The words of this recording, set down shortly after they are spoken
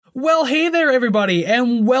Well, hey there, everybody,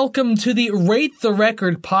 and welcome to the Rate the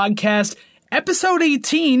Record podcast, episode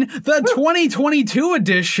 18, the 2022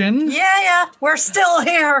 edition. Yeah, we're still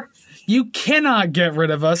here. You cannot get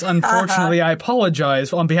rid of us. Unfortunately, I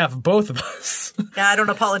apologize on behalf of both of us. Yeah, I don't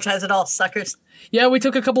apologize at all, suckers. Yeah, we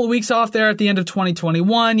took a couple of weeks off there at the end of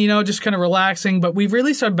 2021, just kind of relaxing, but we've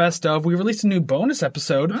released our best of. We released a new bonus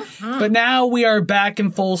episode, but now we are back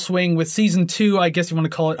in full swing with season 2, I guess you want to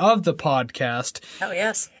call it, of the podcast. Oh,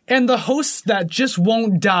 yes. And the hosts that just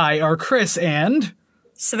won't die are Chris and...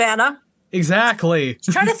 Savannah. Exactly.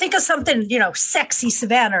 Trying to think of something, sexy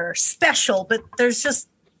Savannah or special, but there's just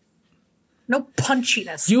no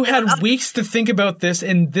punchiness. You had weeks to think about this,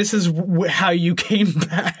 and this is how you came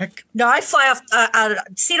back. No, I fly off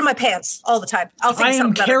seat of my pants all the time. I'll think I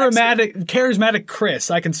am charismatic. Charismatic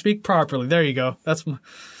Chris. I can speak properly. There you go. That's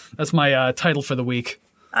my title for the week.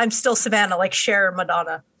 I'm still Savannah, like Cher,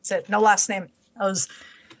 Madonna. That's it. No last name. I was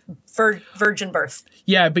virgin birth.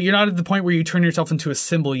 Yeah, but you're not at the point where you turn yourself into a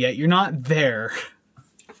symbol yet. You're not there.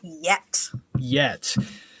 Yet.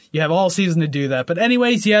 You have all season to do that. But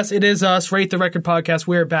anyways, yes, it is us, Rate the Record podcast.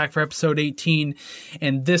 We're back for episode 18.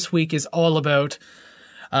 And this week is all about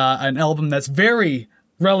an album that's very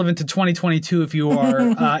relevant to 2022 if you are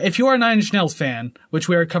a Nine Inch Nails fan, which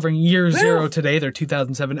we are covering Year Zero today, their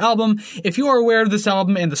 2007 album. If you are aware of this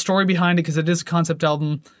album and the story behind it, because it is a concept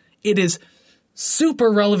album, it is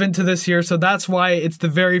super relevant to this year, so that's why it's the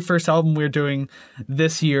very first album we're doing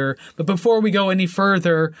this year. But before we go any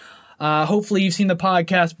further, hopefully you've seen the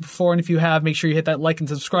podcast before, and if you have, make sure you hit that like and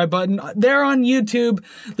subscribe button. They're on YouTube.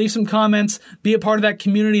 Leave some comments. Be a part of that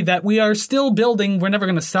community that we are still building. We're never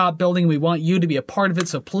going to stop building. We want you to be a part of it,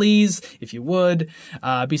 so please, if you would,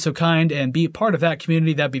 be so kind and be a part of that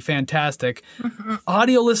community. That'd be fantastic.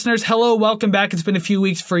 Audio listeners, hello, welcome back. It's been a few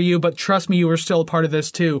weeks for you, but trust me, you are still a part of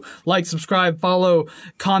this too. Like, subscribe, follow,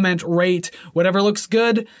 comment, rate, whatever looks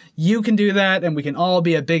good. You can do that, and we can all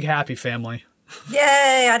be a big happy family.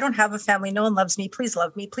 Yay, I don't have a family. No one loves me. Please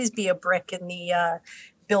love me. Please be a brick in the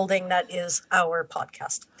building that is our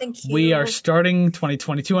podcast. Thank you. We are starting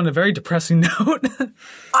 2022 on a very depressing note.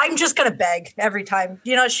 I'm just going to beg every time.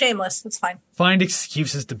 It's shameless. It's fine. Find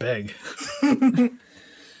excuses to beg.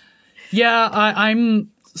 Yeah,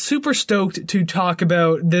 I'm super stoked to talk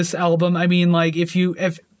about this album. I mean, like, if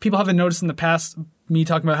people haven't noticed in the past, me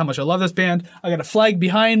talking about how much I love this band, I got a flag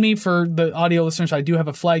behind me for the audio listeners. I do have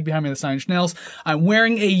a flag behind me that's Nine Inch Nails. I'm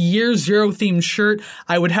wearing a Year Zero themed shirt.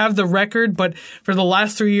 I would have the record, but for the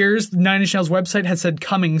last 3 years, the Nine Inch Nails website has said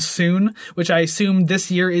coming soon, which I assume this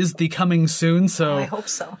year is the coming soon. So I hope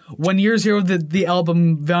so. When Year Zero, the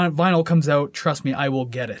album vinyl comes out, trust me, I will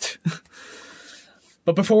get it.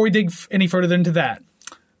 But before we dig any further into that,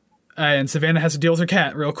 and Savannah has to deal with her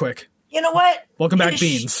cat real quick. You know what? Welcome back,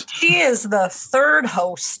 Beans. She is the third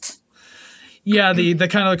host. Yeah, the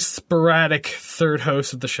kind of like sporadic third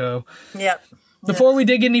host of the show. Yep. Before we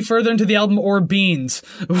dig any further into the album or Beans,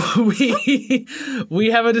 we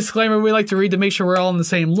have a disclaimer we like to read to make sure we're all on the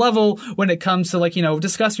same level when it comes to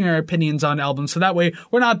discussing our opinions on albums. So that way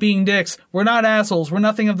we're not being dicks, we're not assholes, we're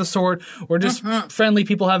nothing of the sort. We're just friendly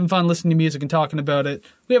people having fun listening to music and talking about it.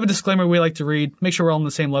 We have a disclaimer we like to read, make sure we're all on the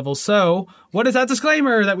same level. So what is that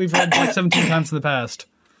disclaimer that we've read like 17 times in the past?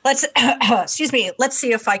 Let's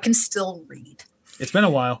see if I can still read. It's been a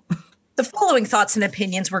while. The following thoughts and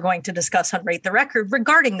opinions we're going to discuss on Rate the Record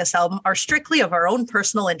regarding this album are strictly of our own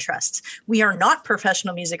personal interests. We are not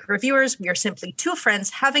professional music reviewers. We are simply two friends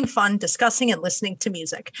having fun discussing and listening to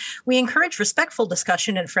music. We encourage respectful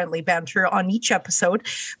discussion and friendly banter on each episode,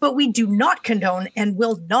 but we do not condone and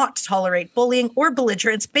will not tolerate bullying or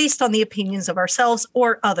belligerence based on the opinions of ourselves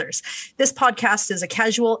or others. This podcast is a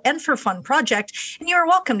casual and for fun project, and you are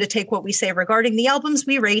welcome to take what we say regarding the albums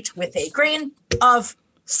we rate with a grain of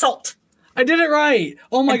salt. I did it right.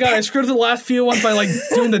 Oh my God. I screwed up the last few ones by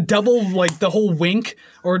doing the double, the whole wink,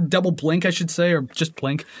 or double blink, I should say, or just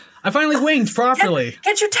blink. I finally winked properly.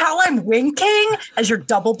 Can't you tell I'm winking as you're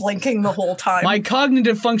double blinking the whole time? My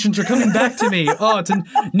cognitive functions are coming back to me. Oh, it's a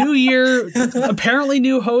new year, apparently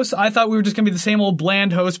new host. I thought we were just going to be the same old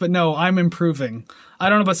bland host, but no, I'm improving. I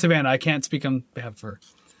don't know about Savannah. I can't speak on behalf of her.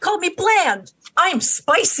 Call me bland. I'm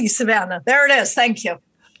spicy, Savannah. There it is. Thank you.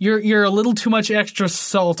 You're a little too much extra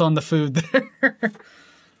salt on the food there.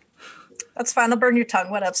 That's fine. I'll burn your tongue.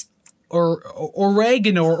 What else? Or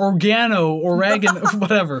oregano, or organo, oregano,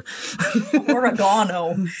 whatever.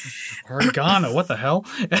 Oregano. Oregano, what the hell?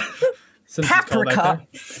 Paprika.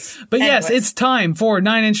 But yes, it's time for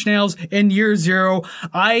Nine Inch Nails in Year Zero.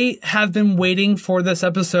 I have been waiting for this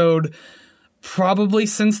episode probably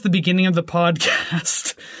since the beginning of the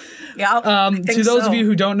podcast. Yeah. To those of you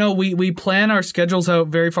who don't know, we plan our schedules out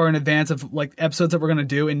very far in advance of like episodes that we're going to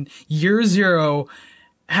do. And year zero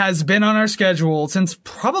has been on our schedule since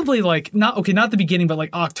probably like not the beginning, but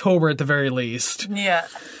like October at the very least. Yeah.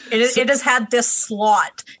 It has had this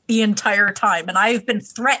slot the entire time, and I've been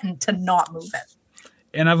threatened to not move it.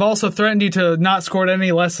 And I've also threatened you to not score it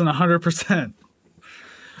any less than 100%,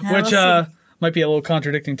 which might be a little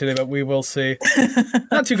contradicting today, but we will see.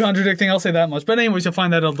 Not too contradicting, I'll say that much. But anyways, you'll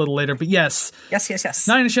find that a little later. But yes. Yes.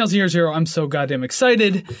 9 Inch Nails Year Zero, I'm so goddamn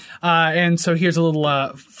excited. And so here's a little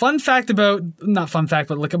not fun fact,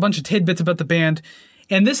 but like a bunch of tidbits about the band.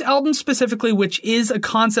 And this album specifically, which is a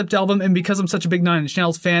concept album, and because I'm such a big 9 Inch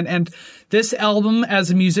Nails fan, and this album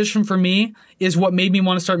as a musician for me is what made me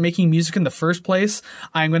want to start making music in the first place,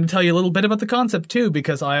 I'm going to tell you a little bit about the concept too,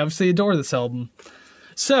 because I obviously adore this album.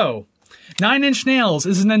 So, 9 Inch Nails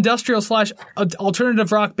is an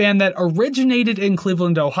industrial/alternative rock band that originated in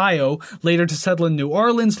Cleveland, Ohio, later to settle in New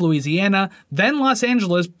Orleans, Louisiana, then Los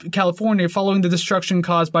Angeles, California, following the destruction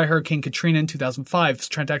caused by Hurricane Katrina in 2005.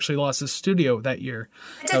 Trent actually lost his studio that year.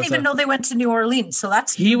 I didn't even know they went to New Orleans, so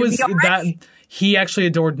that's he actually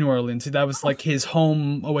adored New Orleans. That was like his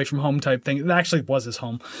home, away from home type thing. It actually was his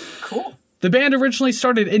home. Cool. The band originally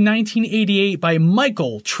started in 1988 by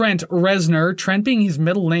Michael Trent Reznor, Trent being his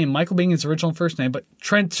middle name, Michael being his original first name, but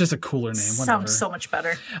Trent's just a cooler name. Sounds so much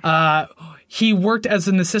better. He worked as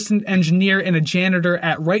an assistant engineer and a janitor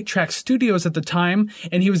at Right Track Studios at the time,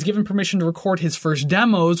 and he was given permission to record his first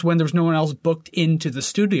demos when there was no one else booked into the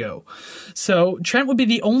studio. So Trent would be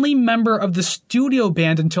the only member of the studio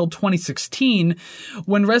band until 2016,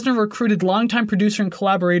 when Reznor recruited longtime producer and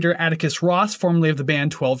collaborator Atticus Ross, formerly of the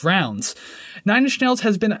band 12 Rounds. 9 Inch Nails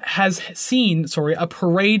has seen a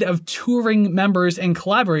parade of touring members and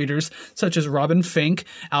collaborators such as Robin Fink,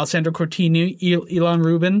 Alessandro Cortini, Elon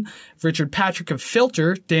Rubin, Richard Patrick of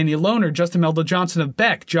Filter, Danny Lohner, Justin Melda Johnson of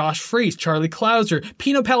Beck, Josh Freese, Charlie Clouser,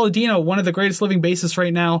 Pino Palladino, one of the greatest living bassists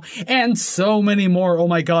right now, and so many more. Oh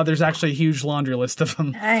my god, there's actually a huge laundry list of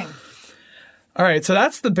them. Dang. All right, so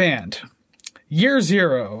that's the band. Year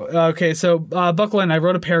zero. Okay, so buckle in. I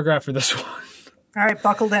wrote a paragraph for this one. All right,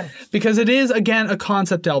 buckled in. Because it is, again, a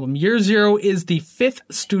concept album. Year Zero is the 5th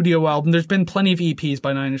studio album. There's been plenty of EPs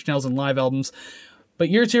by 9 Inch Nails and live albums. But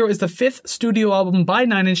Year Zero is the 5th studio album by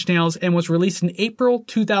 9 Inch Nails and was released in April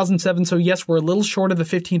 2007. So yes, we're a little short of the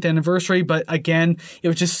 15th anniversary, but again, it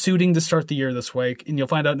was just suiting to start the year this way, and you'll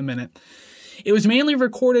find out in a minute. It was mainly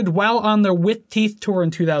recorded while on their With Teeth tour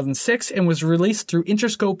in 2006 and was released through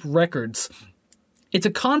Interscope Records. It's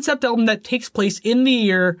a concept album that takes place in the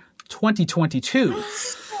year 2022.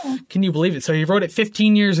 Can you believe it? So he wrote it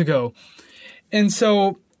 15 years ago. And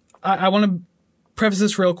so I want to preface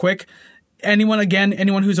this real quick. Anyone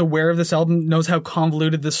who's aware of this album knows how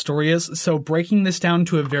convoluted this story is. So breaking this down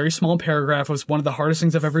to a very small paragraph was one of the hardest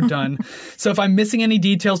things I've ever done. So if I'm missing any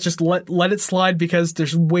details, just let it slide because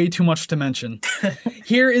there's way too much to mention.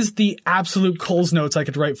 Here is the absolute Coles notes I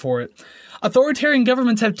could write for it. Authoritarian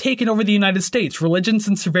governments have taken over the United States. Religions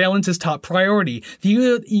and surveillance is top priority.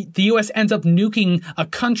 The U.S. ends up nuking a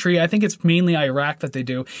country, I think it's mainly Iraq that they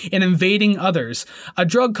do, and invading others. A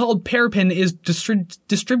drug called Parapin is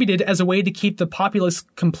distributed as a way to keep the populace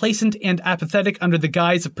complacent and apathetic under the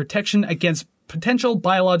guise of protection against potential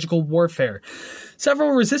biological warfare.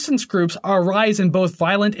 Several resistance groups arise in both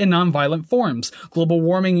violent and non-violent forms. Global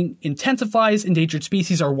warming intensifies, endangered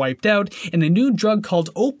species are wiped out, and a new drug called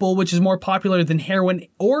Opal, which is more popular than heroin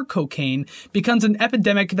or cocaine, becomes an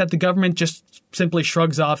epidemic that the government just simply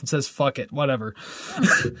shrugs off and says, fuck it, whatever.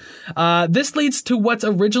 This leads to what's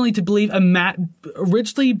originally believed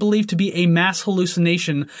to be a mass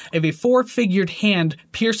hallucination of a four-figured hand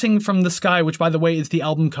piercing from the sky, which, by the way, is the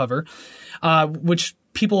album cover, which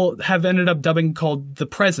people have ended up dubbing called The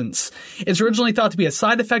Presence. It's originally thought to be a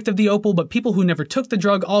side effect of the Opal, but people who never took the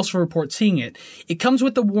drug also report seeing it. It comes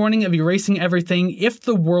with the warning of erasing everything if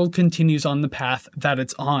the world continues on the path that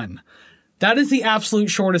it's on. That is the absolute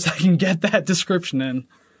shortest I can get that description in.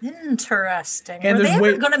 Interesting. And Were they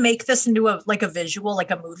ever going to make this into a visual,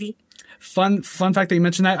 like a movie? Fun fact that you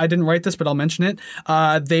mentioned that. I didn't write this, but I'll mention it.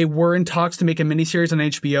 They were in talks to make a miniseries on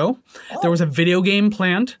HBO. Oh. There was a video game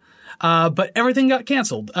planned. But everything got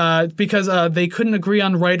canceled because they couldn't agree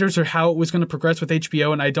on writers or how it was going to progress with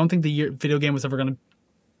HBO, and I don't think the video game was ever going to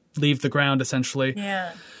leave the ground, essentially.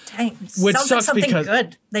 Yeah. Dang. Which sounds sucks like because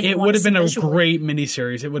good it would have been a great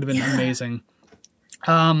miniseries. It would have been amazing.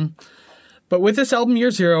 But with this album,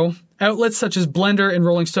 Year Zero, outlets such as Blender and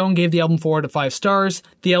Rolling Stone gave the album 4 out of 5 stars.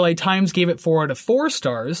 The LA Times gave it 4 out of 4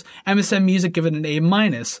 stars. MSN Music gave it an A-.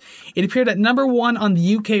 It appeared at number 1 on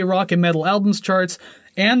the UK rock and metal albums charts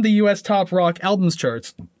and the US top rock albums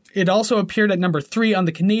charts. It also appeared at number 3 on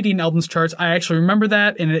the Canadian albums charts. I actually remember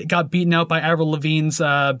that, and it got beaten out by Avril Lavigne's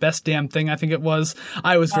Best Damn Thing, I think it was.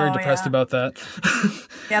 I was very depressed about that.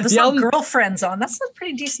 Yeah, the song Girlfriend's on. That's a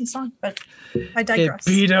pretty decent song, but I digress.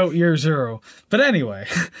 It beat out Year Zero. But anyway,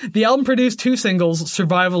 the album produced 2 singles,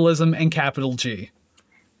 Survivalism and Capital G.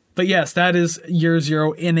 But yes, that is Year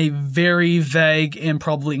Zero in a very vague and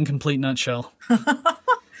probably incomplete nutshell.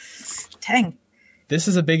 Dang. This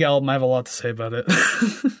is a big album. I have a lot to say about it.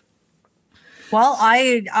 Well,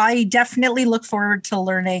 I definitely look forward to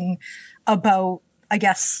learning about, I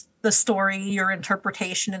guess, the story, your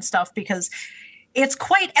interpretation and stuff, because it's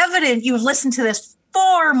quite evident you've listened to this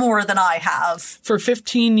far more than I have. For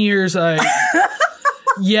 15 years,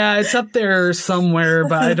 yeah, it's up there somewhere,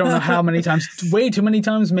 but I don't know how many times. Way too many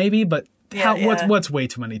times, maybe, but what's way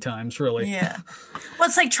too many times, really? Yeah. Well,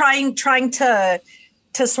 it's like trying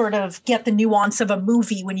to sort of get the nuance of a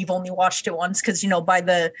movie when you've only watched it once, because by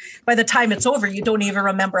the time it's over, you don't even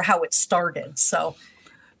remember how it started. So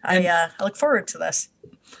I look forward to this.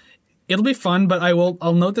 It'll be fun, but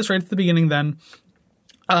I'll note this right at the beginning then.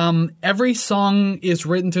 Every song is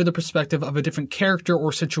written through the perspective of a different character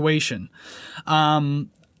or situation.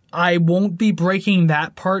 I won't be breaking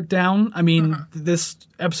that part down. I mean, this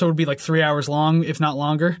episode would be like 3 hours long, if not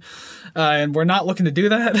longer. And we're not looking to do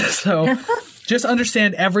that. So just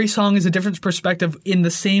understand every song is a different perspective in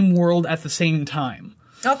the same world at the same time.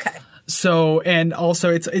 Okay. So, and also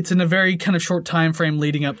it's in a very kind of short time frame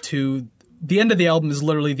leading up to the end of the album is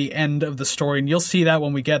literally the end of the story. And you'll see that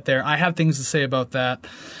when we get there. I have things to say about that.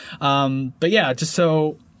 But yeah, just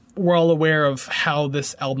so we're all aware of how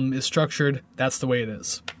this album is structured, that's the way it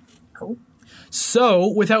is. Cool. So,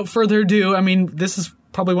 without further ado, I mean, this is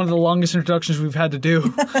probably one of the longest introductions we've had to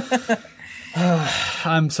do.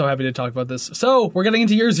 I'm so happy to talk about this. So, we're getting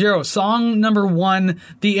into Year Zero. Song number 1,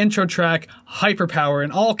 the intro track, Hyperpower,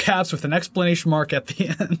 in all caps with an exclamation mark at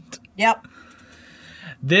the end. Yep.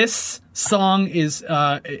 This song is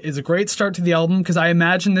a great start to the album, because I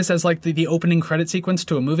imagine this as like the opening credit sequence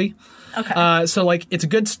to a movie. Okay. So like it's a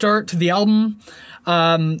good start to the album.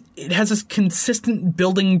 It has this consistent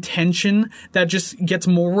building tension that just gets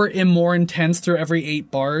more and more intense through every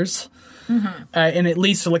 8 bars. And it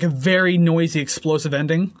leads to like a very noisy, explosive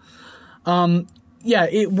ending. Yeah,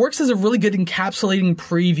 it works as a really good encapsulating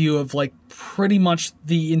preview of like pretty much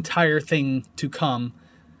the entire thing to come.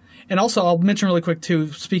 And also, I'll mention really quick,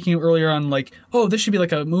 too, speaking earlier on, like, oh, this should be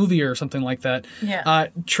like a movie or something like that. Yeah.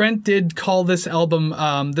 Trent did call this album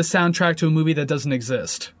the soundtrack to a movie that doesn't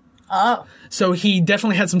exist. Oh. So he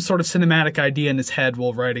definitely had some sort of cinematic idea in his head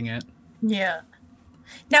while writing it. Yeah.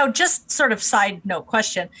 Now, just sort of side note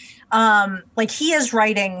question. Like, he is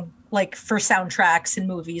writing, like, for soundtracks and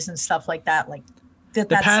movies and stuff like that. Like, the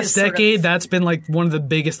past decade, that's been, like, one of the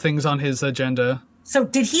biggest things on his agenda. So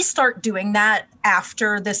did he start doing that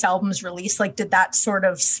after this album's release? Like, did that sort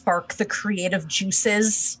of spark the creative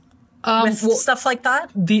juices with stuff like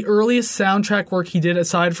that? The earliest soundtrack work he did,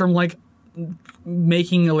 aside from, like,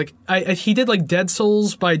 making, like... he did, like, Dead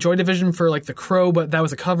Souls by Joy Division for, like, The Crow, but that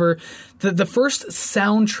was a cover. The first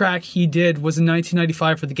soundtrack he did was in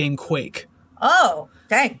 1995 for the game Quake. Oh,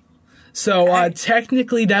 dang. So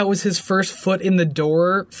technically that was his first foot in the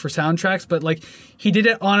door for soundtracks, but like he did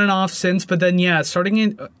it on and off since. But then starting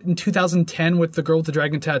in 2010 with The Girl with the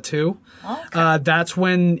Dragon Tattoo, that's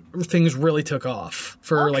when things really took off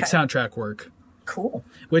for like soundtrack work. Cool.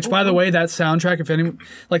 Which, by the way, that soundtrack, if any,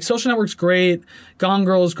 like Social Network's great, Gone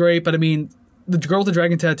Girl is great, but I mean, The Girl with the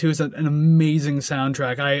Dragon Tattoo is an amazing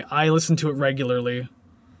soundtrack. I listen to it regularly.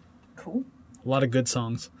 Cool. A lot of good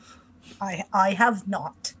songs. I have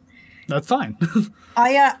not. That's fine.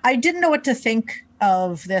 I didn't know what to think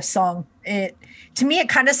of this song. To me, it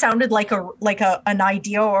kind of sounded like an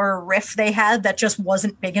idea or a riff they had that just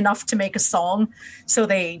wasn't big enough to make a song. So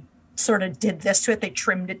they sort of did this to it. They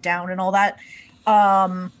trimmed it down and all that.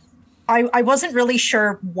 I wasn't really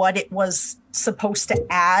sure what it was supposed to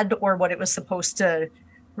add or what it was supposed to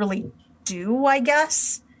really do, I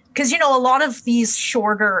guess. Because, a lot of these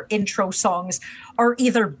shorter intro songs are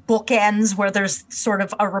either bookends where there's sort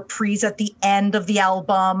of a reprise at the end of the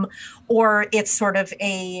album, or it's sort of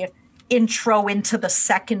a intro into the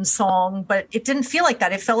second song. But it didn't feel like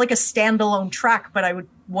that. It felt like a standalone track, but I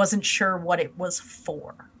wasn't sure what it was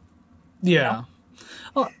for. Yeah.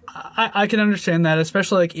 Well, I can understand that,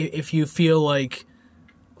 especially like if you feel like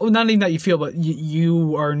not even that you feel, but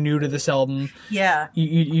you are new to this album. Yeah.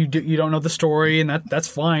 You don't know the story, and that's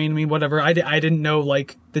fine. I mean, whatever. I didn't know,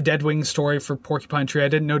 like, the Dead Wings story for Porcupine Tree. I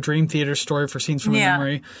didn't know Dream Theater's story for Scenes from a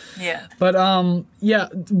Memory. Yeah. But,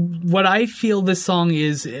 what I feel this song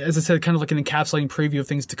is, as I said, kind of like an encapsulating preview of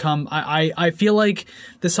things to come. I feel like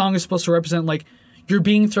the song is supposed to represent, like, you're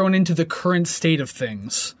being thrown into the current state of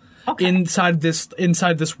things inside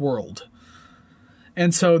this world.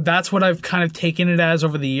 And so that's what I've kind of taken it as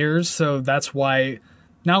over the years. So that's why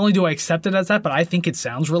not only do I accept it as that, but I think it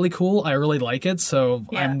sounds really cool. I really like it. So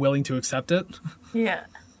I'm willing to accept it. Yeah.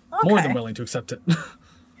 Okay. More than willing to accept it.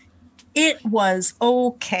 It was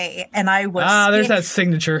okay. And I was... there's that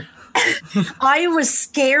signature. I was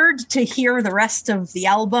scared to hear the rest of the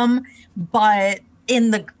album, but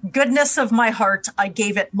in the goodness of my heart, I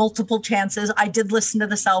gave it multiple chances. I did listen to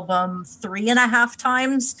this album 3.5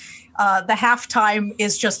 times. The halftime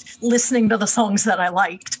is just listening to the songs that I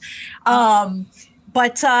liked.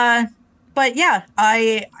 But yeah,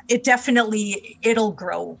 it'll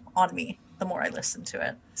grow on me the more I listen to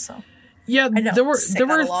it. So yeah, there were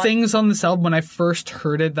things on this album when I first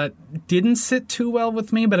heard it that didn't sit too well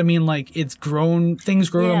with me, but I mean, like, things grow on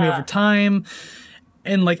me over time.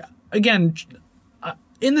 And, like, again,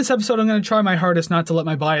 in this episode, I'm going to try my hardest not to let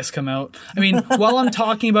my bias come out. I mean, while I'm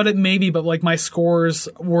talking about it, maybe, but, like, my scores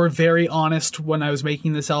were very honest when I was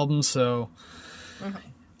making this album, so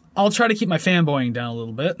I'll try to keep my fanboying down a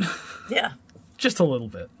little bit. Yeah. Just a little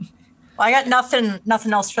bit. Well, I got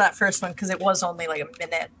nothing else for that first one because it was only like a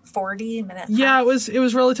minute 40. Yeah, it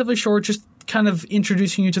was relatively short, just kind of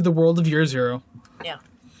introducing you to the world of Year Zero. Yeah.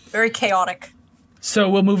 Very chaotic. So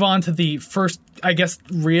we'll move on to the first, I guess,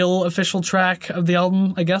 real official track of the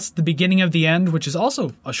album, I guess, The Beginning of the End, which is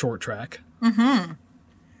also a short track. Mm-hmm.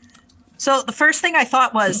 So the first thing I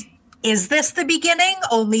thought was, is this the beginning?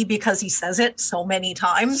 Only because he says it so many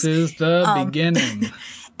times. This is the beginning.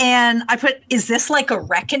 And I put, is this like a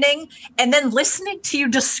reckoning? And then listening to you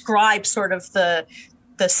describe sort of the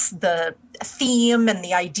theme and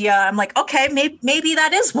the idea, I'm like, okay, maybe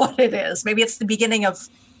that is what it is. Maybe it's the beginning of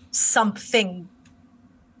something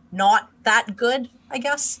not that good, I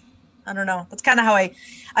guess. I don't know. That's kind of how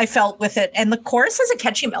I felt with it. And the chorus has a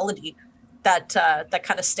catchy melody that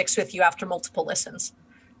kind of sticks with you after multiple listens.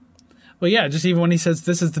 Well, yeah, just even when he says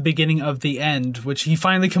this is the beginning of the end, which he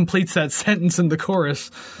finally completes that sentence in the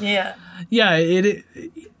chorus. Yeah. Yeah,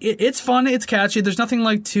 it's fun. It's catchy. There's nothing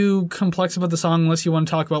like too complex about the song unless you want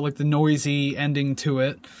to talk about like the noisy ending to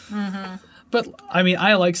it. Mm-hmm. But, I mean,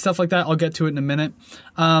 I like stuff like that. I'll get to it in a minute.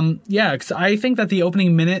 Yeah, because I think that the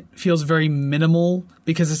opening minute feels very minimal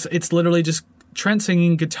because it's literally just Trent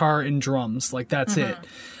singing guitar and drums. Like, that's it.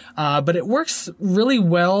 But it works really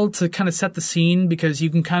well to kind of set the scene because you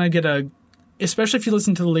can kind of get especially if you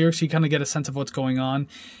listen to the lyrics, you kind of get a sense of what's going on.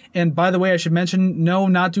 And by the way, I should mention, no,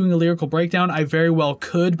 not doing a lyrical breakdown. I very well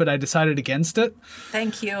could, but I decided against it.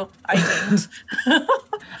 Thank you. I didn't.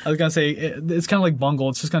 I was going to say, it's kind of like Bungle.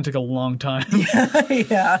 It's just going to take a long time.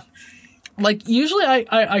 Yeah. Like, usually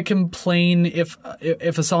I complain if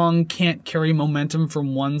a song can't carry momentum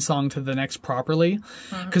from one song to the next properly.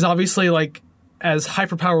 Because obviously, like, as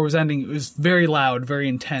Hyperpower was ending, it was very loud, very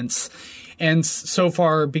intense. And so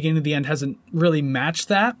far, Beginning of the End hasn't really matched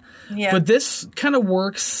that. Yeah. But this kind of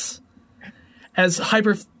works as I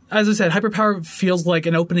said, Hyperpower feels like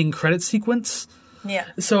an opening credit sequence. Yeah.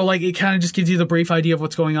 So, like, it kind of just gives you the brief idea of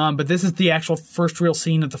what's going on. But this is the actual first real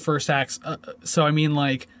scene of the first act. So, I mean,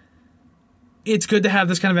 like, it's good to have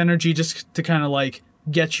this kind of energy just to kind of, like,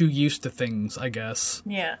 get you used to things, I guess.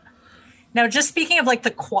 Yeah. Now, just speaking of, like,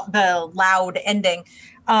 the loud ending,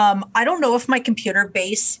 I don't know if my computer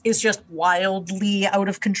bass is just wildly out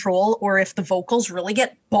of control or if the vocals really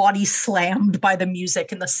get body slammed by the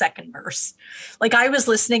music in the second verse. Like, I was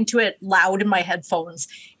listening to it loud in my headphones,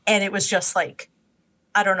 and it was just like,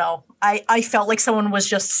 I don't know. I felt like someone was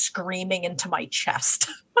just screaming into my chest.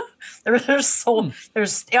 I don't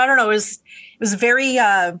know. It was very,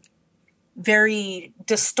 very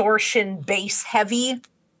distortion bass heavy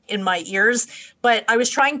in my ears, but I was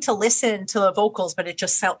trying to listen to the vocals, but it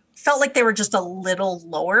just felt like they were just a little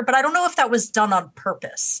lower. But I don't know if that was done on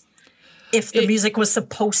purpose. If the music was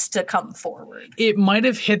supposed to come forward. It might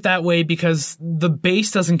have hit that way because the bass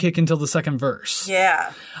doesn't kick until the second verse.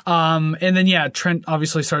 Yeah. And then, yeah, Trent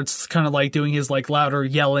obviously starts kind of like doing his like louder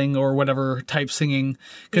yelling or whatever type singing.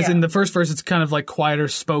 Because in the first verse, it's kind of like quieter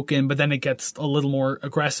spoken, but then it gets a little more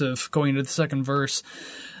aggressive going into the second verse.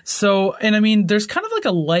 So, and I mean, there's kind of like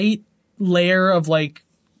a light layer of like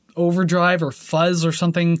overdrive or fuzz or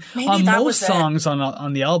something on most songs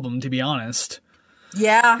on the album, to be honest.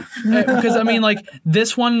 Yeah. Because I mean, like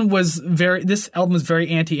this album was very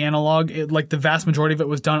anti-analog. Like the vast majority of it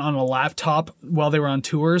was done on a laptop while they were on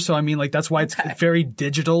tour. So I mean, like that's why it's very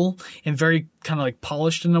digital and very kind of like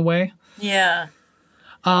polished in a way. Yeah.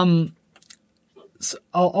 So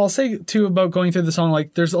I'll say too about going through the song.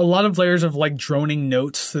 Like there's a lot of layers of like droning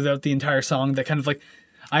notes throughout the entire song that kind of like,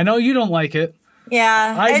 I know you don't like it.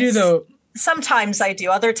 Yeah. I do though. Sometimes I do.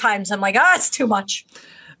 Other times I'm like, it's too much.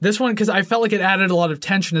 This one, because I felt like it added a lot of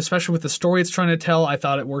tension, especially with the story it's trying to tell. I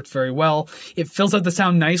thought it worked very well. It fills out the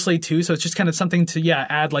sound nicely, too, so it's just kind of something to,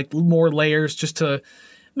 add, like, more layers just to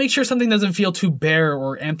make sure something doesn't feel too bare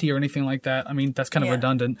or empty or anything like that. I mean, that's kind of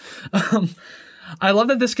redundant. I love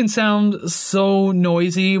that this can sound so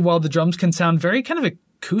noisy while the drums can sound very kind of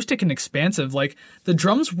acoustic and expansive. Like, the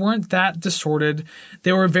drums weren't that distorted.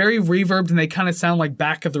 They were very reverbed and they kind of sound like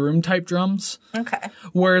back of the room type drums. Okay.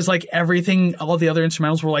 Whereas like everything, all the other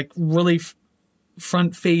instrumentals were like really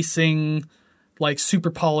front facing, like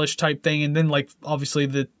super polished type thing. And then like obviously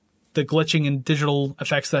the glitching and digital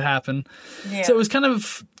effects that happen. Yeah. So it was kind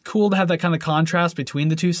of cool to have that kind of contrast between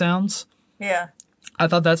the two sounds. Yeah. I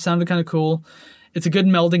thought that sounded kind of cool. It's a good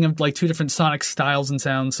melding of like two different sonic styles and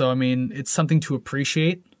sounds. So, I mean, it's something to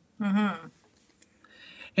appreciate. Mm-hmm.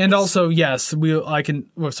 And also, yes, sorry,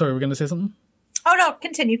 we're going to say something? Oh, no,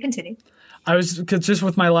 continue. Because just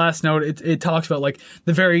with my last note, it talks about like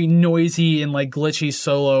the very noisy and like glitchy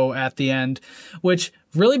solo at the end, which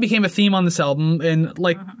really became a theme on this album. And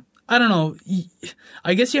like, I don't know,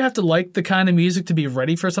 I guess you have to like the kind of music to be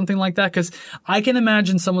ready for something like that. Because I can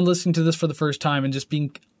imagine someone listening to this for the first time and just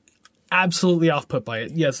being absolutely off-put by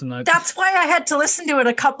it. Yes, and that's why I had to listen to it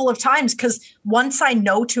a couple of times, because once I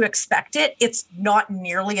know to expect it, it's not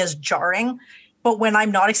nearly as jarring. But when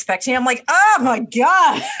I'm not expecting it, I'm like, oh my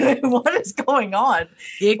God, what is going on?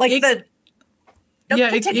 I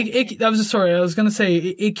was going to say,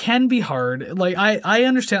 it can be hard. Like, I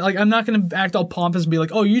understand. Like, I'm not going to act all pompous and be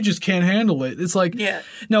like, oh, you just can't handle it. It's like,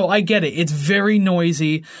 no, I get it. It's very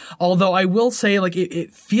noisy. Although I will say, like,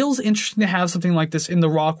 it feels interesting to have something like this in the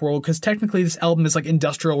rock world, because technically this album is like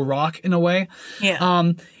industrial rock in a way.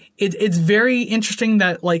 Yeah. It's very interesting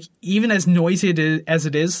that, like, even as noisy as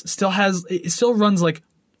it is, it still runs like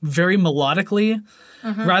very melodically.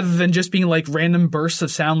 Mm-hmm. Rather than just being like random bursts of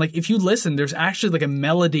sound. Like if you listen, there's actually like a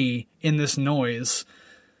melody in this noise.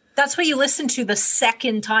 That's what you listen to the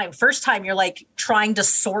second time. First time you're like trying to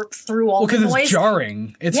sort through all the noise. It's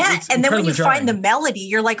jarring. It's and then when you jarring. find the melody,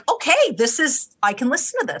 you're like, okay, I can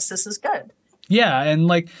listen to this. This is good. Yeah, and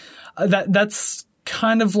like that's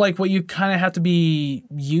kind of like what you kind of have to be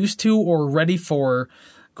used to or ready for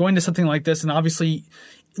going to something like this. And obviously,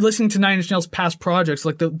 listening to Nine Inch Nails' past projects,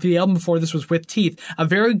 like the album before this was With Teeth, a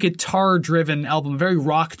very guitar-driven album, a very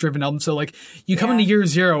rock-driven album. So, like, you come into Year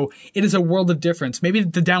Zero, it is a world of difference. Maybe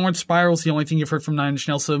the Downward Spiral is the only thing you've heard from Nine Inch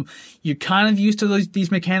Nails, so you're kind of used to these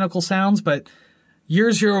mechanical sounds, but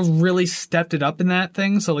Year Zero really stepped it up in that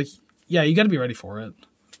thing. So, like, yeah, you got to be ready for it.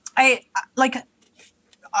 I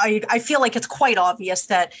feel like it's quite obvious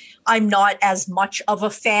that I'm not as much of a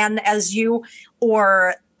fan as you,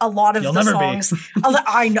 or a lot of the songs.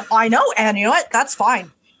 I know, and you know what? That's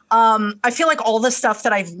fine. I feel like all the stuff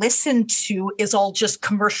that I've listened to is all just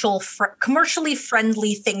commercially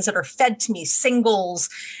friendly things that are fed to me, singles,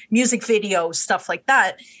 music videos, stuff like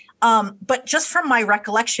that. But just from my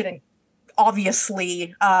recollection, and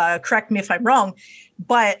obviously, correct me if I'm wrong,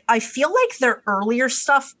 but I feel like their earlier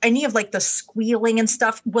stuff, any of like the squealing and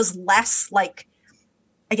stuff, was less like,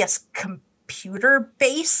 I guess, computer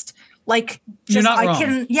based. Like, just,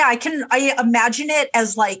 I imagine it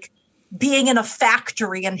as like being in a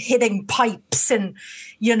factory and hitting pipes and,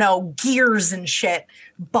 gears and shit.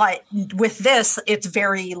 But with this, it's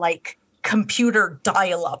very like computer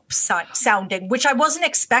dial-up sounding, which I wasn't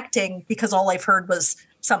expecting because all I've heard was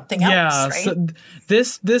something else. Right? So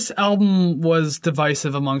this album was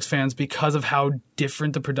divisive amongst fans because of how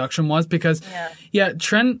different the production was. Because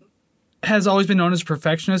Trent has always been known as a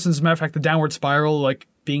perfectionist. As a matter of fact, the Downward Spiral, like,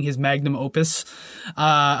 being his magnum opus.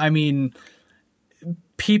 I mean,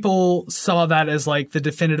 people saw that as like the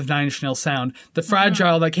definitive Nine Inch Nails sound. The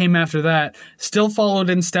Fragile that came after that still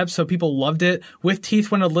followed in steps, so people loved it. With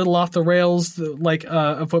Teeth went a little off the rails, like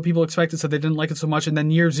of what people expected, so they didn't like it so much. And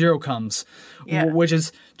then Year Zero comes, which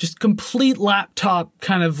is just complete laptop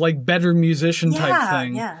kind of like better musician type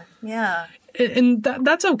thing. Yeah. And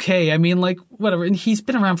that's okay. I mean, like, whatever. And he's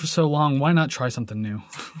been around for so long. Why not try something new?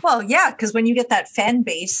 Well, yeah, because when you get that fan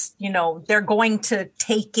base, they're going to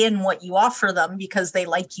take in what you offer them because they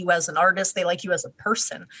like you as an artist. They like you as a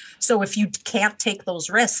person. So if you can't take those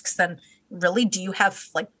risks, then really? Do you have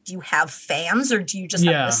fans, or do you just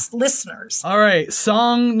have listeners? All right.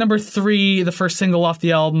 Song number 3, the first single off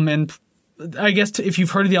the album. And I guess if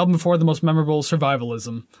you've heard of the album before, the most memorable,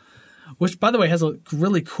 Survivalism. Which, by the way, has a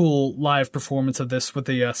really cool live performance of this with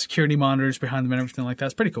the security monitors behind them and everything like that.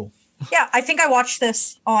 It's pretty cool. Yeah, I think I watched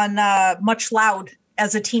this on Much Loud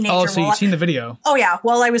as a teenager. Oh, so you've seen the video. Oh, yeah.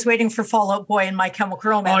 While I was waiting for Fall Out Boy and My Chemical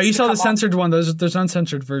Romance. Oh, you saw the censored one. There's an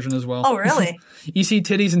uncensored version as well. Oh, really? You see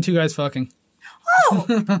titties and 2 guys fucking.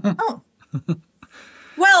 Oh.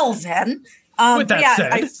 Well, then. With that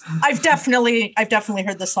said. I've definitely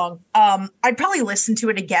heard the song. I'd probably listen to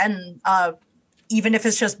it again, even if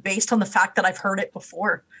it's just based on the fact that I've heard it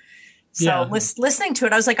before. So listening to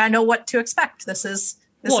it, I was like, I know what to expect. This is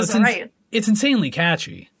all right. It's insanely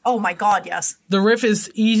catchy. Oh my God, yes. The riff is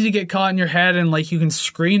easy to get caught in your head, and like you can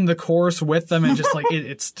scream the chorus with them, and just like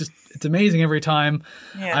it's amazing every time.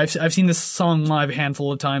 Yeah. I've seen this song live a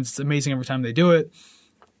handful of times. It's amazing every time they do it.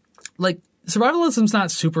 Like, Survivalism's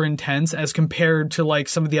not super intense as compared to like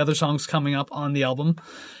some of the other songs coming up on the album.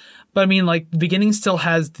 But I mean, like, the beginning still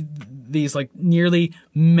has these like nearly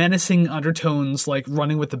menacing undertones, like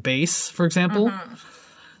running with the bass, for example. Mm-hmm.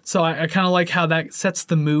 So I kind of like how that sets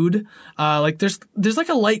the mood. Like there's like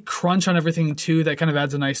a light crunch on everything too that kind of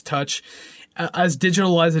adds a nice touch. As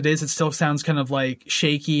digital as it is, it still sounds kind of like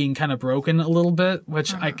shaky and kind of broken a little bit,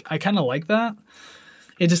 which I kind of like that.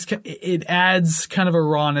 It adds kind of a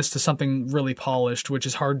rawness to something really polished, which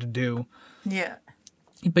is hard to do. Yeah.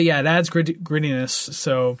 But yeah, it adds grittiness,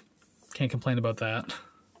 so can't complain about that.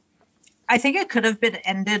 I think it could have been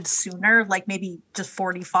ended sooner, like maybe just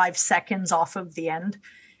 45 seconds off of the end.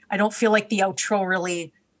 I don't feel like the outro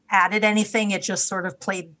really added anything. It just sort of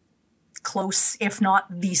played close, if not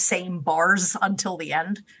the same bars until the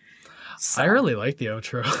end. So. I really like the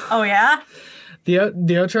outro. Oh, yeah? The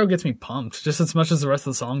outro gets me pumped just as much as the rest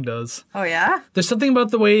of the song does. Oh, yeah? There's something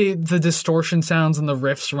about the way the distortion sounds and the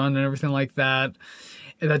riffs run and everything like that.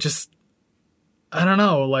 And that just... I don't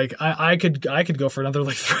know. Like I could go for another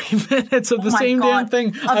like 3 minutes of the same damn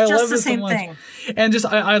thing. I love the same thing. And just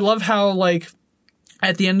I love how like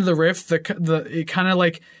at the end of the riff it kind of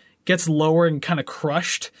like gets lower and kind of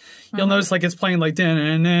crushed. You'll notice like it's playing like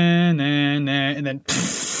and then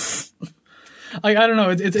like I don't know.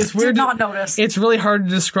 It's weird. Did not notice. It's really hard to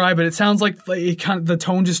describe it. It sounds like the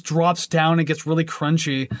tone just drops down and gets really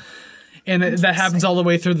crunchy. And that happens all the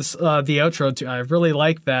way through the outro, too. I really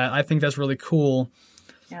like that. I think that's really cool.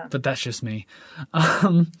 Yeah. But that's just me.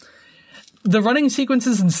 The running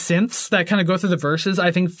sequences and synths that kind of go through the verses,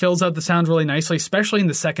 I think fills out the sound really nicely, especially in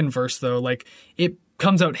the second verse, though. Like, it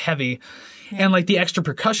comes out heavy. Yeah. And, like, the extra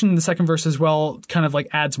percussion in the second verse as well kind of, like,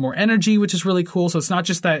 adds more energy, which is really cool. So it's not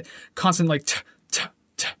just that constant, like,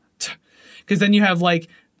 because then you have, like,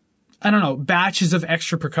 I don't know, batches of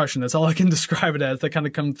extra percussion. That's all I can describe it as that kind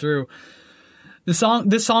of come through. This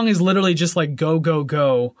song is literally just like go, go,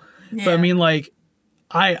 go. Yeah. But I mean, like,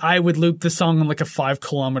 I would loop this song on like a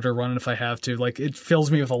 5-kilometer run if I have to. Like, it fills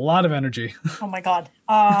me with a lot of energy. Oh my God.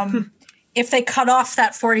 If they cut off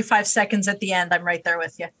that 45 seconds at the end, I'm right there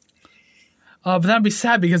with you. But that'd be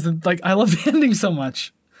sad because like I love the ending so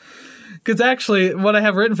much. Because actually, what I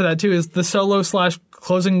have written for that, too, is the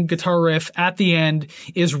solo/closing guitar riff at the end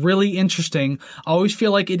is really interesting. I always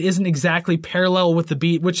feel like it isn't exactly parallel with the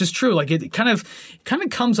beat, which is true. Like, it kind of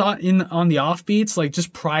comes on the offbeats, like,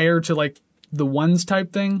 just prior to, like, the ones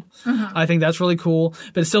type thing. Mm-hmm. I think that's really cool.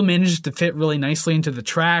 But it still manages to fit really nicely into the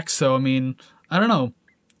track. So, I mean, I don't know.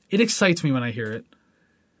 It excites me when I hear it.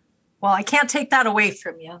 Well, I can't take that away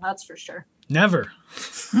from you. That's for sure. Never.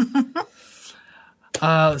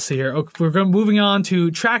 Let's see here. Okay, we're moving on to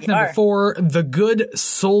track number 4, The Good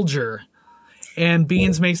Soldier. And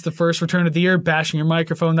Beans makes the first return of the year, bashing your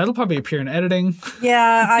microphone. That'll probably appear in editing.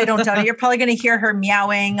 Yeah, I don't doubt it. You're probably going to hear her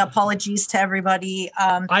meowing. Apologies to everybody.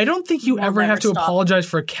 I don't think you ever have to apologize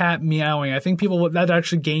for a cat meowing. I think that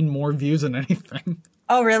actually gain more views than anything.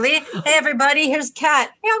 Oh, really? Hey, everybody, here's a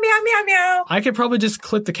cat. Meow, meow, meow, meow. I could probably just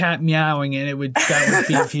clip the cat meowing and that would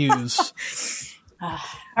be views. All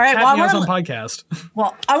right. Cat meows on podcast.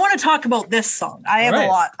 Well, I want to talk about this song. I have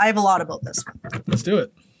a lot about this one. Let's do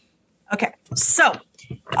it. Okay. So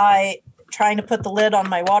I trying to put the lid on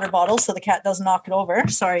my water bottle so the cat doesn't knock it over.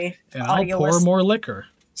 Sorry. And I'll pour more liquor.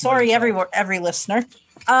 Sorry, every listener.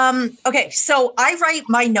 Okay, so I write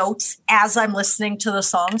my notes as I'm listening to the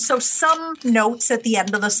song. So some notes at the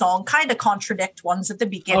end of the song kind of contradict ones at the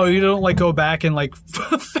beginning. Oh, you don't like go back and like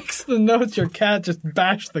fix the notes? Your cat just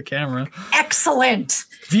bashed the camera. Excellent.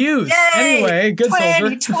 Views. Yay! Anyway, good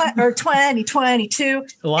soldier. 2022.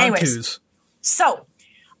 A lot of twos. So,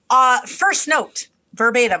 first note,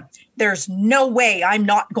 verbatim. there's no way I'm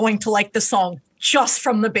not going to like the song just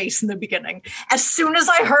from the bass in the beginning. As soon as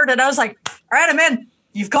I heard it, I was like, all right, I'm in.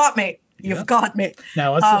 You've got me. You've got me.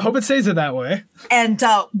 Now let's hope it stays it that way. And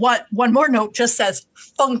one more note just says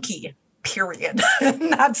funky, period.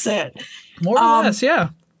 And that's it. More or less, yeah.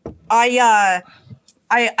 I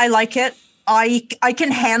like it. I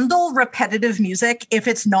can handle repetitive music if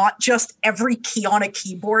it's not just every key on a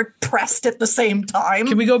keyboard pressed at the same time.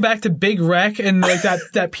 Can we go back to Big Wreck and like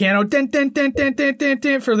that piano dun, dun, dun, dun, dun, dun,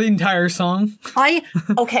 dun, for the entire song? I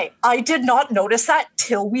did not notice that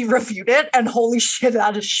till we reviewed it, and holy shit,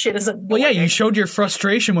 that shit is annoying. Well, yeah, you showed your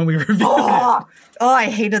frustration when we reviewed it. Oh, I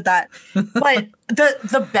hated that. But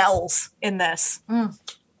the bells in this,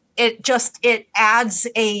 it adds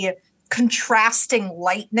a contrasting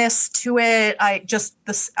lightness to it.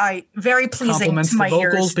 Very pleasing Compliments to my the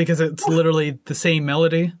vocals ears because it's literally the same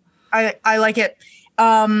melody. I like it.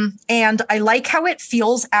 And I like how it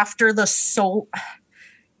feels after the soul.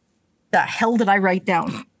 The hell did I write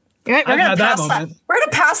down? We're gonna pass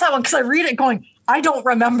that one because I read it going, I don't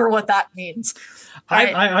remember what that means.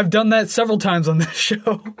 I've done that several times on this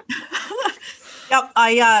show. Yep.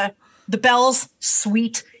 The bells,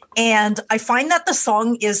 sweet. And I find that the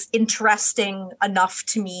song is interesting enough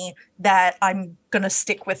to me that I'm going to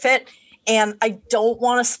stick with it. And I don't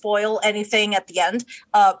want to spoil anything at the end,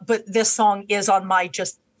 but this song is on my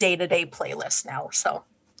just day-to-day playlist now. So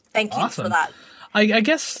thank you for that. I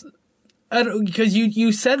guess, because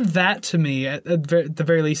you said that to me at the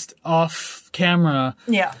very least off camera.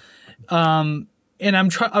 Yeah. And I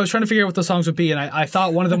was trying to figure out what the songs would be. And I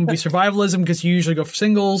thought one of them would be Survivalism because you usually go for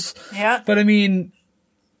singles. Yeah. But I mean,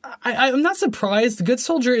 I'm not surprised. The Good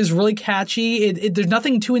Soldier is really catchy. There's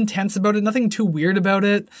nothing too intense about it, nothing too weird about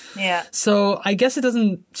it. Yeah. So I guess it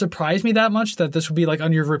doesn't surprise me that much that this would be like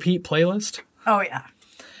on your repeat playlist. Oh, yeah.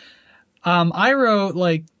 I wrote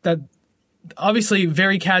like that, obviously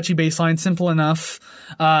very catchy bass line, simple enough.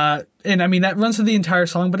 And I mean, that runs through the entire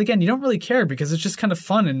song. But again, you don't really care because it's just kind of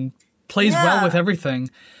fun and plays well with everything.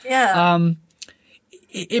 Yeah.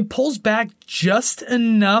 It pulls back just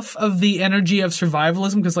enough of the energy of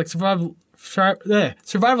Survivalism because, like,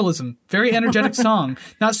 Survivalism, very energetic song,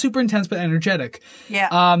 not super intense but energetic.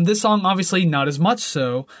 Yeah. This song obviously not as much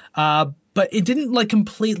so, but it didn't like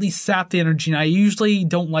completely sap the energy. And I usually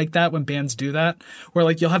don't like that when bands do that, where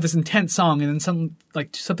like you'll have this intense song and then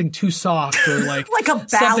something too soft or like like a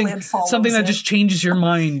ballad something that just changes your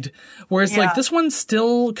mind. Whereas like this one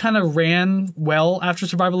still kind of ran well after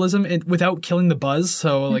Survivalism without killing the buzz.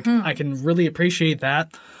 So like I can really appreciate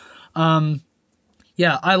that.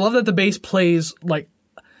 Yeah, I love that the bass plays like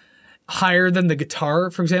higher than the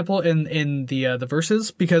guitar, for example, in the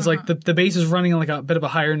verses, because like the bass is running on like a bit of a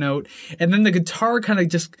higher note, and then the guitar kind of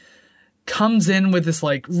just comes in with this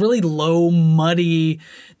like really low, muddy,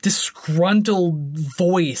 disgruntled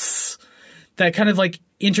voice that kind of like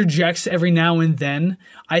interjects every now and then.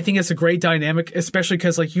 I think it's a great dynamic, especially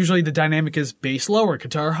because like usually the dynamic is bass lower,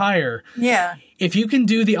 guitar higher. Yeah. If you can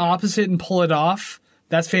do the opposite and pull it off,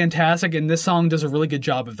 that's fantastic, and this song does a really good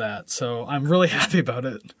job of that. So I'm really happy about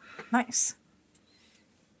it. Nice.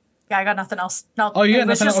 Yeah, I got nothing else. No, you got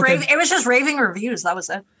nothing else? Okay. It was just raving reviews. That was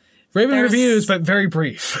it. Reviews, but very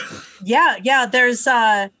brief. Yeah. There's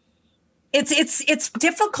it's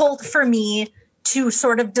difficult for me to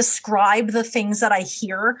sort of describe the things that I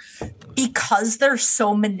hear because they're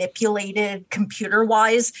so manipulated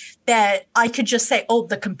computer-wise that I could just say, "Oh,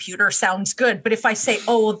 the computer sounds good." But if I say,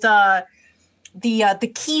 "Oh, the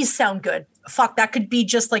keys sound good," fuck, that could be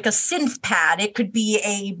just like a synth pad. It could be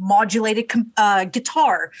a modulated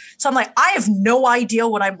guitar. So I'm like, I have no idea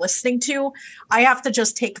what I'm listening to. I have to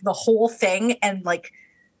just take the whole thing and like,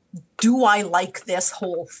 do I like this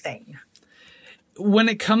whole thing? When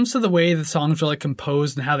it comes to the way the songs are like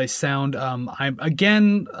composed and how they sound,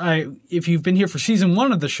 if you've been here for season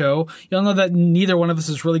 1 of the show, you'll know that neither one of us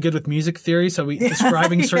is really good with music theory. So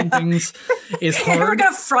describing certain things is hard. We're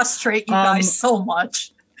going to frustrate you guys so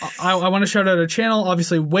much. I want to shout out a channel,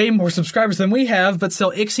 obviously way more subscribers than we have, but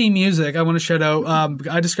still, Ixie Music. I want to shout out.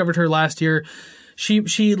 I discovered her last year.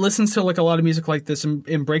 She listens to like a lot of music like this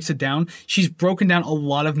and breaks it down. She's broken down a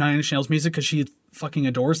lot of Nine Inch Nails music because she fucking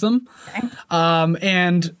adores them. Okay.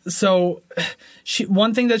 And so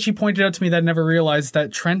one thing that she pointed out to me that I never realized,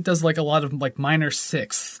 that Trent does like a lot of like minor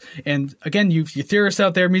sixths. And again, you theorists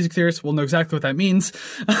out there, music theorists, will know exactly what that means.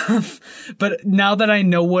 But now that I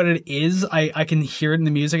know what it is, I can hear it in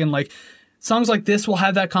the music, and like songs like this will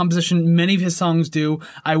have that composition. Many of his songs do.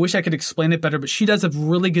 I wish I could explain it better, but she does a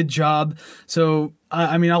really good job. So,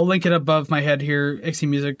 I mean, I'll link it above my head here. Ixie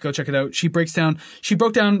Music, go check it out. She broke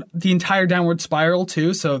down the entire Downward Spiral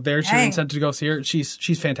too. So there's your incentive to go see her.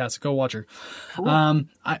 She's fantastic. Go watch her. Cool.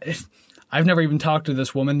 I've never even talked to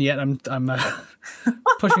this woman yet. I'm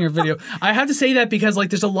pushing her video. I have to say that because like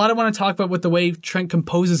there's a lot I want to talk about with the way Trent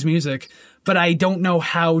composes music, but I don't know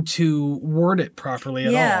how to word it properly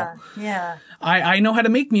at all. Yeah. I know how to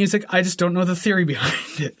make music. I just don't know the theory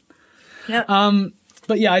behind it. Yep.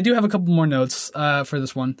 But yeah, I do have a couple more notes for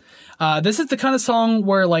this one. This is the kind of song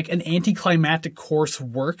where like an anticlimactic chorus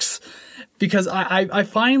works. Because I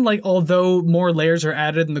find like although more layers are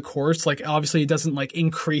added in the chorus, like obviously it doesn't like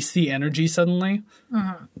increase the energy suddenly.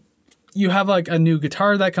 Mm-hmm. You have like a new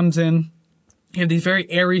guitar that comes in. You have these very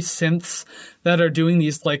airy synths that are doing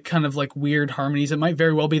these like kind of like weird harmonies. It might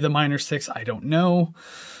very well be the minor six. I don't know.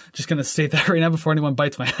 Just going to state that right now before anyone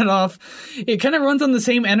bites my head off. It kind of runs on the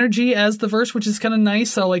same energy as the verse, which is kind of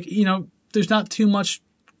nice. So like, you know, there's not too much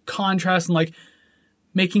contrast and like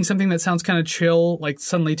making something that sounds kind of chill, like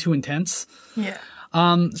suddenly too intense. Yeah.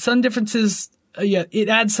 Some differences, it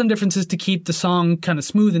adds some differences to keep the song kind of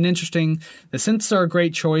smooth and interesting. The synths are a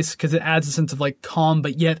great choice because it adds a sense of like calm,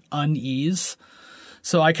 but yet unease.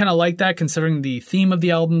 So I kind of like that considering the theme of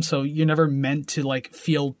the album. So you're never meant to like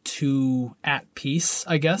feel too at peace,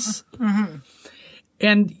 I guess. Mm-hmm.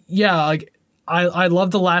 And yeah, like I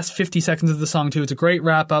love the last 50 seconds of the song too. It's a great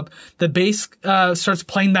wrap up. The bass starts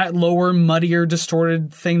playing that lower, muddier,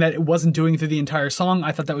 distorted thing that it wasn't doing through the entire song.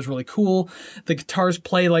 I thought that was really cool. The guitars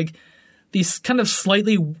play like these kind of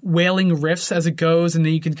slightly wailing riffs as it goes, and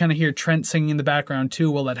then you can kind of hear Trent singing in the background too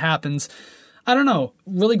while that happens. I don't know.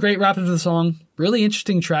 Really great wrap up to the song. Really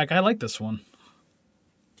interesting track. I like this one.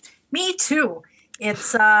 Me too.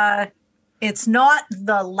 It's not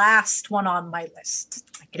the last one on my list.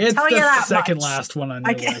 It's tell you that the second much. last one on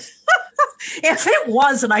your list. If it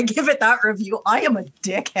was and I give it that review, I am a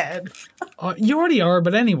dickhead. You already are,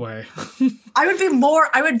 but anyway. I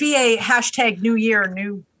would be a hashtag New Year,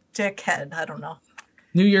 new dickhead. I don't know.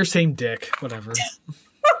 New Year, same dick. Whatever.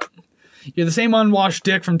 You're the same unwashed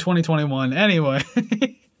dick from 2021. Anyway.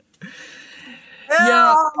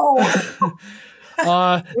 No!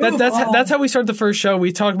 That's how we start the first show.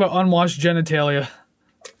 We talk about unwashed genitalia.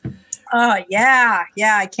 Yeah,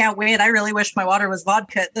 I can't wait. I really wish my water was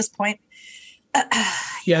vodka at this point.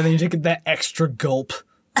 Yeah, then you take that extra gulp.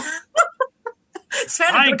 Sven,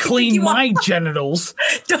 I clean my genitals.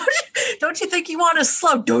 Don't you think you want to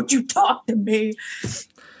slow? Don't you talk to me.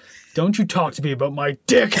 Don't you talk to me about my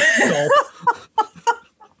dick, gulp.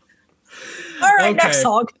 All right, next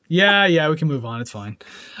song. Yeah, we can move on. It's fine.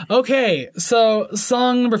 Okay, so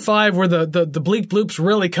song number 5, where the bleep bloops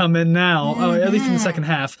really come in now, at least in the second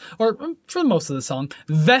half, or for most of the song,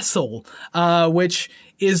 Vessel, which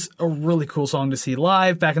is a really cool song to see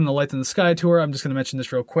live back in the Lights in the Sky tour. I'm just going to mention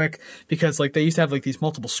this real quick because like they used to have like these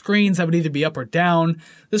multiple screens that would either be up or down.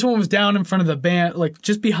 This one was down in front of the band, like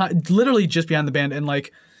literally just behind the band, and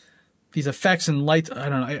like these effects and lights. I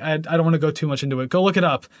don't know. I don't want to go too much into it. Go look it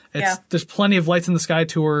up. There's plenty of Lights in the Sky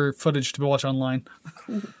tour footage to watch online.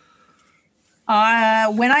 When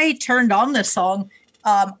I turned on this song,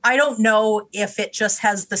 I don't know if it just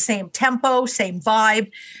has the same tempo, same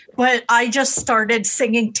vibe, but I just started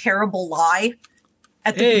singing Terrible Lie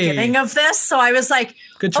at the beginning of this. So I was like,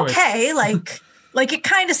 good choice. Okay, like it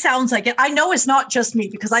kind of sounds like it. I know it's not just me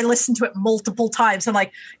because I listened to it multiple times. I'm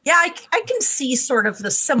like, yeah, I can see sort of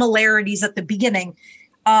the similarities at the beginning.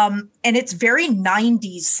 And it's very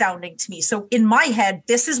 90s sounding to me. So in my head,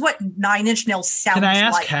 this is what Nine Inch Nails sounds like. Can I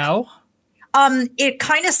ask how? It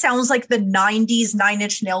kind of sounds like the 90s Nine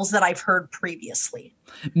Inch Nails that I've heard previously.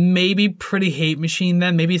 Maybe Pretty Hate Machine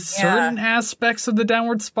then. Maybe certain aspects of the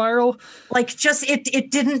Downward Spiral. Like just,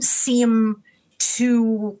 it didn't seem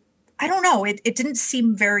too... I don't know. It didn't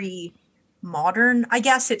seem very modern, I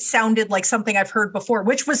guess. It sounded like something I've heard before,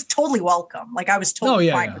 which was totally welcome. Like I was totally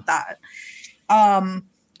fine with that.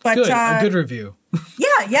 But good, a good review.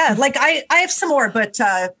 Yeah. Like I have some more, but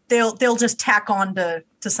they'll just tack on to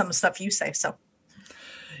some stuff you say. So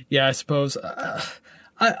yeah, I suppose.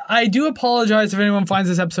 I do apologize if anyone finds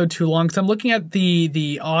this episode too long because I'm looking at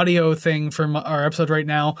the audio thing from our episode right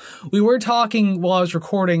now. We were talking while I was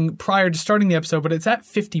recording prior to starting the episode, but it's at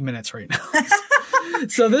 50 minutes right now.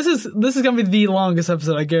 So this is going to be the longest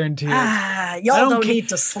episode, I guarantee it. Y'all don't need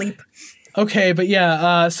to sleep. Okay, but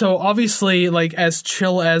yeah, so obviously, like, as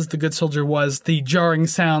chill as The Good Soldier was, the jarring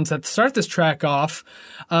sounds that start this track off,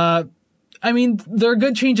 I mean, they're a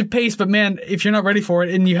good change of pace, but man, if you're not ready for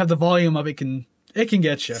it and you have the volume up, it can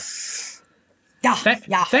get you. Yeah,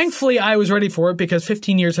 yeah. Thankfully, I was ready for it because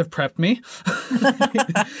 15 years have prepped me.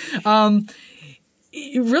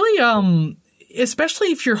 It really, especially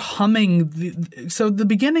if you're humming. So the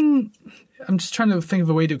beginning, I'm just trying to think of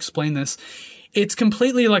a way to explain this. It's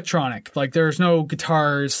completely electronic. Like there's no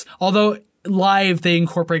guitars, although live they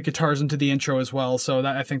incorporate guitars into the intro as well. So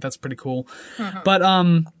I think that's pretty cool. But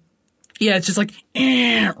yeah, it's just like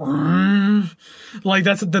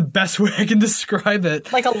that's the best way I can describe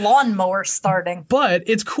it. Like a lawnmower starting. But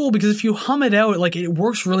it's cool because if you hum it out, like it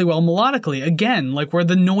works really well melodically. Again, like where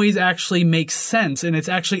the noise actually makes sense and it's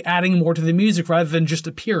actually adding more to the music rather than just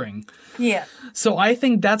appearing. Yeah. So I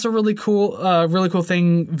think that's a really cool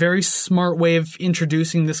thing. Very smart way of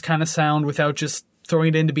introducing this kind of sound without just throwing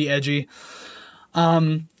it in to be edgy.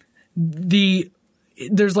 There's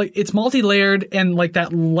like, it's multi-layered and like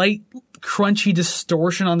that light crunchy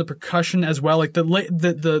distortion on the percussion as well. Like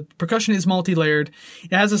the percussion is multi-layered.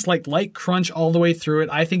 It has this like light crunch all the way through it.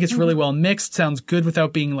 I think it's really well mixed. Sounds good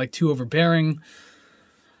without being like too overbearing.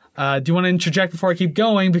 Do you want to interject before I keep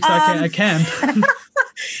going? Because I can.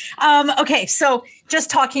 Okay, so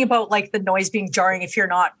just talking about like the noise being jarring if you're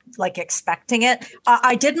not like expecting it.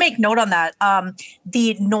 I did make note on that.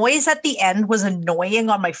 The noise at the end was annoying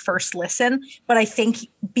on my first listen, but I think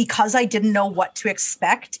because I didn't know what to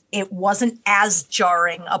expect, it wasn't as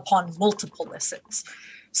jarring upon multiple listens.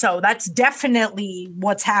 So that's definitely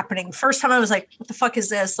what's happening. First time I was like, what the fuck is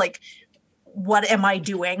this? Like, what am I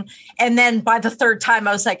doing? And then by the third time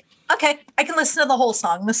I was like, okay, I can listen to the whole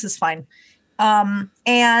song. This is fine.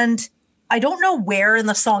 And I don't know where in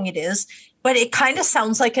the song it is, but it kind of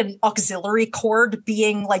sounds like an auxiliary chord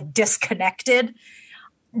being like disconnected.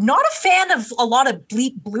 Not a fan of a lot of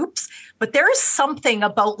bleep bloops, but there is something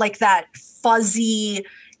about like that fuzzy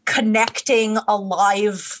connecting a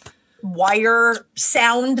live wire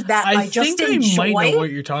sound that I just think enjoy. I might know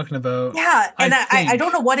what you're talking about. Yeah, and I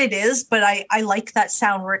don't know what it is, but I like that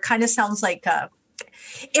sound where it kind of sounds like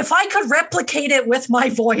if I could replicate it with my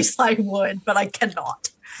voice, I would, but I cannot.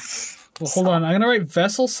 Well, hold on. I'm going to write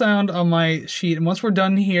vessel sound on my sheet. And once we're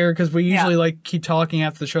done here, because we usually like keep talking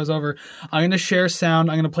after the show's over, I'm going to share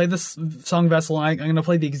sound. I'm going to play this song Vessel, and I'm going to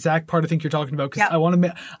play the exact part I think you're talking about because I want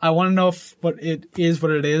to know if what it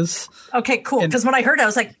is. Okay, cool. Because when I heard it, I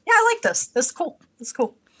was like, yeah, I like this. This is cool. This is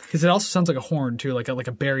cool. Because it also sounds like a horn too, like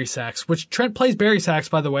a bari sax, which Trent plays bari sax,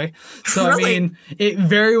 by the way. So really? I mean, it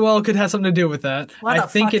very well could have something to do with that. What I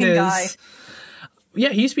think it is. Guy. Yeah,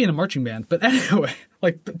 he used to be in a marching band, but anyway,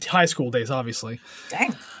 like high school days, obviously.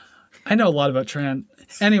 Dang. I know a lot about Trent.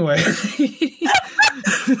 Anyway. It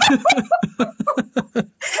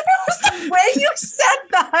was the way you said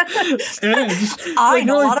that. Yeah, I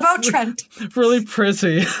know really, a lot about Trent. Really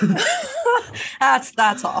prissy.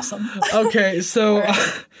 That's awesome. Okay, so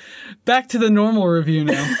back to the normal review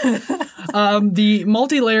now. The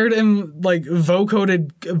multi-layered and like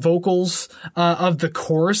vocoded vocals of the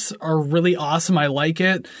chorus are really awesome. I like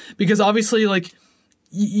it because obviously like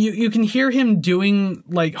you can hear him doing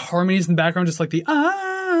like harmonies in the background, just like the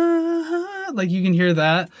like you can hear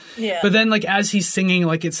that. Yeah. But then like as he's singing,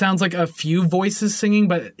 like it sounds like a few voices singing,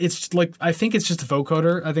 but it's like I think it's just a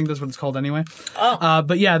vocoder. I think that's what it's called anyway. Oh.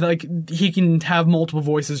 But yeah, like he can have multiple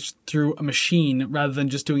voices through a machine rather than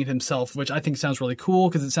just doing it himself, which I think sounds really cool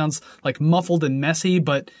because it sounds like muffled and messy,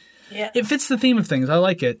 but it fits the theme of things. I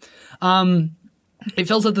like it. It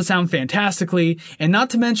fills out the sound fantastically, and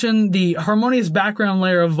not to mention the harmonious background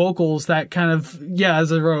layer of vocals that kind of,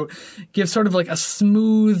 as I wrote, gives sort of like a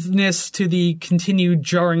smoothness to the continued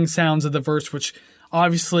jarring sounds of the verse, which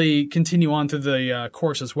obviously continue on to the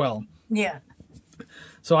chorus as well. Yeah.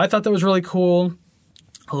 So I thought that was really cool.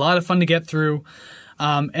 A lot of fun to get through.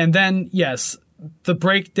 And then, yes, the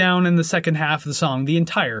breakdown in the second half of the song, the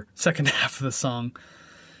entire second half of the song.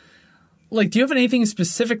 Like, do you have anything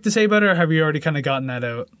specific to say about it, or have you already kind of gotten that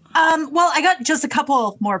out? Well, I got just a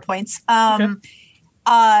couple more points. Okay.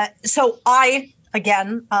 So I,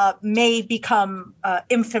 again, may become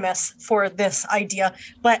infamous for this idea,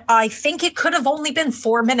 but I think it could have only been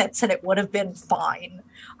 4 minutes and it would have been fine.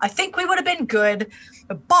 I think we would have been good,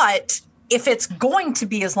 but if it's going to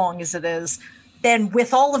be as long as it is, then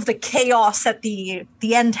with all of the chaos at the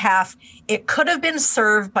end half, it could have been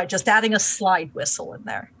served by just adding a slide whistle in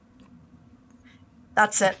there.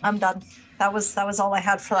 That's it. I'm done. That was all I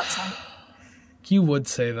had for that song. You would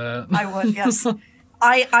say that. I would, yes.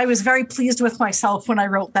 I was very pleased with myself when I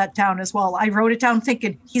wrote that down as well. I wrote it down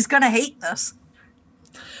thinking, he's going to hate this.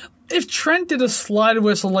 If Trent did a slide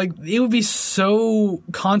whistle, like, it would be so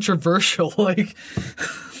controversial. Like,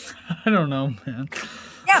 I don't know, man.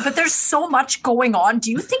 Yeah, but there's so much going on.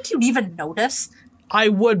 Do you think you'd even notice? I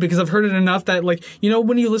would, because I've heard it enough that, like, you know,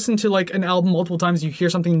 when you listen to, like, an album multiple times, you hear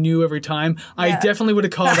something new every time. Yeah. I definitely would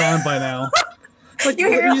have caught on by now. Like, you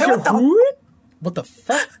hear what the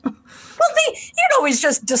fuck? Well, you'd always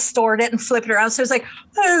just distort it and flip it around. So it's like,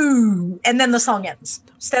 oh, and then the song ends.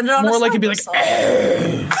 Stand it on more like it'd be like,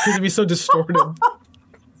 because it'd be so distorted.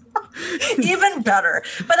 Even better.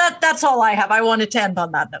 But that's all I have. I wanted to end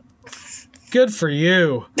on that note. Good for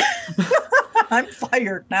you. I'm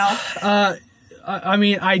fired now. I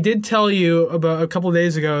mean, I did tell you about a couple of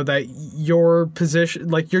days ago that your position,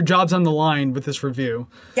 like your job's on the line with this review.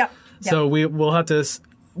 Yep. So we'll have to,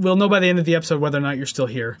 we'll know by the end of the episode whether or not you're still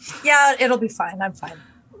here. Yeah, it'll be fine. I'm fine.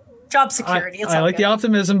 Job security. I like the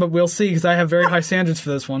optimism, but we'll see, because I have very high standards for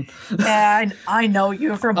this one. Yeah, I know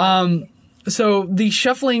you from. So the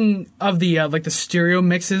shuffling of the like the stereo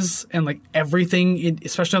mixes and like everything,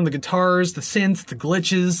 especially on the guitars, the synths, the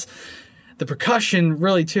glitches, the percussion,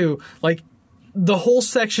 really too. Like the whole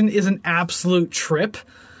section is an absolute trip.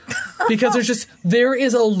 Because there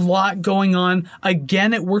is a lot going on.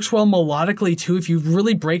 Again, it works well melodically too. If you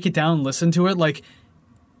really break it down and listen to it, like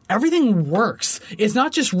everything works. It's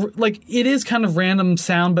not just like, it is kind of random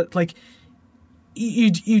sound, but like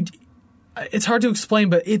it's hard to explain,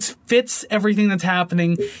 but it fits everything that's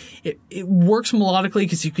happening. It works melodically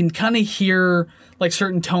because you can kind of hear like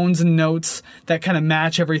certain tones and notes that kind of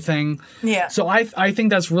match everything. Yeah. So I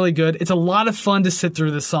think that's really good. It's a lot of fun to sit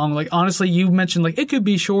through this song. Like, honestly, you mentioned like it could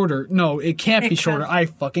be shorter. No, it can't be shorter. I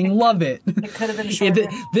fucking love it. It could have been shorter.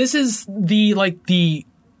 This is the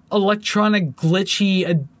electronic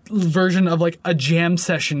glitchy version of like a jam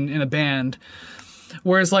session in a band.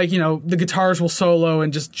 Whereas, like, you know, the guitars will solo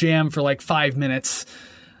and just jam for like 5 minutes.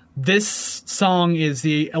 This song is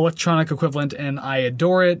the electronic equivalent, and I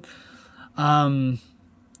adore it.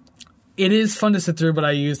 It is fun to sit through, but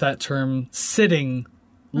I use that term sitting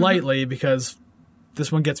lightly because this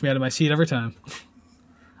one gets me out of my seat every time.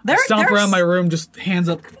 I stomp around my room, just hands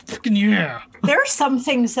up, fucking yeah. There are some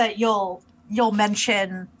things that you'll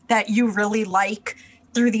mention that you really like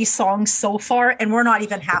through these songs so far, and we're not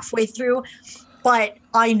even halfway through. But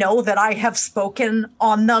I know that I have spoken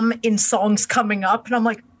on them in songs coming up, and I'm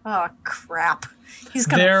like, oh, crap. He's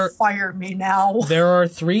going to fire me now. There are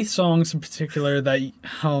 3 songs in particular that,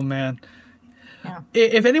 oh, man. Yeah.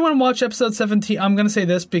 If anyone watched episode 17, I'm going to say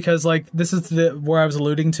this because, like, this is where I was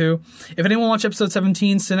alluding to. If anyone watched episode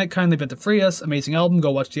 17, Cynic kindly bent to free us. Amazing album. Go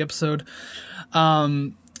watch the episode.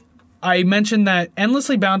 I mentioned that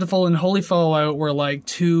Endlessly Bountiful and Holy Fallout were like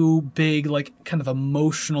 2 big, like, kind of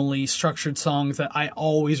emotionally structured songs that I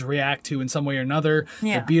always react to in some way or another.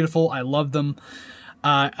 Yeah. They're beautiful. I love them.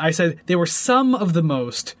 I said they were some of the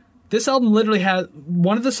most. This album literally has,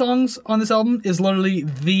 one of the songs on this album is literally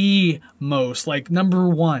the most, like number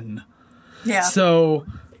 1. Yeah. So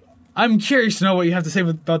I'm curious to know what you have to say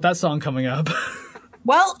about that song coming up.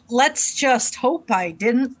 Well, let's just hope I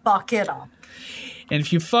didn't fuck it up. And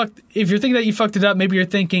if you're thinking that you fucked it up, maybe you're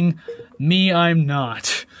thinking, me, I'm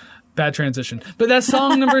not. Bad transition. But that's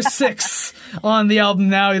song number 6 on the album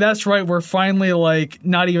now. That's right. We're finally like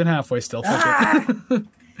not even halfway still.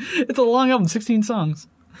 It's a long album, 16 songs.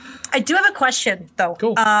 I do have a question though.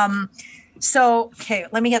 Cool. So, okay,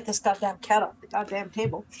 let me get this goddamn cat off the goddamn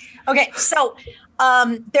table. Okay, so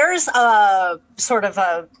there's a sort of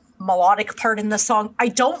a melodic part in the song. I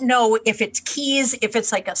don't know if it's keys, if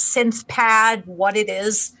it's like a synth pad, what it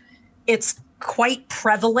is. It's quite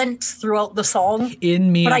prevalent throughout the song.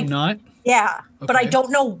 In Me, I'm Not? Yeah, okay. But I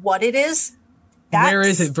don't know what it is. Where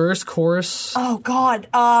is it? Verse, chorus? Oh, God.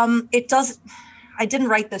 It does... I didn't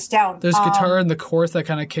write this down. There's guitar in the chorus that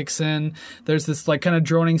kind of kicks in. There's this like kind of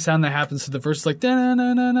droning sound that happens to the verse, like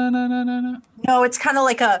da-na-na-na-na-na-na-na. No, it's kind of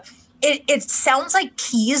like a... It sounds like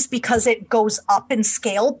keys because it goes up in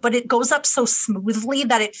scale, but it goes up so smoothly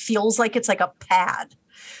that it feels like it's like a pad.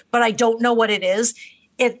 But I don't know what it is.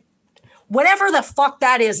 Whatever the fuck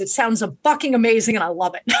that is, it sounds fucking amazing and I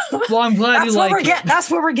love it. Well, I'm glad you like it. That's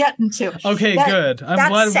what we're getting to. Okay, good. I'm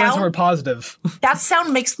glad we're positive. That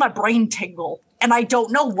sound makes my brain tingle. And I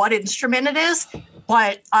don't know what instrument it is,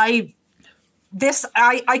 but I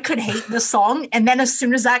could hate this song. And then as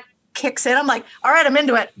soon as that kicks in, I'm like, all right, I'm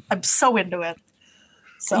into it. I'm so into it.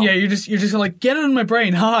 So yeah, you're just like, get it in my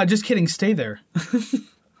brain. Ha, just kidding. Stay there.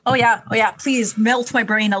 Oh yeah. Please melt my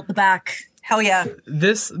brain out the back. Hell yeah.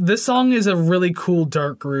 This song is a really cool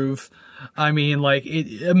dark groove. I mean, like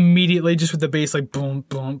it immediately just with the bass, like boom,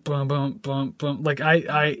 boom, boom, boom, boom, boom. Like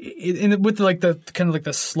and with like the kind of like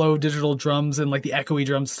the slow digital drums and like the echoey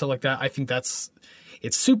drums and stuff like that. I think it's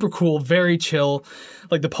super cool, very chill.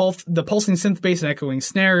 Like the pulsing synth bass and echoing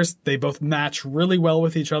snares, they both match really well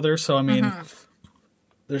with each other. So I mean,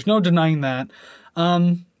 there's no denying that.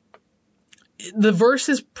 The verse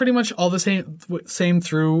is pretty much all the same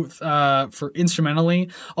through for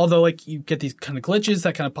instrumentally, although like you get these kind of glitches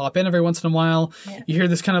that kind of pop in every once in a while. Yeah. You hear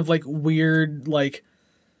this kind of like weird, like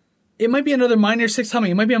it might be another minor sixth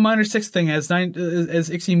humming. It might be a minor sixth thing, as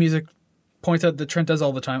Ixie Music points out that Trent does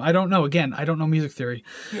all the time. I don't know. Again, I don't know music theory.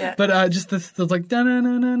 Yeah. But just this like da na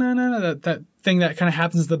na na na na that thing that kind of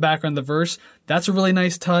happens in the background of the verse. That's a really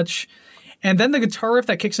nice touch. And then the guitar riff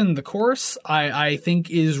that kicks in the chorus, I think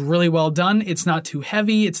is really well done. It's not too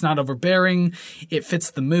heavy. It's not overbearing. It fits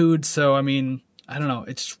the mood. So, I mean, I don't know.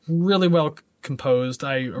 It's really well composed.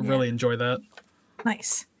 I really enjoy that.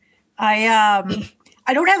 Nice. I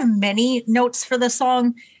don't have many notes for this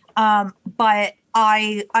song, but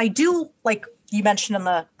I do, like you mentioned in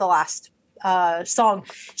the last song,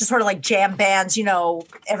 just sort of like jam bands, you know,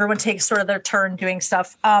 everyone takes sort of their turn doing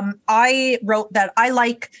stuff. I wrote that I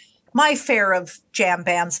like my fair of jam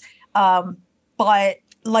bands, but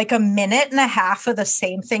like a minute and a half of the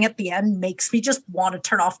same thing at the end makes me just want to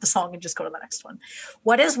turn off the song and just go to the next one.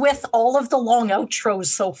 What is with all of the long outros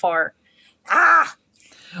so far?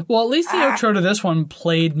 Well, at least the outro to this one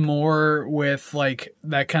played more with like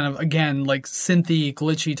that kind of, again, like synthy,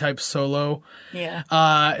 glitchy type solo. Yeah.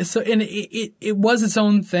 So and it was its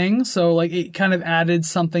own thing. So like it kind of added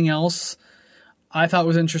something else I thought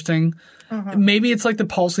was interesting. Mm-hmm. Maybe it's like the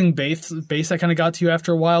pulsing bass that kind of got to you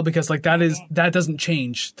after a while, because like that doesn't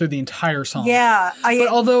change through the entire song. Yeah. But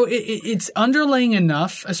although it's underlaying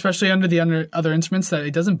enough, especially under the other instruments, that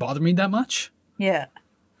it doesn't bother me that much. Yeah.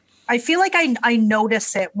 I feel like I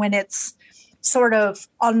notice it when it's sort of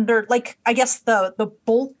under, like, I guess the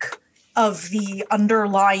bulk of the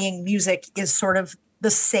underlying music is sort of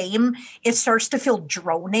the same. It starts to feel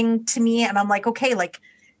droning to me. And I'm like, okay, like,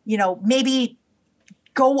 you know, maybe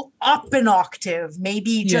go up an octave,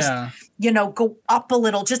 maybe just, you know, go up a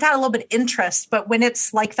little, just add a little bit of interest. But when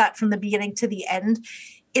it's like that from the beginning to the end,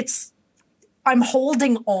 I'm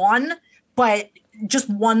holding on, but just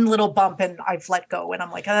one little bump and I've let go, and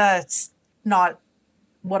I'm like, it's not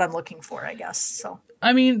what I'm looking for, I guess. So,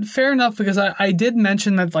 I mean, fair enough, because I did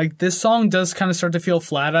mention that like this song does kind of start to feel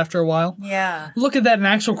flat after a while. Yeah. Look at that, an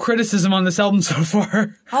actual criticism on this album so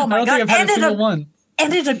far. Oh my God. I don't think I've had a single one.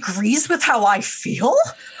 And it agrees with how I feel?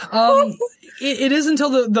 It is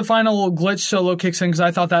until the final glitch solo kicks in, because I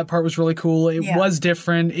thought that part was really cool. It was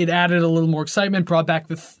different. It added a little more excitement, brought back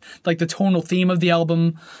the tonal theme of the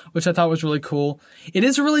album, which I thought was really cool. It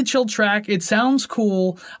is a really chill track. It sounds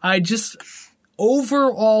cool.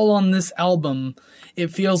 Overall on this album, it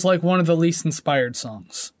feels like one of the least inspired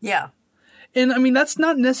songs. Yeah. And I mean, that's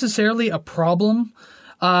not necessarily a problem.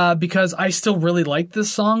 Because I still really like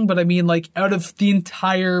this song, but I mean, like, out of the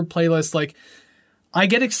entire playlist, like, I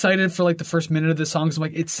get excited for like the first minute of this song, because I'm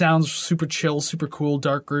like, it sounds super chill, super cool,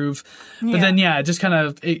 dark groove. But then, it just kind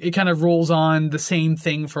of, it kind of rolls on the same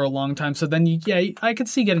thing for a long time. So then, I could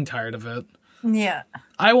see getting tired of it. Yeah.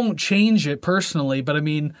 I won't change it personally, but I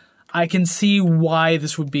mean, I can see why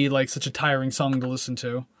this would be like such a tiring song to listen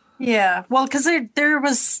to. Yeah. Well, because there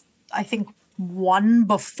was, I think, one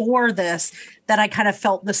before this that I kind of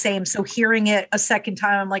felt the same. So hearing it a second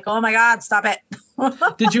time, I'm like, oh my God, stop it.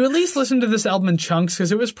 Did you at least listen to this album in chunks?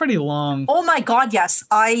 Because it was pretty long. Oh my God, yes.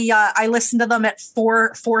 I listened to them at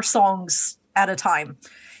four songs at a time.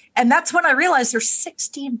 And that's when I realized there's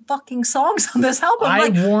 16 fucking songs on this album. I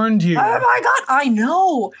warned you. Oh my God, I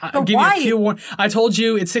know. I'll give why? you a few I told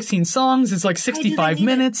you it's 16 songs. It's like 65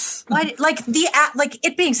 minutes. Like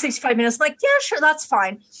it being 65 minutes, I'm like, yeah, sure, that's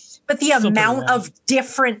fine. But the amount of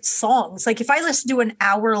different songs, like if I listen to an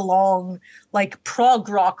hour-long like prog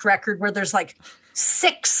rock record where there's like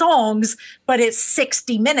 6 songs, but it's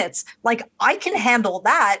 60 minutes, like I can handle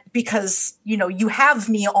that, because, you know, you have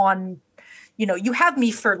me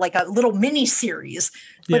for like a little mini series.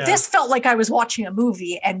 But this felt like I was watching a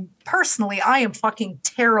movie, and personally, I am fucking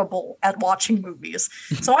terrible at watching movies.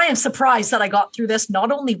 So I am surprised that I got through this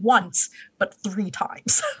not only once, but 3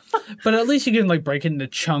 times. But at least you can like break it into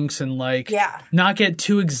chunks and like not get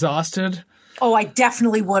too exhausted. Oh, I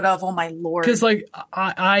definitely would have. Oh my Lord. Because like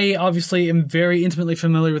I obviously am very intimately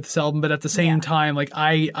familiar with this album, but at the same time, like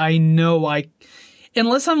I know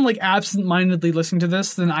unless I'm like absent-mindedly listening to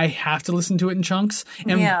this, then I have to listen to it in chunks.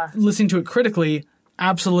 And listening to it critically,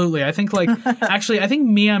 absolutely. I think like, actually, I think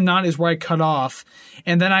Me I'm Not is where I cut off.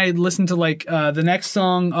 And then I listened to like the next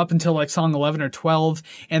song up until like song 11 or 12.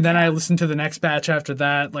 And then I listened to the next batch after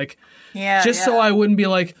that. Like, so I wouldn't be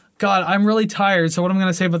like, God, I'm really tired. So what am I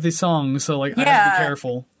going to say about these songs? So like, I have to be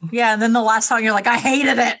careful. Yeah. And then the last song, you're like, I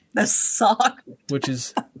hated it. This song. Which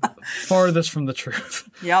is farthest from the truth.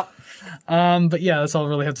 Yep. But yeah, that's all I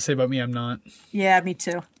really have to say about Me I'm Not. Yeah, me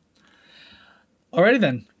too. Alrighty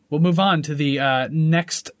then. We'll move on to the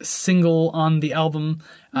next single on the album,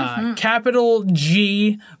 Capital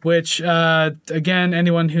G, which, again,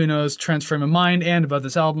 anyone who knows Trent's frame of mind and about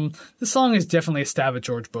this album, the song is definitely a stab at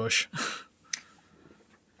George Bush.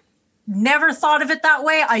 Never thought of it that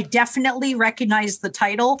way. I definitely recognized the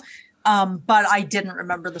title, but I didn't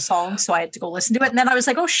remember the song, so I had to go listen to it. And then I was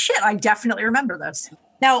like, oh shit, I definitely remember this.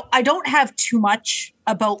 Now, I don't have too much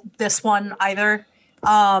about this one either.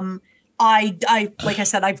 I like I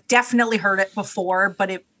said, I've definitely heard it before,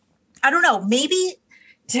 but I don't know, maybe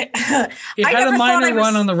it had a minor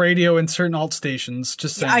run on the radio in certain alt stations,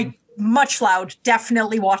 just saying. Much Loud,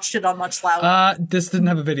 definitely watched it on Much Loud. This didn't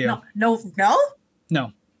have a video. No.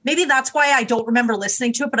 Maybe that's why I don't remember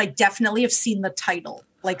listening to it, but I definitely have seen the title,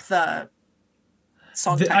 like the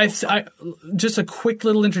song title. Just a quick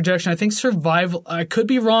little interjection. I think Survival, I could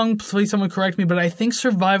be wrong, please someone correct me, but I think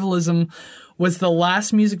Survivalism was the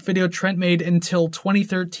last music video Trent made until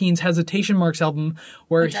 2013's Hesitation Marks album,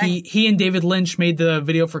 where he and David Lynch made the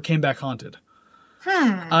video for Came Back Haunted.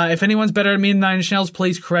 If anyone's better at me than Nine Inch Nails,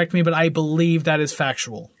 please correct me, but I believe that is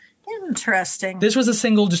factual. Interesting. This was a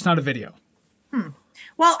single, just not a video.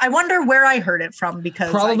 Well, I wonder where I heard it from,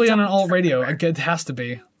 because probably on an alt radio. It has to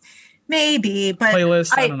be. Maybe, but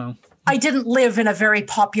playlist. I don't know. I didn't live in a very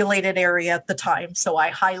populated area at the time, so I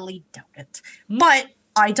highly doubt it. But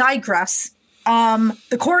I digress.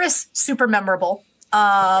 The chorus, super memorable.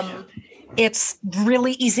 It's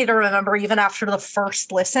really easy to remember even after the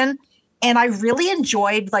first listen. And I really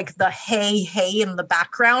enjoyed like the hey, hey in the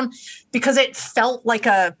background, because it felt like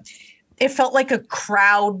a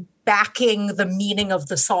crowd backing the meaning of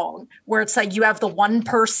the song, where it's like you have the one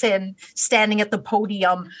person standing at the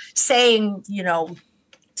podium saying,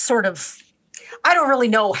 sort of, I don't really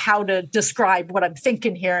know how to describe what I'm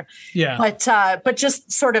thinking here. Yeah. But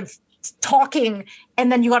just sort of talking,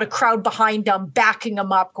 and then you got a crowd behind them backing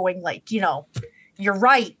them up, going like, you're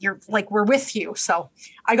right, you're like, we're with you. So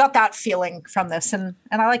I got that feeling from this, and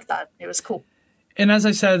I like that. It was cool. And as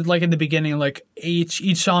I said, like in the beginning, like each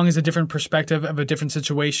song is a different perspective of a different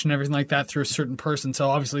situation, everything like that, through a certain person. So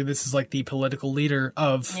obviously this is like the political leader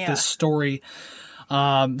of this story.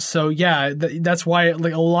 So yeah, that's why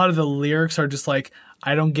like a lot of the lyrics are just like,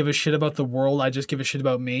 I don't give a shit about the world, I just give a shit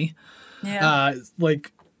about me. Yeah.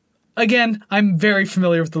 Again, I'm very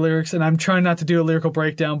familiar with the lyrics, and I'm trying not to do a lyrical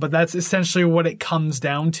breakdown, but that's essentially what it comes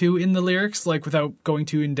down to in the lyrics, like without going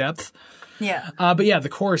too in depth. Yeah. But yeah, the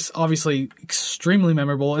chorus, obviously extremely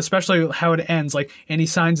memorable, especially how it ends. Like, and he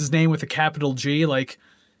signs his name with a capital G. Like,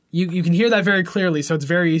 you can hear that very clearly, so it's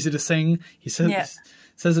very easy to sing. He says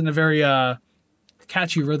it in a very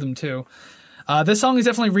catchy rhythm, too. This song is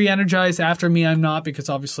definitely re-energized after Me I'm Not, because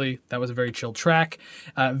obviously that was a very chill track.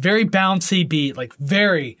 Very bouncy beat, like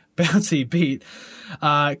very bouncy beat.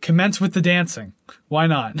 Commence with the dancing. Why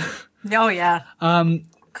not? Oh, yeah.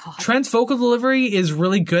 Trent's vocal delivery is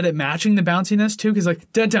really good at matching the bounciness too, because like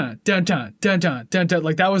dun dun dun dun dun dun dun dun,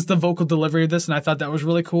 like that was the vocal delivery of this, and I thought that was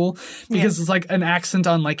really cool because it's like an accent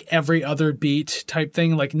on like every other beat type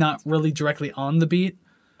thing, like not really directly on the beat.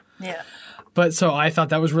 Yeah. But so I thought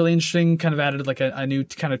that was really interesting, kind of added like a new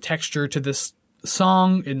kind of texture to this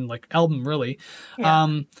song and like album really.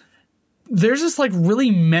 Yeah. There's this like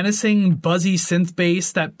really menacing buzzy synth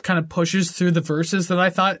bass that kind of pushes through the verses that I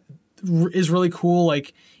thought is really cool.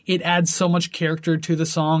 Like it adds so much character to the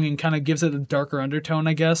song and kind of gives it a darker undertone,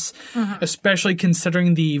 I guess, especially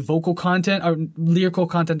considering the vocal content or lyrical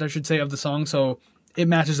content, I should say, of the song. So it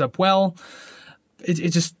matches up well.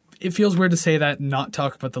 It feels weird to say that and not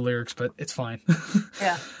talk about the lyrics, but it's fine.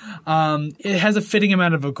 Yeah. It has a fitting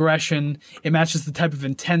amount of aggression. It matches the type of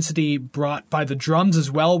intensity brought by the drums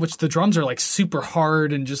as well, which the drums are like super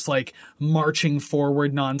hard and just like marching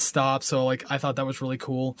forward nonstop. So like I thought that was really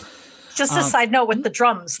cool. Just a side note with the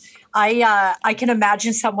drums, I can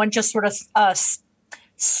imagine someone just sort of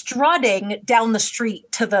strutting down the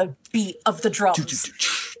street to the beat of the drums.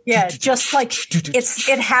 Yeah, just like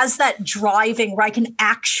it has that driving where I can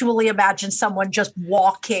actually imagine someone just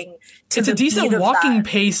walking to it's a decent walking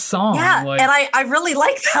pace song. Yeah, like, and I really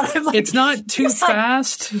like that. I'm like, it's not too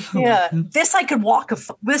fast. Yeah, this I could walk a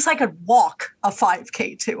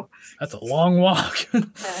 5K too. That's a long walk.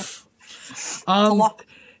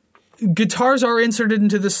 Guitars are inserted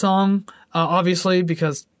into this song, obviously,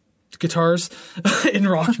 because guitars in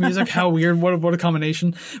rock music. How weird! What a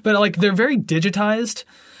combination! But like they're very digitized.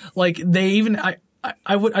 Like they even I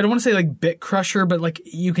don't want to say like bit crusher, but like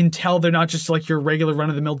you can tell they're not just like your regular run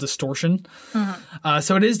of the mill distortion.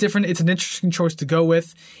 So it is different. It's an interesting choice to go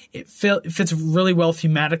with. It fits really well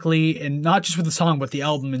thematically, and not just with the song, but the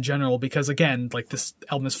album in general. Because again, like this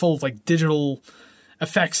album is full of like digital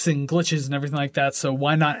effects and glitches and everything like that. So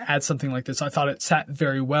why not add something like this? I thought it sat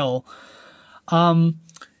very well.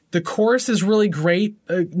 The chorus is really great.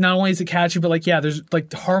 Not only is it catchy, but like, yeah, there's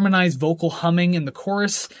like harmonized vocal humming in the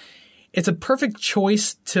chorus. It's a perfect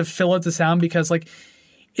choice to fill out the sound because like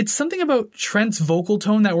it's something about Trent's vocal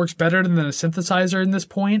tone that works better than a synthesizer in this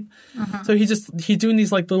point. So he's doing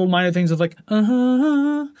these like little minor things of like,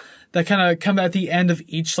 that kind of come at the end of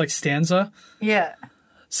each like stanza. Yeah.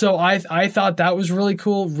 So I thought that was really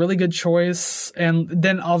cool, really good choice. And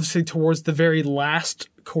then obviously towards the very last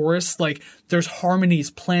chorus, like there's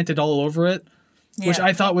harmonies planted all over it, which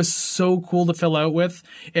I thought was so cool to fill out with,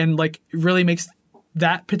 and like it really makes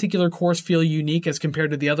that particular chorus feel unique as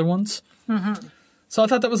compared to the other ones. So I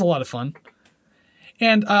thought that was a lot of fun.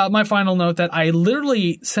 And my final note that I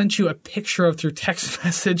literally sent you a picture of through text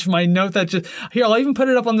message, my note that just, here, I'll even put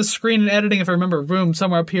it up on the screen in editing if I remember, room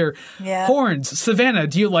somewhere up here. Yeah. Horns. Savannah,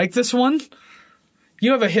 do you like this one?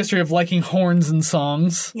 You have a history of liking horns in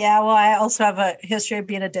songs. Yeah, well, I also have a history of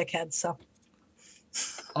being a dickhead, so.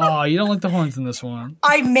 Oh, you don't like the horns in this one.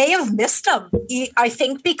 I may have missed them. I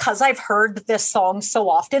think because I've heard this song so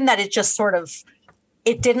often that it just sort of,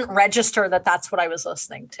 it didn't register that that's what I was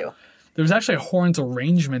listening to. There was actually a horns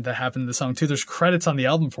arrangement that happened in the song, too. There's credits on the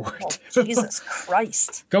album for it. Oh, Jesus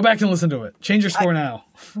Christ. Go back and listen to it. Change your score now.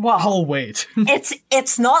 Well, I'll wait.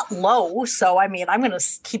 it's not low, so I mean, I'm going to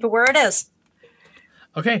keep it where it is.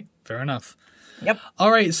 Okay, fair enough. Yep.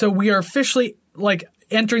 All right, so we are officially, like,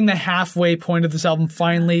 entering the halfway point of this album,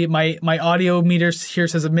 finally. My audio meter here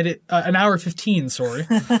says an hour 15, sorry.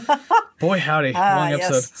 Boy, howdy. Long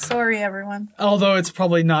episode. Yes. Sorry, everyone. Although it's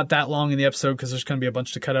probably not that long in the episode because there's going to be a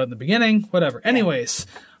bunch to cut out in the beginning. Whatever. Anyways,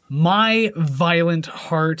 My Violent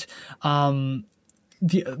Heart.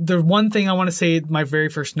 The one thing I want to say, my very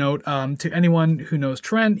first note, to anyone who knows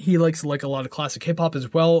Trent, he likes like a lot of classic hip hop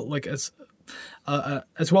as well, like as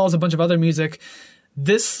well as a bunch of other music.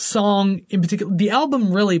 This song in particular, the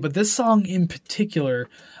album really, but this song in particular,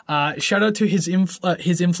 shout out to his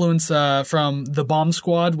influence from the Bomb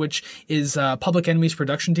Squad, which is Public Enemy's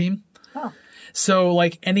production team. Oh. So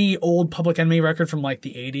like any old Public Enemy record from like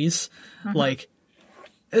the 80s, like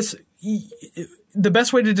it's the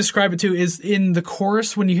best way to describe it too is in the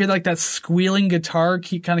chorus when you hear like that squealing guitar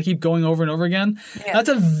keep going over and over again. Yeah. That's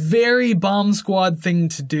a very Bomb Squad thing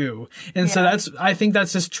to do. And so I think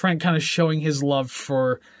that's just Trent kind of showing his love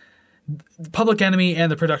for Public Enemy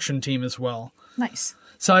and the production team as well. Nice.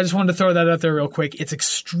 So I just wanted to throw that out there real quick. It's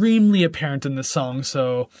extremely apparent in this song.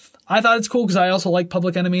 So I thought it's cool because I also like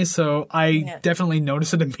Public Enemy. So I definitely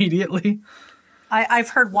noticed it immediately. I've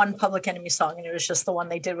heard one Public Enemy song and it was just the one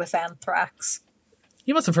they did with Anthrax.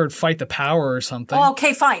 You must have heard Fight the Power or something. Oh,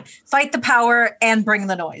 okay, fine. Fight the Power and Bring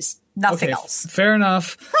the Noise. Nothing else. Fair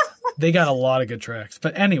enough. They got a lot of good tracks.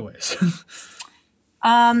 But anyways. So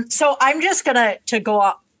I'm just going to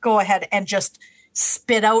go ahead and just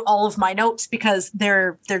spit out all of my notes because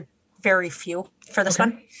they're very few for this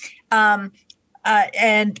one.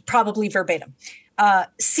 And probably verbatim.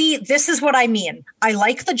 See, this is what I mean. I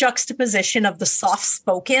like the juxtaposition of the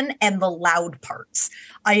soft-spoken and the loud parts.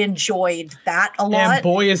 I enjoyed that a lot. And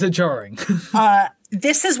boy, is it jarring.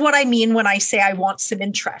 This is what I mean when I say I want some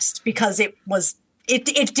interest, because it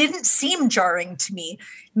didn't seem jarring to me.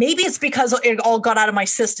 Maybe it's because it all got out of my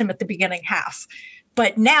system at the beginning half.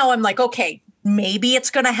 But now I'm like, okay, maybe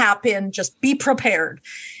it's going to happen. Just be prepared.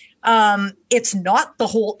 It's not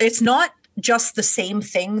just the same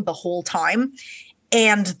thing the whole time.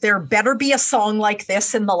 And there better be a song like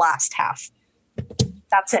this in the last half.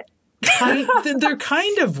 That's it. There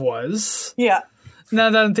kind of was. Yeah. Now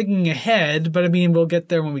that I'm thinking ahead, but I mean, we'll get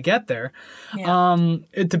there when we get there. Yeah.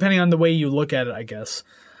 Depending on the way you look at it, I guess.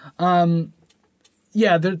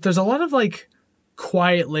 There's a lot of like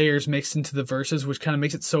quiet layers mixed into the verses, which kind of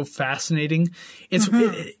makes it so fascinating. It's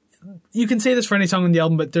you can say this for any song on the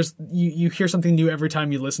album, but you hear something new every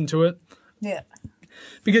time you listen to it. Yeah.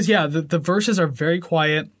 Because the verses are very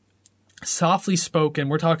quiet, softly spoken.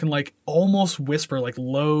 We're talking like almost whisper, like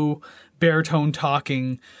low baritone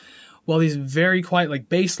talking, while these very quiet, like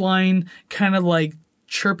bass line, kind of like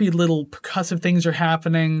chirpy little percussive things are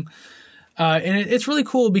happening. And it's really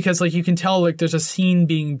cool because like you can tell like there's a scene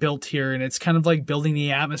being built here, and it's kind of like building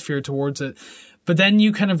the atmosphere towards it. But then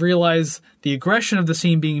you kind of realize the aggression of the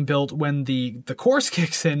scene being built when the chorus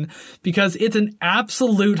kicks in, because it's an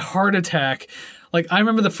absolute heart attack. Like, I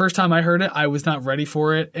remember the first time I heard it, I was not ready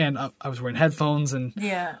for it, and I was wearing headphones, and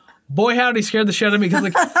boy, howdy, scared the shit out of me, because,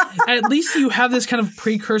 like, at least you have this kind of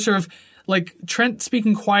precursor of, like, Trent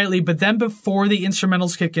speaking quietly, but then before the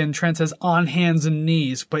instrumentals kick in, Trent says, on hands and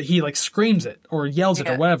knees, but he, like, screams it, or yells it,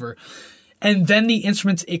 or whatever. And then the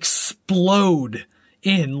instruments explode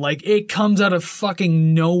in. Like, it comes out of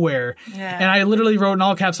fucking nowhere. Yeah. And I literally wrote in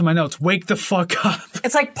all caps in my notes, wake the fuck up.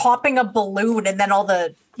 It's like popping a balloon and then all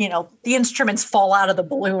the, the instruments fall out of the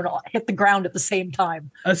balloon, hit the ground at the same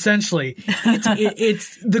time. Essentially.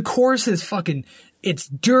 It's the chorus is fucking, it's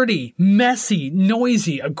dirty, messy,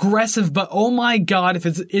 noisy, aggressive, but oh my God, if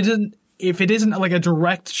it isn't like a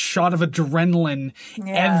direct shot of adrenaline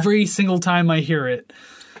every single time I hear it.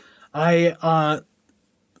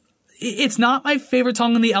 It's not my favorite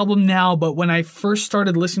song on the album now, but when I first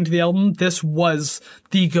started listening to the album, this was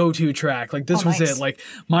the go-to track. Like, this was nice. it. Like,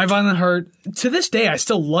 My Violent Heart, to this day, I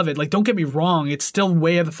still love it. Like, don't get me wrong, it's still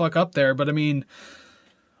way the fuck up there, but I mean,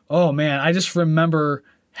 oh man, I just remember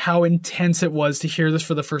how intense it was to hear this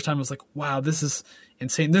for the first time. I was like, wow, this is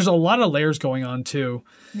insane. There's a lot of layers going on too.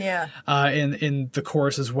 Yeah. In the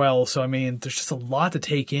chorus as well. So I mean, there's just a lot to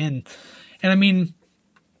take in. And I mean,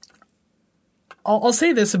 I'll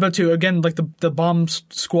say this about too, again, like the Bomb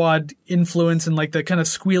Squad influence and like the kind of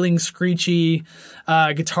squealing, screechy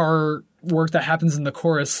guitar work that happens in the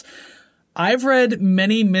chorus. I've read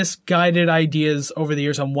many misguided ideas over the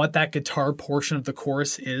years on what that guitar portion of the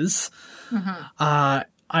chorus is. Mm-hmm.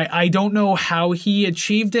 I don't know how he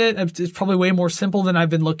achieved it. It's probably way more simple than I've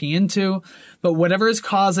been looking into. But whatever is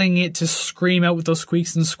causing it to scream out with those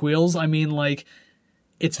squeaks and squeals, I mean, like,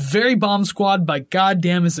 it's very Bomb Squad, but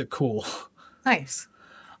goddamn is it cool. Nice.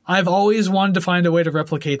 I've always wanted to find a way to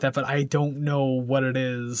replicate that, but I don't know what it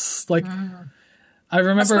is. Like, I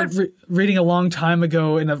remember reading a long time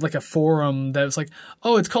ago in a forum that was like,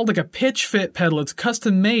 oh, it's called like a pitch fit pedal. It's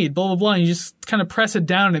custom made, blah, blah, blah. And you just kind of press it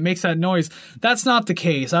down and it makes that noise. That's not the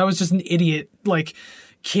case. I was just an idiot, like,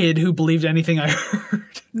 kid who believed anything I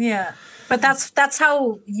heard. Yeah. But that's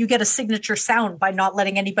how you get a signature sound, by not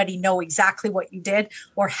letting anybody know exactly what you did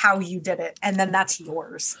or how you did it. And then that's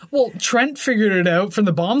yours. Well, Trent figured it out from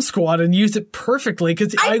the Bomb Squad and used it perfectly,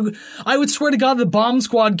 because I would swear to God the Bomb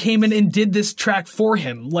Squad came in and did this track for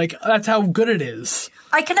him. Like, that's how good it is.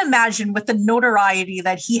 I can imagine with the notoriety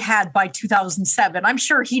that he had by 2007, I'm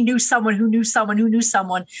sure he knew someone who knew someone who knew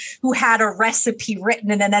someone who had a recipe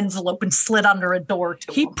written in an envelope and slid under a door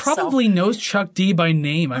to He him. probably knows Chuck D by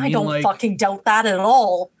name. I don't fucking doubt that at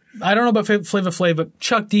all. I don't know about Flava Flav, but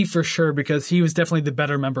Chuck D for sure, because he was definitely the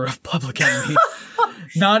better member of Public Enemy.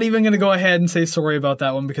 Not even going to go ahead and say sorry about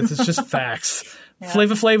that one, because it's just facts. Yeah.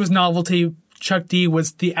 Flava Flav was novelty. Chuck D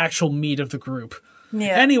was the actual meat of the group.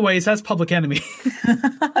 Yeah. Anyways, that's Public Enemy.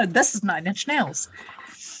 This is Nine Inch Nails.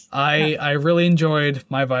 I really enjoyed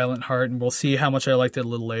My Violent Heart, and we'll see how much I liked it a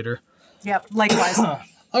little later. Yep, likewise.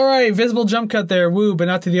 All right, visible jump cut there, woo, but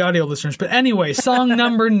not to the audio listeners. But anyway, song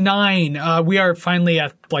number 9. We are finally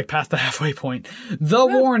at past the halfway point. The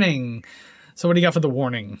Warning. So what do you got for The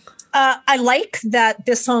Warning? I like that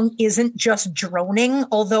this song isn't just droning,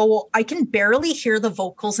 although I can barely hear the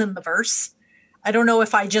vocals in the verse. I don't know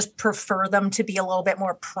if I just prefer them to be a little bit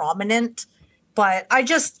more prominent, but I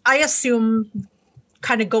assume,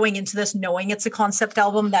 kind of going into this knowing it's a concept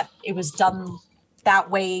album, that it was done that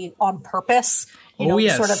way on purpose,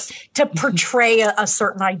 yes. sort of to portray a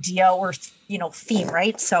certain idea or, theme,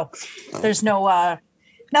 right? So there's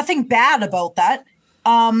nothing bad about that.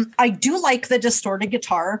 I do like the distorted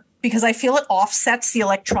guitar because I feel it offsets the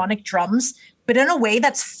electronic drums, but in a way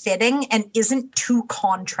that's fitting and isn't too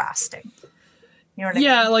contrasting. You know what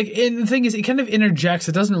I mean? Like, and the thing is, it kind of interjects.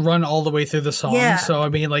 It doesn't run all the way through the song. Yeah. So, I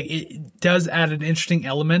mean, like, it does add an interesting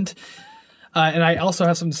element. And I also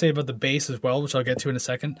have something to say about the bass as well, which I'll get to in a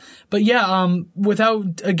second. But yeah, I'm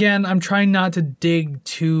trying not to dig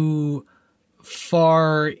too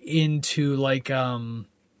far into, like, the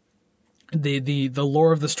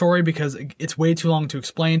lore of the story, because it's way too long to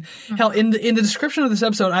explain. Mm-hmm. Hell, in the description of this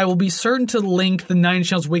episode, I will be certain to link the Nine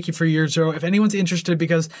Inch Nails wiki for Year Zero if anyone's interested,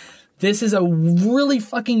 because this is a really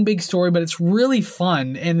fucking big story, but it's really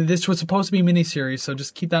fun, and this was supposed to be a miniseries, so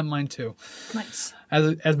just keep that in mind too. Nice.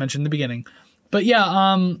 As mentioned in the beginning. But yeah,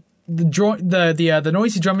 the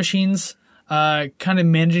noisy drum machines kind of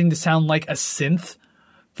managing to sound like a synth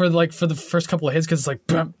for the first couple of hits, because it's like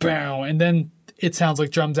bow, bow, and then it sounds like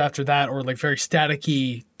drums after that, or like very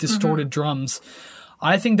staticky, distorted drums.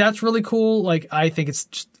 I think that's really cool. Like, I think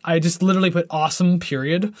I just literally put awesome,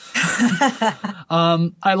 period.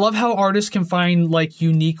 I love how artists can find like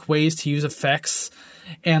unique ways to use effects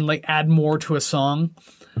and like add more to a song.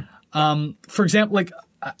 For example, like,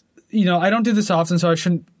 I don't do this often, so I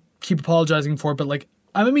shouldn't keep apologizing for it, but like,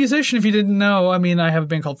 I'm a musician, if you didn't know. I mean, I have a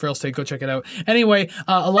band called Frail State. Go check it out. Anyway,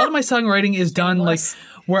 a lot of my songwriting is done like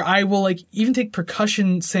where I will like even take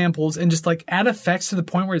percussion samples and just like add effects to the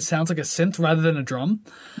point where it sounds like a synth rather than a drum.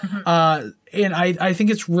 And I think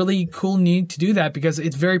it's really cool and neat to do that because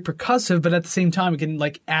it's very percussive, but at the same time, it can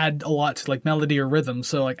like add a lot to like melody or rhythm.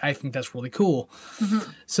 So like, I think that's really cool.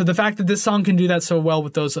 So the fact that this song can do that so well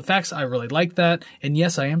with those effects, I really like that. And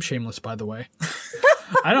yes, I am shameless, by the way.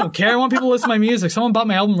 I don't care. I want people to listen to my music. Someone bought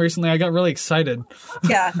my album recently. I got really excited.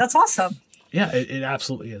 Yeah, that's awesome. Yeah, it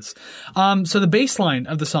absolutely is. So the bass line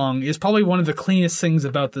of the song is probably one of the cleanest things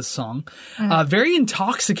about this song. Very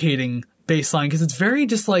intoxicating bass line because it's very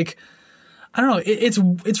just like, I don't know,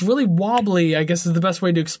 it's really wobbly, I guess is the best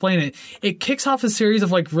way to explain it. It kicks off a series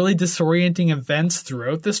of like really disorienting events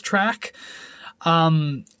throughout this track.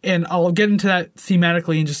 And I'll get into that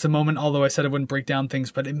thematically in just a moment, although I said I wouldn't break down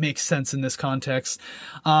things, but it makes sense in this context.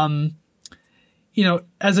 You know,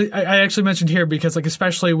 as I actually mentioned here, because like,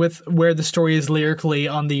 especially with where the story is lyrically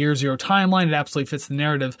on the Year Zero timeline, it absolutely fits the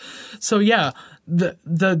narrative. So yeah,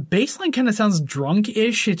 the bass line kind of sounds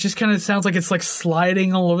drunk-ish. It just kind of sounds like it's like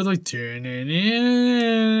sliding all over, like,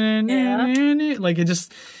 like it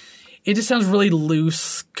just sounds really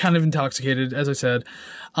loose, kind of intoxicated, as I said.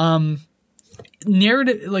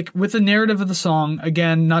 Narrative, like with the narrative of the song,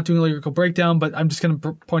 again, not doing a lyrical breakdown, but I'm just going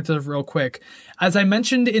to point to it real quick. As I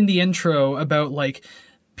mentioned in the intro about like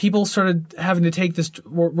people started having to take this,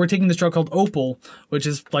 we're taking this drug called Opal, which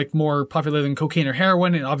is like more popular than cocaine or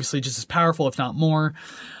heroin, and obviously just as powerful, if not more.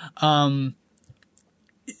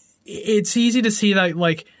 It's easy to see that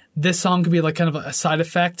like this song could be like kind of a side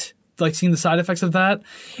effect, like seeing the side effects of that.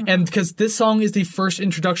 And because this song is the first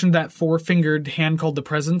introduction to that 4-fingered hand called the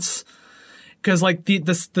Presence. Because like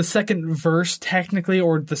the second verse technically,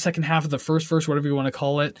 or the second half of the first verse, whatever you want to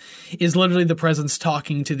call it, is literally the Presence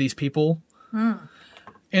talking to these people.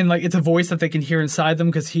 And like it's a voice that they can hear inside them,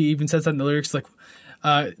 because he even says that in the lyrics, like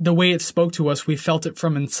the way it spoke to us, we felt it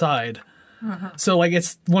from inside. So like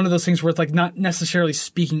it's one of those things where it's like not necessarily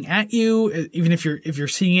speaking at you, even if you're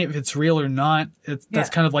seeing it, if it's real or not,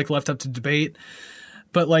 that's kind of like left up to debate.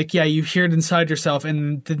 But like, yeah, you hear it inside yourself,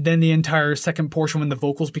 and then the entire second portion when the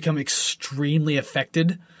vocals become extremely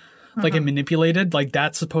affected, like and manipulated, like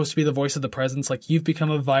that's supposed to be the voice of the Presence. Like you've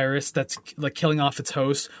become a virus that's like killing off its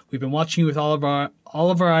host. We've been watching you with all of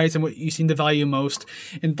our eyes, and what you seem to value most,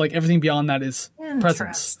 and like everything beyond that is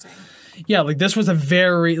Presence. Yeah, like this was a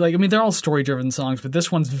very like, I mean, they're all story driven songs, but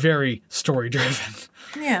this one's very story driven.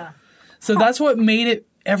 Yeah. So that's what made it.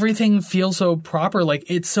 Everything feels so proper. Like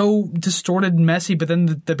it's so distorted and messy, but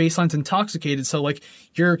then the bass line's intoxicated. So like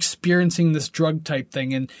you're experiencing this drug type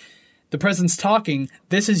thing, and the Presence talking,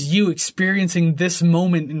 this is you experiencing this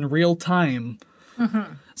moment in real time.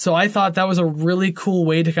 So I thought that was a really cool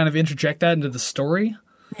way to kind of interject that into the story.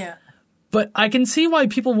 Yeah. But I can see why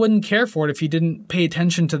people wouldn't care for it if you didn't pay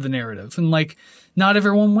attention to the narrative. And like, not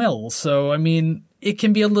everyone will. So, I mean, it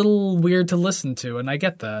can be a little weird to listen to, and I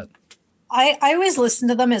get that. I always listen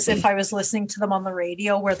to them as if I was listening to them on the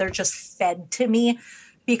radio, where they're just fed to me,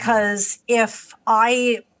 because if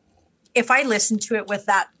I listen to it with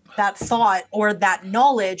that thought or that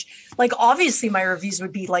knowledge, like obviously my reviews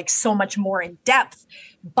would be like so much more in depth.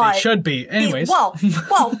 But it should be. Anyways. Well,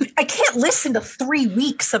 I can't listen to 3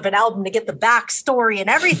 weeks of an album to get the backstory and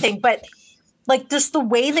everything, but like just the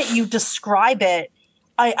way that you describe it,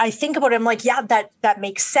 I think about it, I'm like, yeah, that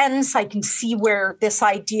makes sense. I can see where this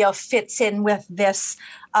idea fits in with this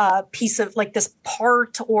piece of like this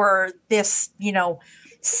part, or this, you know,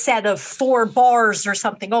 set of 4 bars or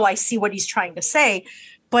something. Oh, I see what he's trying to say.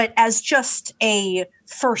 But as just a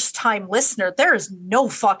first time listener, there is no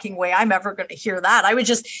fucking way I'm ever going to hear that. I would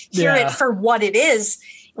just hear it for what it is.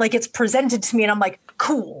 Like it's presented to me and I'm like,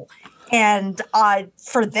 cool. And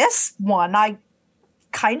for this one, I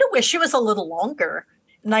kind of wish it was a little longer.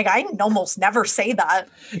 Like, I almost never say that.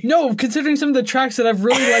 No, considering some of the tracks that I've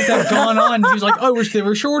really liked have gone on, you're like, oh, I wish they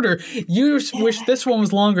were shorter. You wish this one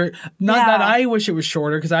was longer. Not that I wish it was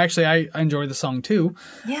shorter, because I enjoy the song too.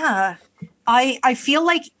 Yeah. I feel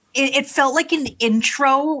like it felt like an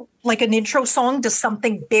intro song to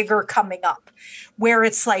something bigger coming up, where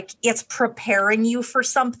it's like it's preparing you for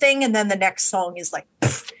something, and then the next song is like,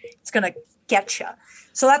 pff, it's going to get you.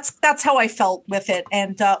 So that's how I felt with it,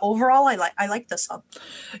 and overall, I like this song.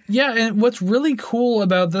 Yeah, and what's really cool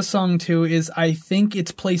about this song too is I think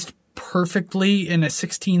it's placed perfectly in a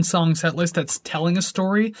 16-song set list that's telling a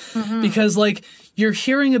story, because like you're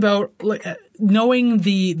hearing about like knowing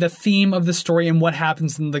the theme of the story and what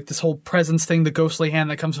happens in like this whole Presence thing, the ghostly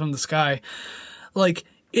hand that comes from the sky, like.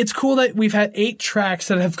 it's cool that we've had 8 tracks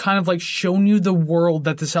that have kind of like shown you the world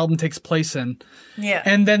that this album takes place in. Yeah.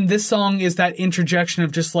 And then this song is that interjection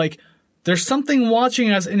of just like, there's something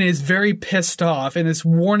watching us and is very pissed off and is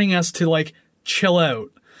warning us to like chill out.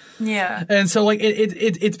 Yeah. And so like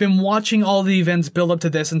it's been watching all the events build up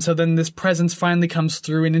to this. And so then this presence finally comes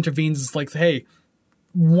through and intervenes. It's like, hey,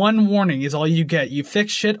 one warning is all you get. You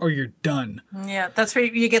fix shit or you're done. Yeah. That's where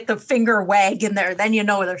you get the finger wag in there. Then you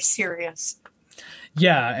know they're serious.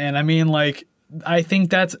 Yeah. And I mean, like, I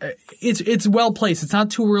think that's it's well placed. It's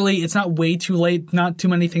not too early. It's not way too late. Not too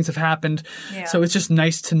many things have happened. Yeah. So it's just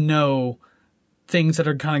nice to know things that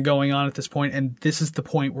are kind of going on at this point. And this is the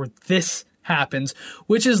point where this happens,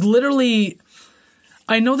 which is literally,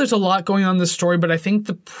 I know there's a lot going on in this story, but I think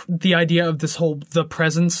the idea of this whole, the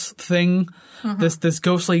presence thing, this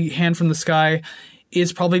ghostly hand from the sky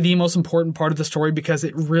is probably the most important part of the story because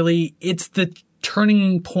it's the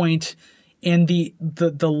turning point and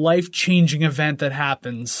the life-changing event that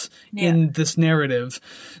happens in this narrative.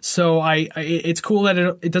 So it's cool that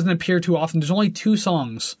it doesn't appear too often. There's only 2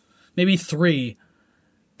 songs, maybe 3,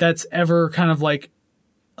 that's ever kind of like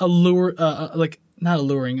alluding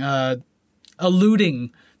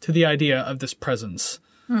to the idea of this presence.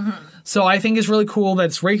 So I think it's really cool that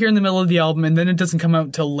it's right here in the middle of the album and then it doesn't come out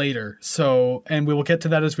until later. So, and we will get to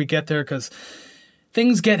that as we get there because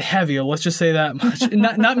things get heavier. Let's just say that much.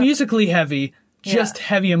 not musically heavy, just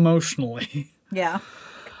heavy emotionally. Yeah.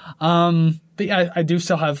 But yeah, I do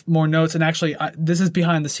still have more notes. And actually, this is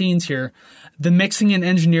behind the scenes here. The mixing and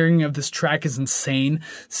engineering of this track is insane.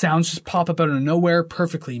 Sounds just pop up out of nowhere,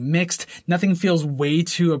 perfectly mixed. Nothing feels way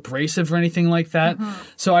too abrasive or anything like that.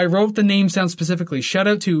 So I wrote the names down specifically. Shout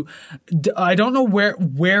out to, I don't know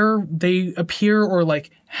where they appear or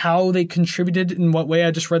like how they contributed in what way.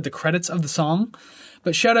 I just read the credits of the song.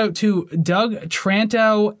 But shout out to Doug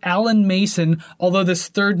Trantow, Alan Mason, although this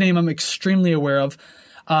third name I'm extremely aware of.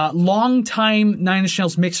 Long-time Nine Inch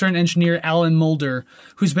Nails mixer and engineer Alan Mulder,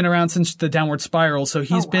 who's been around since the Downward Spiral, so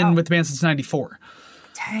he's been with the band since 94.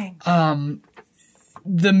 Dang.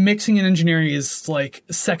 The mixing and engineering is like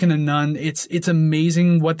second to none. It's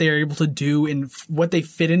amazing what they are able to do and what they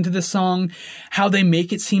fit into the song, how they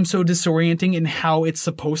make it seem so disorienting and how it's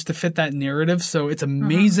supposed to fit that narrative. So it's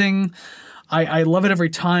amazing. I love it every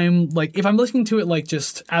time. Like, if I'm listening to it, like,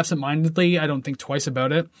 just absentmindedly, I don't think twice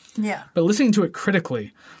about it. Yeah. But listening to it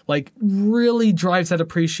critically, like, really drives that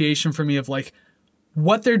appreciation for me of, like,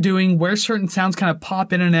 what they're doing, where certain sounds kind of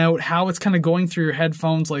pop in and out, how it's kind of going through your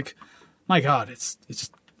headphones. Like, my God, it's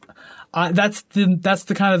just... that's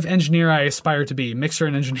the kind of engineer I aspire to be, mixer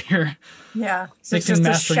and engineer. Yeah. So it's just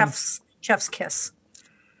a chef's kiss.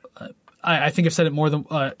 I think I've said it more than...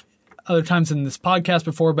 other times in this podcast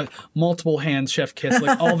before, but multiple hands chef kiss,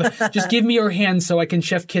 like all the, just give me your hand so I can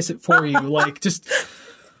chef kiss it for you. Like just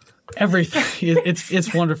everything.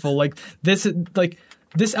 It's wonderful. Like this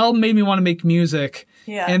album made me want to make music.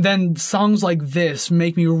 Yeah. And then songs like this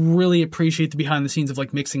make me really appreciate the behind the scenes of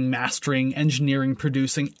like mixing, mastering, engineering,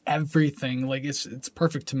 producing, everything. Like it's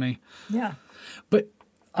perfect to me. Yeah. But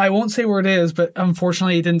I won't say where it is, but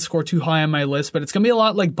unfortunately it didn't score too high on my list. But it's going to be a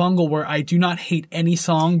lot like Bungle, where I do not hate any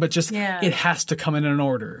song, but just it has to come in an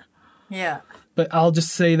order. Yeah. But I'll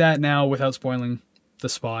just say that now without spoiling the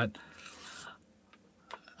spot.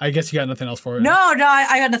 I guess you got nothing else for it. No,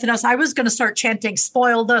 I got nothing else. I was going to start chanting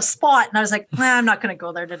 "spoil the spot," and I was like, I'm not going to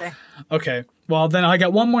go there today. Okay. Well, then I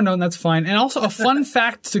got one more note, and that's fine. And also a fun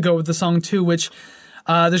fact to go with the song, too, which...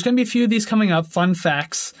 there's going to be a few of these coming up, fun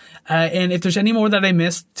facts. And if there's any more that I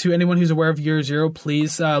missed, to anyone who's aware of Year Zero,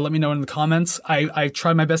 please let me know in the comments. I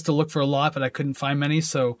tried my best to look for a lot, but I couldn't find many,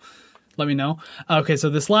 so let me know. Okay, so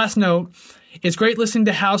this last note, it's great listening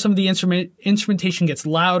to how some of the instrumentation gets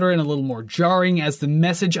louder and a little more jarring as the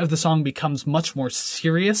message of the song becomes much more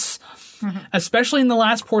serious. Especially in the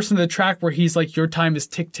last portion of the track where he's like, your time is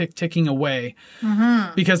ticking away.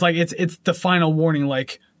 Because like it's the final warning,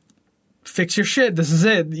 like, fix your shit. This is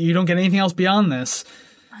it. You don't get anything else beyond this.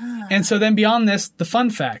 And so then beyond this, the fun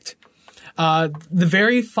fact. The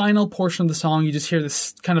very final portion of the song, you just hear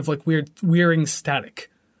this kind of like weird whirring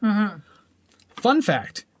static. Fun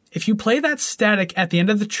fact. If you play that static at the end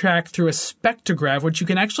of the track through a spectrograph, which you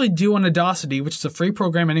can actually do on Audacity, which is a free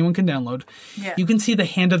program anyone can download, you can see the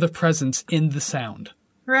hand of the presence in the sound.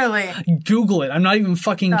 Really? Google it. I'm not even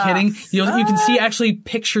fucking kidding. You can see actually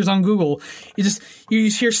pictures on Google. You just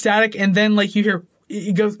hear static, and then like you hear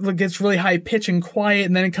it gets really high pitch and quiet,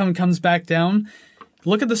 and then it comes back down.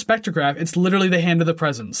 Look at the spectrograph. It's literally the hand of the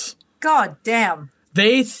presence. God damn.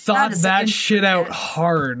 They thought that shit out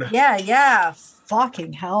hard. Yeah.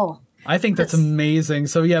 Fucking hell. I think that's amazing.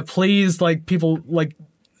 So yeah, please, like, people, like,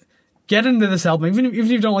 Get into this album. Even if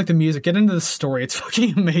you don't like the music, get into the story. It's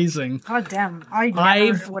fucking amazing. God damn. I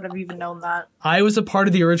never would have even known that. I was a part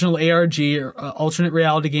of the original ARG, alternate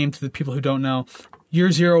reality game, to the people who don't know.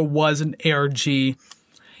 Year Zero was an ARG.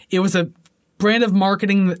 It was a brand of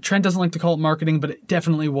marketing that Trent doesn't like to call it marketing, but it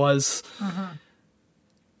definitely was. Mm-hmm.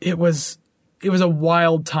 It was a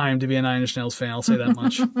wild time to be a Nine Inch Nails fan, I'll say that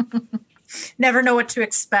much. Never know what to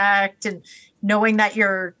expect, and knowing that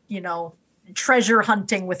you're, treasure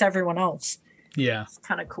hunting with everyone else. Yeah. It's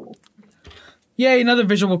kind of cool. Yay, another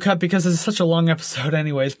visual cut because it's such a long episode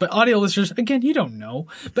anyways. But audio listeners, again, you don't know.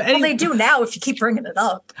 But well, they do now if you keep bringing it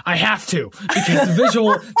up. I have to, because the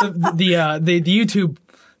visual, the YouTube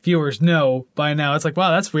viewers know by now. It's like,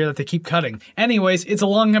 wow, that's weird that they keep cutting. Anyways, it's a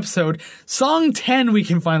long episode. Song 10 we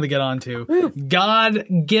can finally get onto. God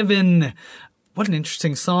Given. What an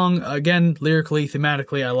interesting song. Again, lyrically,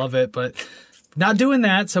 thematically, I love it, but not doing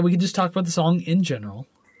that, so we can just talk about the song in general.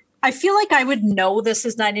 I feel like I would know this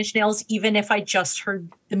is Nine Inch Nails even if I just heard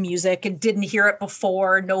the music and didn't hear it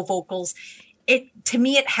before, no vocals. To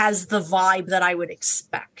me, it has the vibe that I would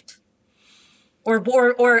expect.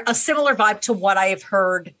 Or a similar vibe to what I have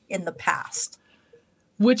heard in the past.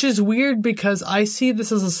 Which is weird because I see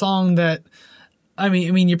this as a song that, I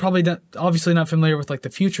mean, you're probably obviously not familiar with like the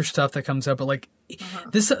future stuff that comes out, but like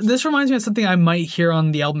this reminds me of something I might hear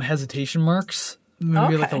on the album Hesitation Marks,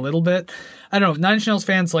 maybe like a little bit. I don't know. Nine Inch Nails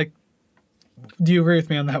fans, like, do you agree with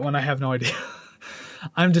me on that one? I have no idea.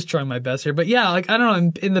 I'm just trying my best here, but yeah, like I don't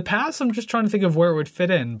know. In the past, I'm just trying to think of where it would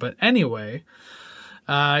fit in. But anyway,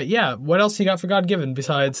 yeah. What else you got for God Given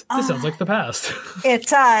besides this sounds like the past?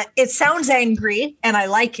 It sounds angry, and I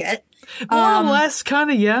like it. More or less,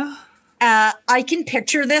 kind of, yeah. I can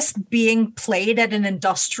picture this being played at an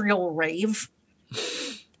industrial rave.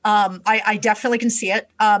 I definitely can see it.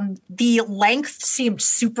 The length seemed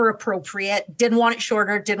super appropriate. Didn't want it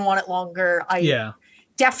shorter, didn't want it longer. I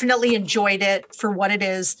definitely enjoyed it for what it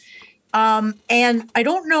is. And I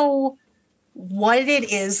don't know what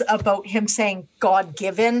it is about him saying God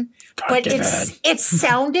given, but it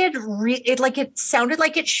sounded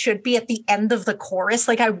like it should be at the end of the chorus.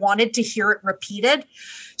 Like I wanted to hear it repeated.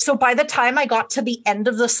 So by the time I got to the end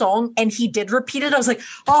of the song and he did repeat it, I was like,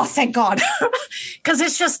 oh, thank God. Because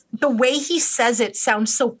it's just the way he says it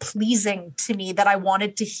sounds so pleasing to me that I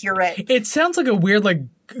wanted to hear it. It sounds like a weird, like,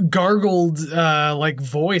 gargled, like,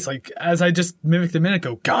 voice, like, as I just mimicked a minute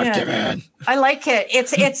ago, God given. I like it.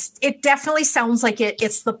 It definitely sounds like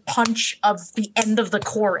it's the punch of the end of the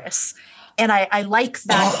chorus. And I like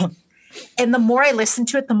that. And the more I listened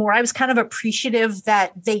to it, the more I was kind of appreciative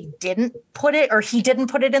that they didn't put it, or he didn't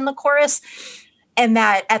put it in the chorus. And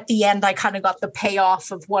that at the end, I kind of got the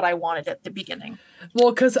payoff of what I wanted at the beginning.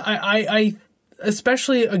 Well, because I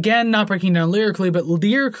especially, again, not breaking down lyrically, but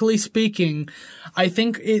lyrically speaking, I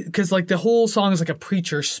think because like the whole song is like a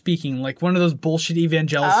preacher speaking, like one of those bullshit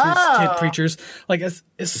evangelicist kid preachers. Like,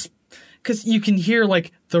 because you can hear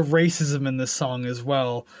like the racism in this song as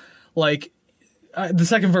well. Like, the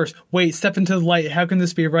second verse, wait, step into the light. How can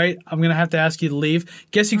this be right? I'm going to have to ask you to leave.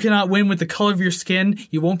 Guess you cannot win with the color of your skin.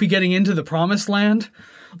 You won't be getting into the promised land.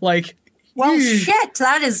 Like, well, shit,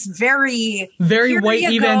 that is very white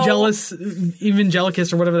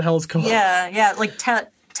evangelicist or whatever the hell it's called. Yeah, like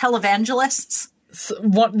televangelists.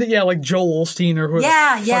 Like Joel Osteen or whoever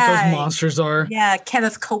the fuck those monsters are. Yeah,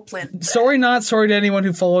 Kenneth Copeland. Not sorry to anyone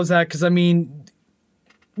who follows that, because I mean,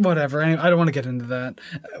 whatever. I don't want to get into that.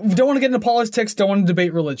 Don't want to get into politics. Don't want to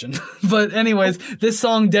debate religion. But anyways, this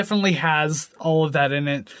song definitely has all of that in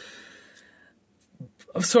it.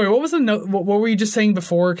 Sorry, what was the note? What were you just saying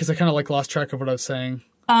before? Because I kind of like lost track of what I was saying.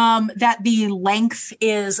 That the length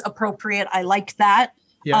is appropriate. I like that.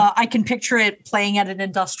 Yeah. I can picture it playing at an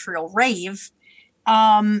industrial rave.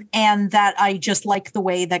 And that I just like the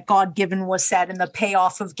way that God Given was said, and the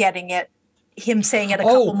payoff of getting it. Him saying it a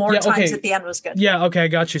couple more times at the end was good. Yeah, okay, I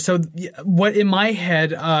got you. So what in my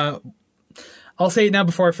head, I'll say it now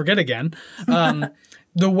before I forget again.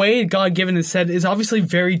 The way God Given is said is obviously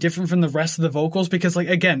very different from the rest of the vocals because, like,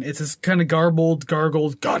 again, it's this kind of gargled,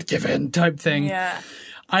 God Given type thing. Yeah.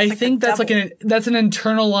 I think that's that's an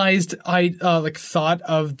internalized like thought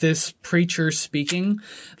of this preacher speaking,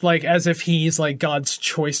 like as if he's like God's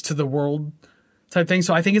choice to the world type thing.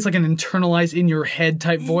 So I think it's like an internalized in your head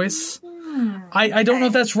type voice. I don't know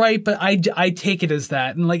if that's right, but I take it as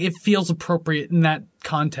that, and like it feels appropriate in that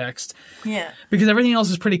context. Yeah. Because everything else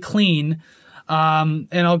is pretty clean. And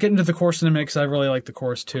I'll get into the chorus in a minute because I really like the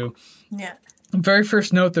chorus too. Yeah. very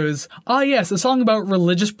first note though is, yes, a song about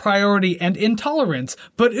religious priority and intolerance,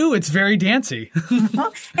 but ooh, it's very dancey.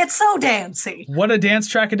 It's so dancey. What a dance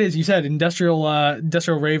track it is. You said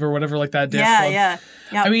industrial rave or whatever like that. Dance club.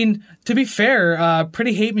 Yeah. I mean, to be fair,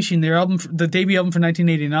 Pretty Hate Machine, the debut album from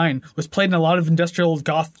 1989, was played in a lot of industrial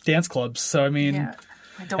goth dance clubs. So I mean,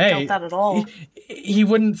 I don't doubt that at all. He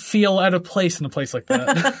wouldn't feel out of place in a place like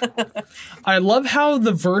that. I love how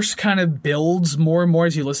the verse kind of builds more and more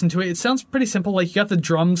as you listen to it. It sounds pretty simple. Like, you got the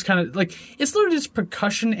drums kind of, like, it's literally just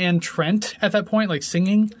percussion and Trent at that point, like,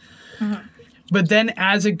 singing. Mm-hmm. But then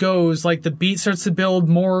as it goes, like, the beat starts to build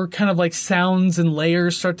more kind of, like, sounds and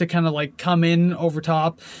layers start to kind of, like, come in over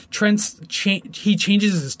top. He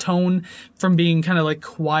changes his tone from being kind of, like,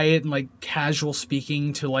 quiet and, like, casual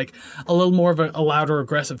speaking to, like, a little more of a louder,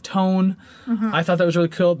 aggressive tone. Mm-hmm. I thought that was really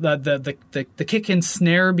cool. The kick and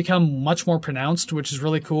snare become much more pronounced, which is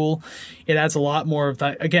really cool. It adds a lot more of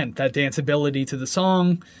that, again, that danceability to the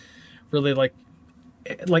song. Really, like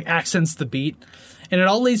accents the beat. And it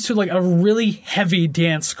all leads to, like, a really heavy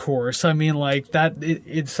dance chorus. I mean, like,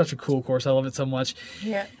 it's such a cool chorus. I love it so much.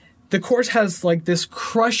 Yeah. The chorus has, like, this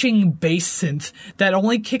crushing bass synth that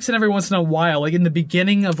only kicks in every once in a while. Like, in the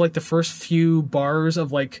beginning of, like, the first few bars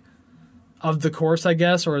of the chorus, I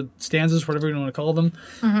guess, or stanzas, whatever you want to call them.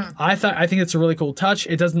 Mm-hmm. I think it's a really cool touch.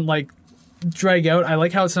 It doesn't, like, drag out. I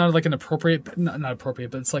like how it's not, like, an appropriate, not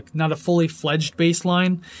appropriate, but it's, like, not a fully fledged bass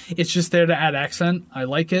line. It's just there to add accent. I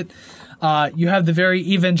like it. You have the very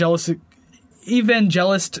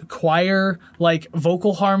evangelist choir, like,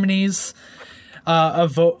 vocal harmonies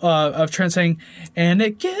of Trent saying, and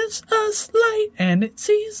it gives us light, and it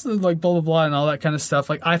sees, like, blah, blah, blah, and all that kind of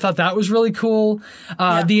stuff. Like, I thought that was really cool.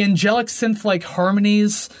 The angelic synth, like,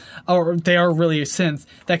 harmonies, or they are really a synth,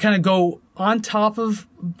 that kind of go on top of,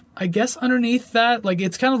 I guess, underneath that. Like,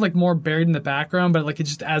 it's kind of, like, more buried in the background, but, like, it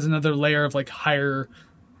just adds another layer of, like, higher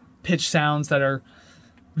pitch sounds that are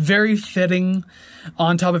very fitting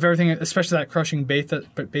on top of everything, especially that crushing bass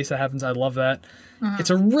that happens. I love that. Mm-hmm. It's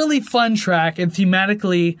a really fun track, and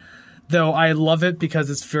thematically, though, I love it because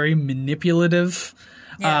it's very manipulative.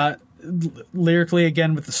 Yeah. Lyrically,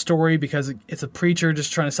 again, with the story, because it's a preacher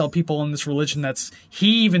just trying to sell people in this religion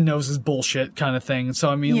he even knows is bullshit kind of thing. So,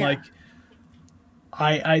 I mean, like,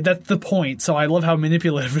 I that's the point. So I love how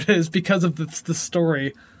manipulative it is because of the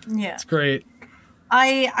story. Yeah. It's great.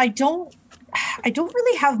 I don't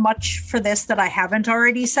really have much for this that I haven't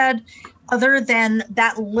already said, other than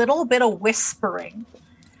that little bit of whispering.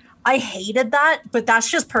 I hated that, but that's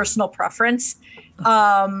just personal preference.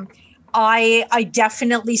 I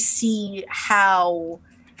definitely see how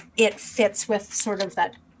it fits with sort of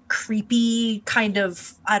that creepy kind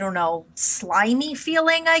of, I don't know, slimy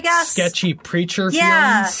feeling, I guess. Sketchy preacher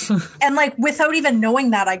feelings. And, like, without even knowing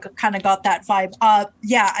that, I kind of got that vibe.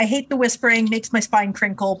 I hate the whispering, makes my spine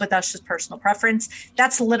crinkle, but that's just personal preference.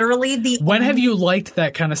 That's literally When have you liked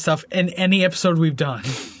that kind of stuff in any episode we've done?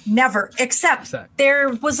 Never, except there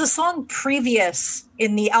was a song previous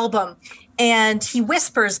in the album, and he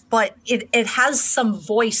whispers, but it has some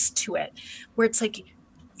voice to it, where it's like,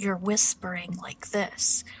 you're whispering like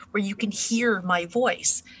this, where you can hear my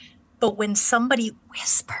voice. But when somebody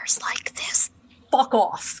whispers like this, fuck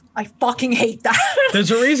off. I fucking hate that. There's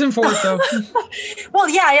a reason for it, though. Well,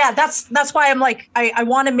 yeah. That's why I'm like, I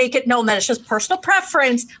want to make it known that it's just personal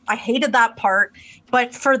preference. I hated that part.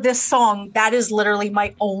 But for this song, that is literally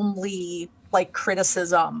my only, like,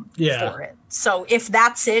 criticism for it. So if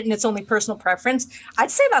that's it and it's only personal preference,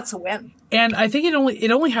 I'd say that's a win. And I think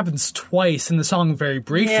it only happens twice in the song, very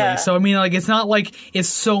briefly. Yeah. So I mean, like, it's not like it's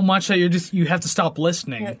so much that you have to stop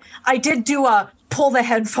listening. Yeah. I did do a pull the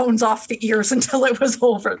headphones off the ears until it was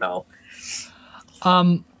over, though.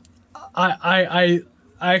 I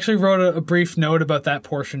actually wrote a brief note about that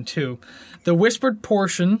portion too. The whispered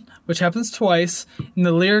portion, which happens twice, and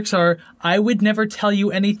the lyrics are, I would never tell you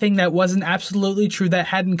anything that wasn't absolutely true, that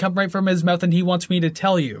hadn't come right from his mouth, and he wants me to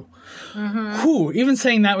tell you. Mm-hmm. Whew, even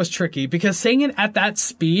saying that was tricky, because saying it at that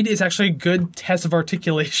speed is actually a good test of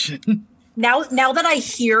articulation. Now that I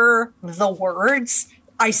hear the words,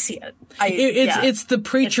 I see it. It's the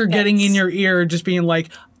preacher getting in your ear, just being like,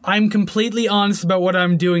 I'm completely honest about what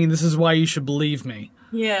I'm doing, and this is why you should believe me.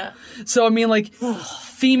 Yeah. So, I mean, like,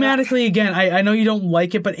 thematically, again, I know you don't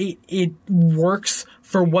like it, but it works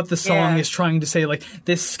for what the song is trying to say. Like,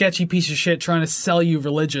 this sketchy piece of shit trying to sell you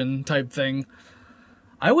religion type thing.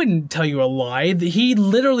 I wouldn't tell you a lie. He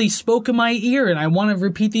literally spoke in my ear, and I want to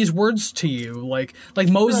repeat these words to you. Like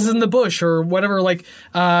Moses in the bush, or whatever, like,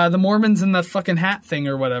 the Mormons in the fucking hat thing,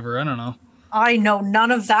 or whatever. I don't know. I know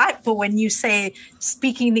none of that, but when you say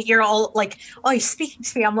speaking the ear, all like, oh, he's speaking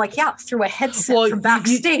to me, I'm like, yeah, through a headset from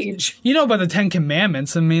backstage. You know about the 10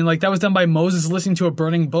 Commandments. I mean, like, that was done by Moses listening to a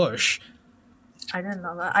burning bush. I didn't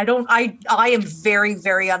know that. I am very,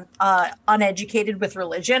 very uneducated with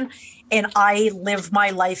religion, and I live my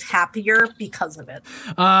life happier because of it.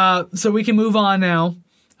 So we can move on now.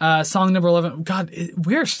 Song number 11. God,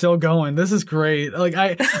 we're still going. This is great. Like,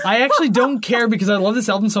 I actually don't care because I love this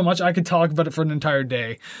album so much. I could talk about it for an entire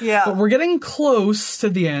day. Yeah. But we're getting close to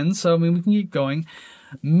the end, so I mean, we can keep going.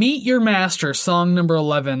 Meet Your Master, song number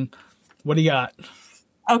 11. What do you got?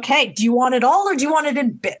 Okay. Do you want it all or do you want it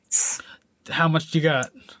in bits? How much do you got?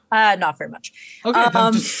 Not very much. Okay,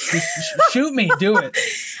 then just shoot me. Do it.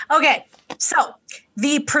 Okay. So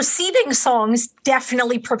the preceding songs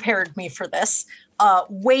definitely prepared me for this.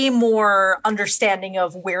 Way more understanding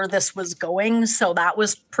of where this was going. So that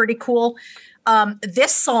was pretty cool.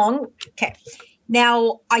 This song, okay.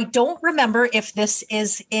 Now, I don't remember if this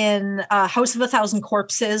is in House of a Thousand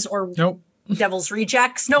Corpses or Nope. Devil's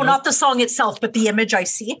Rejects. No, not the song itself, but the image I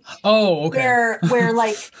see. Oh, okay. Where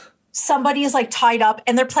like somebody is like tied up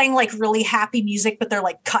and they're playing like really happy music, but they're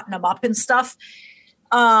like cutting them up and stuff.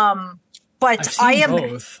 But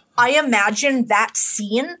I imagine that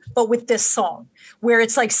scene, but with this song, where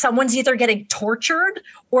it's like someone's either getting tortured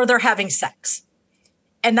or they're having sex.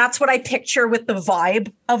 And that's what I picture with the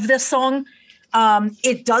vibe of this song.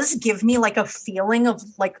 It does give me like a feeling of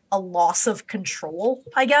like a loss of control,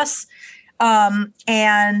 I guess.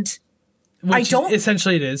 And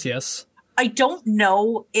essentially it is, yes. I don't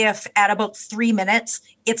know if at about 3 minutes,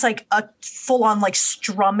 it's like a full on like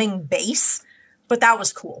strumming bass, but that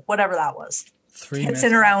was cool. Whatever that was. 3 minutes.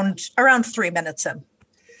 It's in around 3 minutes in.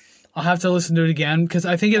 I'll have to listen to it again because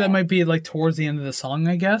I think that might be like towards the end of the song,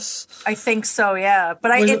 I guess. I think so, yeah.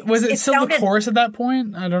 But was it still the chorus at that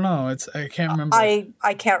point? I don't know. I can't remember.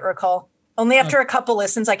 I can't recall. Only after a couple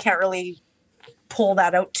listens, I can't really pull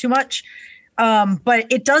that out too much. But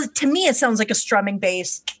it does, to me, it sounds like a strumming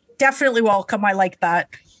bass. Definitely welcome. I like that.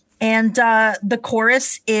 And the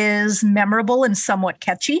chorus is memorable and somewhat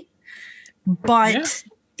catchy. But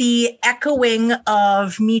the echoing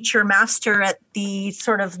of Meet Your Master at the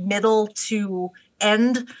sort of middle to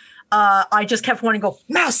end, I just kept wanting to go,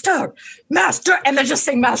 Master, Master, and then just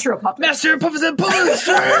sing Master of Puppets. Master of Puppets and pulling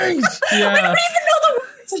strings! Yeah. I don't even know the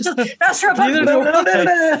words. It's just Master of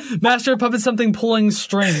Puppets. Master of Puppets, something pulling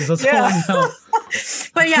strings. That's all I know.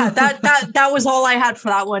 But yeah, that was all I had for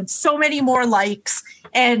that one. So many more likes.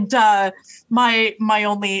 And my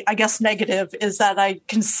only, I guess, negative is that I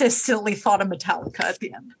consistently thought of Metallica at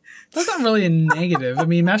the end. That's not really a negative. I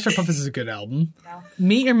mean, Master of Puppets is a good album. No.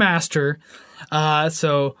 Meet Your Master.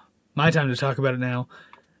 So, my time to talk about it now.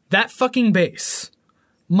 That fucking bass.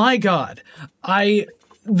 My God.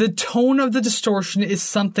 The tone of the distortion is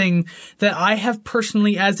something that I have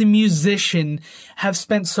personally, as a musician, have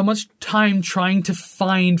spent so much time trying to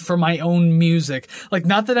find for my own music. Like,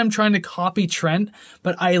 not that I'm trying to copy Trent,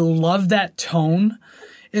 but I love that tone.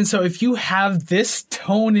 And so if you have this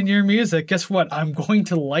tone in your music, guess what? I'm going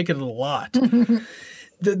to like it a lot.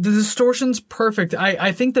 The distortion's perfect.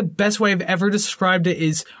 I think the best way I've ever described it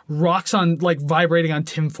is rocks on, like, vibrating on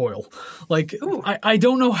tinfoil. Like, I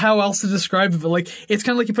don't know how else to describe it, but, like, it's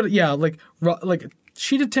kind of like you put it, like a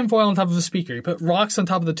sheet of tinfoil on top of a speaker. You put rocks on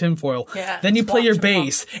top of the tinfoil. Yeah, then you play your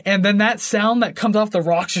bass, and then that sound that comes off the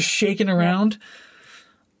rocks just shaking around.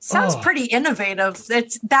 Sounds pretty innovative.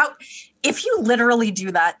 It's that. If you literally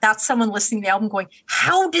do that, that's someone listening to the album going,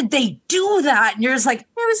 how did they do that? And you're just like, it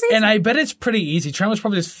was easy. And I bet it's pretty easy. Trent was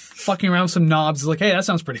probably just fucking around with some knobs. Like, hey, that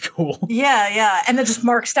sounds pretty cool. Yeah. And then just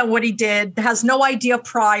marks down what he did. Has no idea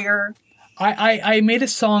prior. I made a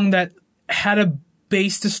song that had a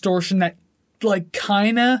bass distortion that, like,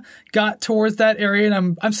 kind of got towards that area.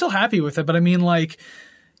 And I'm still happy with it. But I mean, like,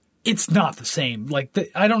 it's not the same.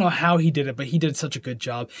 Like, I don't know how he did it, but he did such a good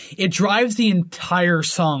job. It drives the entire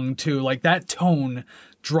song too. Like, that tone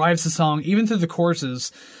drives the song, even through the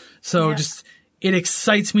choruses. So it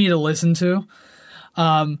excites me to listen to.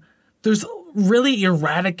 There's really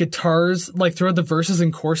erratic guitars, like, throughout the verses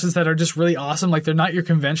and choruses that are just really awesome. Like, they're not your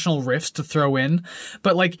conventional riffs to throw in,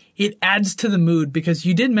 but, like, it adds to the mood because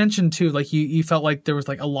you did mention too, like, you felt like there was,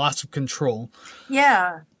 like, a loss of control.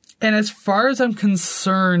 Yeah. And as far as I'm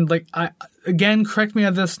concerned, like, again, correct me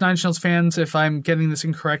on this, Nine Inch Nails fans, if I'm getting this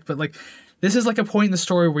incorrect, but, like, this is like a point in the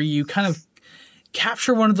story where you kind of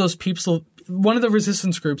capture one of those people, one of the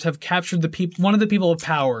resistance groups have captured one of the people of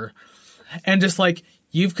power, and just like,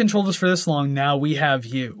 you've controlled us for this long, now we have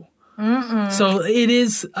you. Mm-mm. So it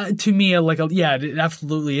is, to me, it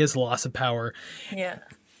absolutely is a loss of power. Yeah.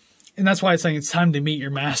 and that's why I'm saying it's time to meet your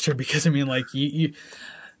master, because I mean, like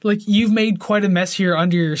you've made quite a mess here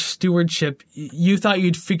under your stewardship. You thought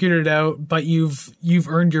you'd figured it out, but you've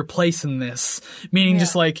earned your place in this. Meaning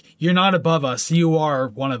just like, you're not above us. You are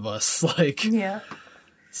one of us. Like, yeah.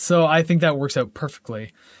 So I think that works out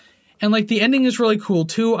perfectly. And like the ending is really cool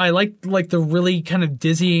too. I like the really kind of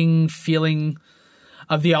dizzying feeling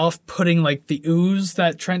of the off-putting, like the ooze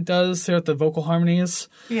that Trent does throughout the vocal harmonies.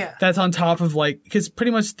 Yeah. That's on top of like, because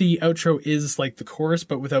pretty much the outro is like the chorus,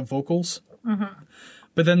 but without vocals. Mm-hmm.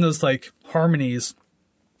 But then those like harmonies,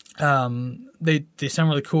 they sound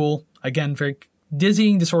really cool. Again, very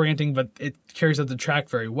dizzying, disorienting, but it carries out the track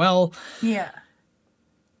very well. Yeah.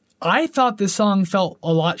 I thought this song felt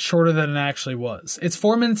a lot shorter than it actually was. It's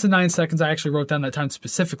 4 minutes and 9 seconds. I actually wrote down that time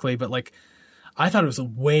specifically, but like, I thought it was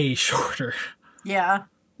way shorter. Yeah.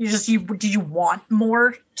 Did you want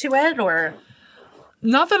more to it, or?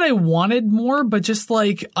 Not that I wanted more, but just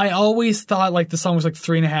like, I always thought like the song was like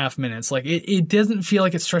 3.5 minutes. Like it doesn't feel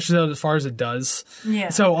like it stretches out as far as it does. Yeah.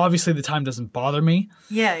 So obviously the time doesn't bother me.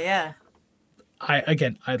 Yeah, yeah.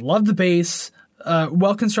 I love the bass.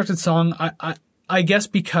 Well-constructed song. I guess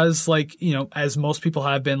because like, you know, as most people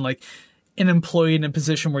have been, like an employee in a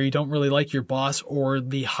position where you don't really like your boss or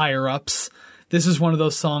the higher ups, this is one of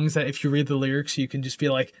those songs that if you read the lyrics, you can just be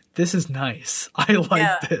like, this is nice. I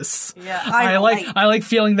like this. Yeah. I like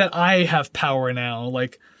feeling that I have power now.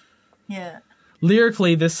 Like, yeah.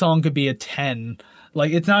 Lyrically, this song could be a 10.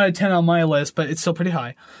 Like, it's not a 10 on my list, but it's still pretty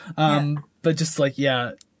high. But just like,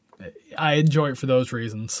 yeah, I enjoy it for those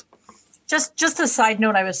reasons. Just a side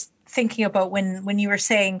note, I was thinking about when you were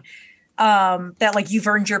saying that like you've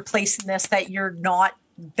earned your place in this, that you're not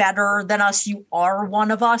better than us, you are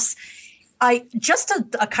one of us. Just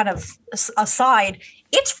a kind of aside,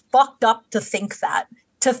 it's fucked up to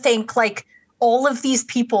think like all of these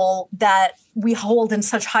people that we hold in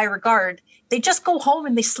such high regard, they just go home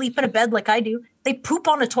and they sleep in a bed like I do. They poop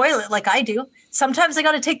on a toilet like I do. Sometimes they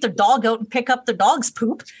got to take their dog out and pick up the dog's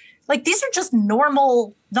poop. Like, these are just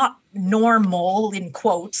normal, not normal in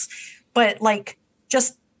quotes, but like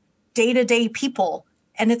just day-to-day people.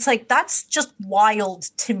 And it's like, that's just wild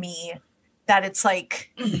to me. That it's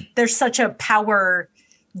like there's such a power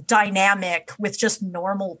dynamic with just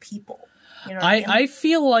normal people. You know what I mean? I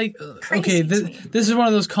feel like, okay, this is one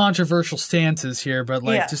of those controversial stances here, but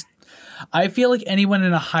like I feel like anyone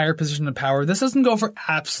in a higher position of power, this doesn't go for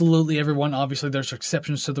absolutely everyone. Obviously, there's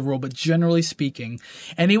exceptions to the rule, but generally speaking,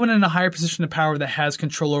 anyone in a higher position of power that has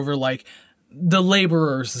control over like the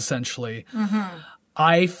laborers, essentially,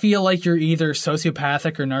 I feel like you're either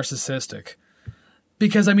sociopathic or narcissistic.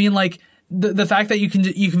 Because I mean, like, the fact that you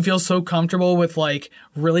can feel so comfortable with like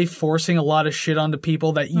really forcing a lot of shit onto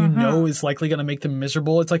people that you know is likely going to make them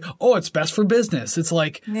miserable. It's like, oh, it's best for business. It's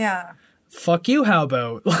like, yeah, fuck you. How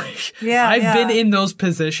about like, I've been in those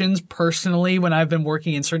positions personally when I've been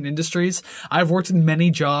working in certain industries. I've worked in many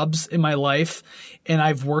jobs in my life, and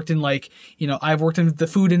I've worked in like, you know, I've worked in the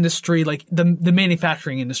food industry, like the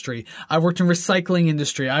manufacturing industry. I've worked in recycling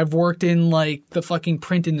industry. I've worked in like the fucking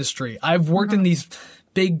print industry. I've worked in these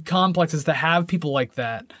big complexes that have people like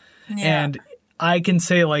that. Yeah. And I can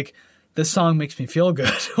say like, this song makes me feel good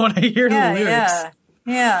when I hear the lyrics.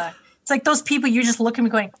 Yeah. It's like those people, you just look at me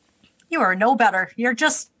going, you are no better. You're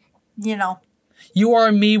just, you know. You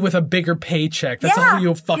are me with a bigger paycheck. That's all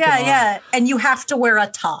you fucking are. Yeah. And you have to wear a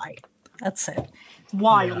tie. That's it.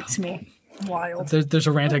 Wild to me. Wild. There's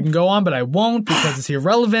a rant I can go on, but I won't because it's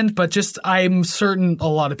irrelevant. But just, I'm certain a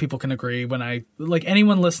lot of people can agree when like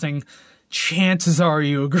anyone listening, chances are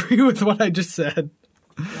you agree with what I just said.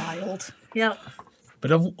 Wild. Yep.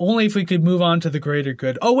 But only if we could move on to the greater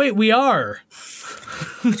good. Oh, wait, we are.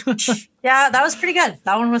 Yeah, that was pretty good.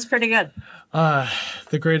 That one was pretty good.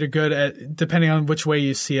 The greater good, depending on which way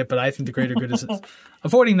you see it, but I think the greater good is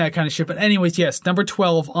avoiding that kind of shit. But anyways, yes, number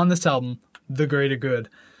 12 on this album, the greater good.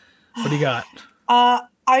 What do you got?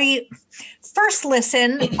 I first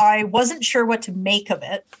listen, I wasn't sure what to make of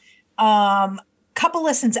it. Couple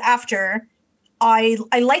listens after, I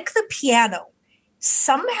like the piano.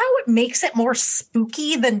 Somehow it makes it more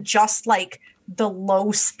spooky than just like the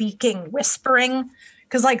low speaking whispering.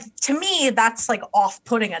 Because like to me, that's like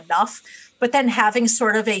off-putting enough. But then having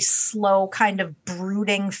sort of a slow kind of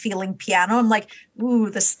brooding feeling piano, I'm like,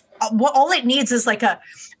 ooh, this. All it needs is like a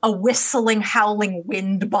whistling, howling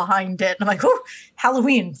wind behind it. And I'm like, ooh,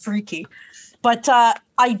 Halloween, freaky. But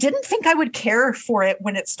I didn't think I would care for it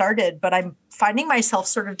when it started, but I'm finding myself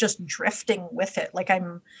sort of just drifting with it. Like I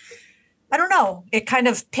don't know. It kind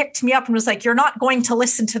of picked me up and was like, you're not going to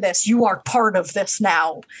listen to this. You are part of this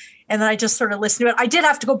now. And then I just sort of listened to it. I did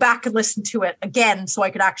have to go back and listen to it again so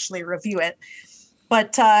I could actually review it.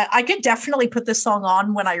 But I could definitely put this song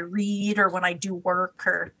on when I read or when I do work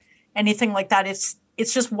or anything like that. It's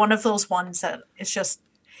just one of those ones that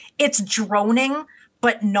it's droning,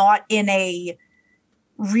 but not in a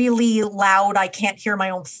really loud, I can't hear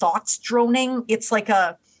my own thoughts droning. It's like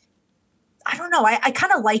I don't know. I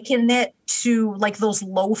kind of liken it to like those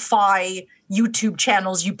lo-fi YouTube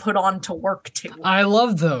channels you put on to work to. I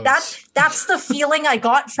love those. That's the feeling I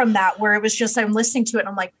got from that, where it was just, I'm listening to it and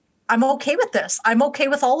I'm like, I'm okay with this. I'm okay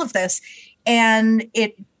with all of this. And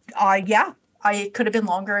I could have been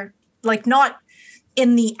longer, like not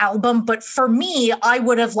in the album, but for me, I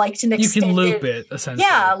would have liked an extended. You can loop it, essentially.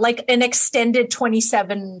 Yeah, like an extended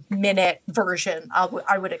 27-minute version.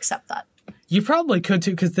 I would accept that. You probably could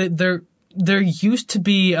too, because there used to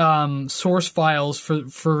be source files for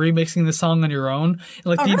remixing the song on your own,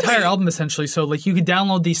 like the entire album essentially. So like you could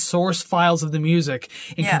download these source files of the music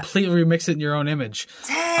and completely remix it in your own image.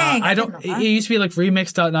 Dang, I don't know that. It used to be like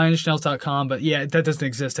remix.nineinchnails.com, but yeah, that doesn't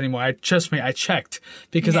exist anymore. I checked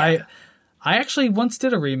because I actually once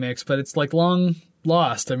did a remix, but it's like long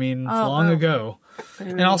lost. I mean, long ago.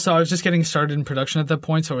 And also I was just getting started in production at that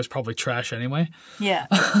point, so it was probably trash anyway. Yeah.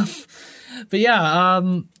 But yeah,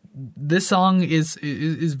 this song is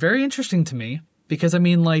very interesting to me because, I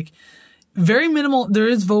mean, like, very minimal. There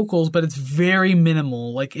is vocals, but it's very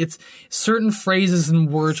minimal. Like, it's certain phrases and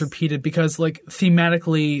words repeated because, like,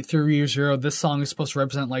 thematically through Year Zero, this song is supposed to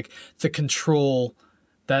represent, like, the control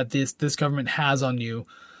that this government has on you.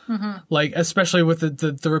 Mm-hmm. Like, especially with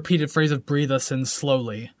the repeated phrase of breathe us in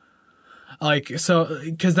slowly. Like, so,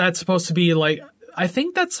 because that's supposed to be, like, I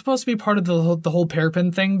think that's supposed to be part of the whole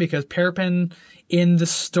Paraffin thing, because paraffin in the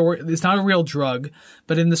story, it's not a real drug,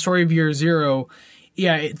 but in the story of Year Zero,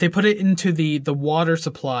 they put it into the water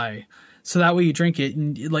supply, so that way you drink it,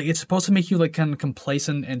 and like it's supposed to make you like kind of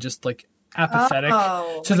complacent and just like apathetic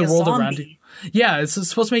to the world around you. Yeah, it's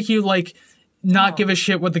supposed to make you like not give a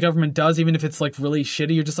shit what the government does, even if it's like really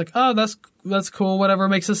shitty. You're just like, oh, that's cool, whatever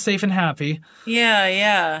makes us safe and happy.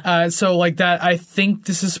 Yeah. So like that, I think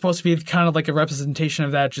this is supposed to be kind of like a representation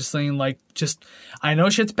of that, just saying like, I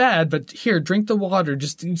know shit's bad, but here, drink the water,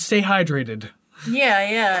 just stay hydrated.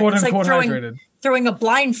 Yeah. Quote it's unquote like hydrated. Throwing a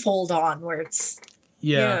blindfold on where it's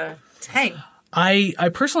Dang.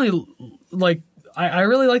 I personally like. I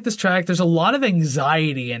really like this track. There's a lot of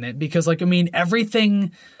anxiety in it because, like, I mean,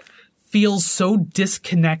 everything feels so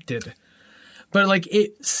disconnected, but like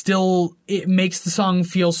it makes the song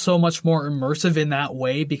feel so much more immersive in that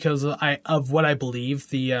way because of what I believe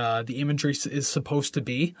the imagery is supposed to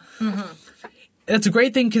be. Mm-hmm. It's a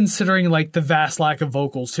great thing considering like the vast lack of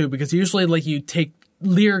vocals too, because usually like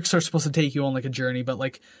lyrics are supposed to take you on like a journey, but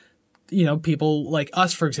like, you know, people like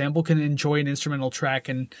us, for example, can enjoy an instrumental track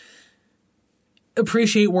and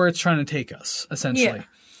appreciate where it's trying to take us, essentially.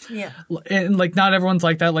 Yeah. And like not everyone's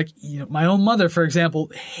like that. Like, you know, my own mother, for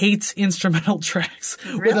example, hates instrumental tracks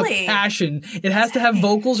with a passion. It has to have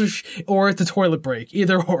vocals or it's a toilet break,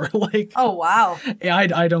 either or. Like, oh wow,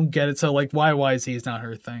 I don't get it. So like YYZ is not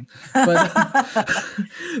her thing.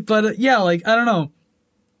 But yeah, like I don't know.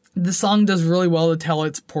 The song does really well to tell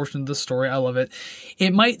its portion of the story. I love it.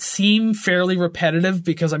 It might seem fairly repetitive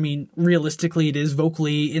because, I mean, realistically it is.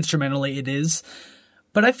 Vocally, instrumentally it is.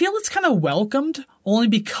 But I feel it's kind of welcomed only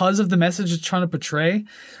because of the message it's trying to portray.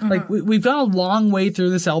 Mm-hmm. Like, we've gone a long way through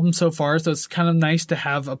this album so far, so it's kind of nice to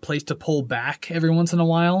have a place to pull back every once in a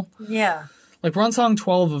while. Yeah. Like, we're on song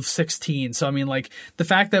 12 of 16, so I mean, like, the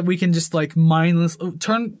fact that we can just, like,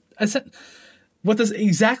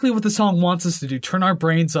 exactly what the song wants us to do. Turn our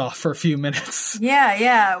brains off for a few minutes.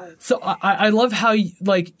 Yeah. So I love how,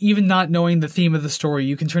 like, even not knowing the theme of the story,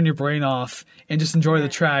 you can turn your brain off and just enjoy the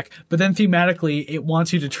track. But then thematically, it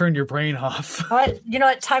wants you to turn your brain off. But, you know,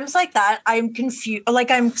 at times like that, I'm confused. Like,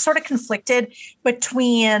 I'm sort of conflicted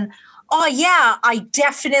between, oh, yeah, I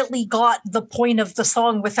definitely got the point of the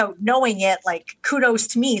song without knowing it. Like, kudos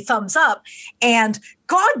to me, thumbs up. And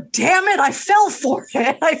God damn it, I fell for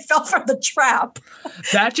it. I fell for the trap.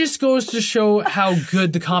 That just goes to show how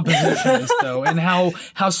good the composition is, though, and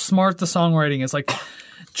how smart the songwriting is. Like,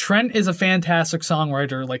 Trent is a fantastic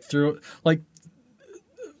songwriter, like,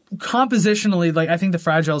 compositionally, like, I think The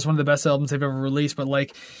Fragile is one of the best albums they've ever released, but,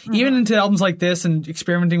 like, even into albums like this and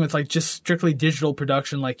experimenting with, like, just strictly digital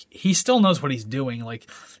production, like, he still knows what he's doing.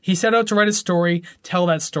 Like, he set out to write a story, tell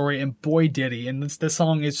that story, and boy did he. And this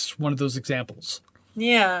song is one of those examples.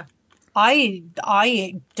 Yeah. I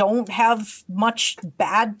don't have much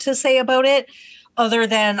bad to say about it other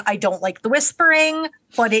than I don't like the whispering,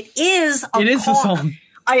 but it is the song.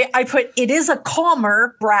 I put it is a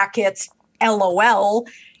calmer brackets LOL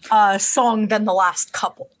song than the last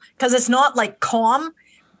couple, because it's not like calm,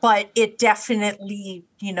 but it definitely,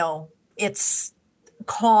 it's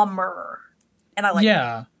calmer. And I like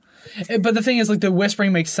Yeah. But the thing is, like, the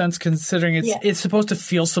whispering makes sense considering it's supposed to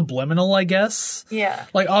feel subliminal, I guess. Yeah.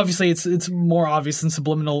 Like, obviously, it's more obvious than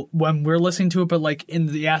subliminal when we're listening to it, but, like, in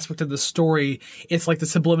the aspect of the story, it's like the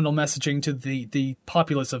subliminal messaging to the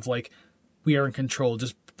populace of, like, we are in control.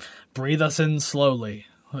 Just breathe us in slowly.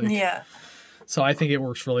 Like, yeah. So I think it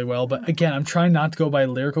works really well. But again, I'm trying not to go by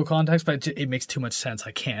lyrical context, but it makes too much sense.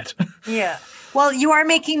 I can't. Yeah. Well, you are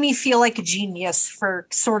making me feel like a genius for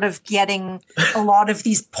sort of getting a lot of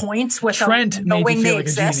these points without Trent made me knowing feel they like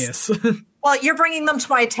exist. a genius. Well, you're bringing them to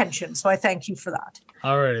my attention, so I thank you for that.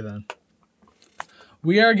 Alrighty then.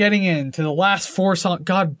 We are getting into the last 4 songs.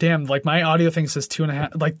 God damn, like my audio thing says 2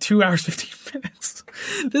 hours, 15 minutes.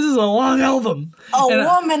 This is a long album. A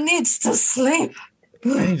woman needs to sleep.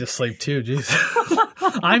 I need to sleep too, jeez.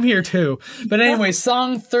 I'm here too. But anyway,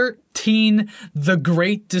 song 13, The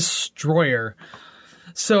Great Destroyer.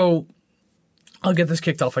 So I'll get this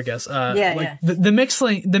kicked off, I guess. The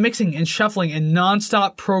mixing and shuffling and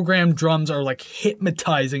nonstop programmed drums are like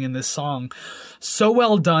hypnotizing in this song. So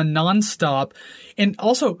well done, nonstop. And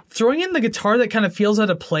also throwing in the guitar that kind of feels out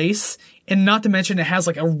of place. And not to mention it has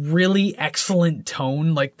like a really excellent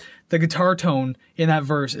tone. Like the guitar tone in that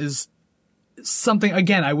verse is something,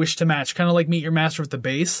 again, I wish to match. Kind of like Meet Your Master with the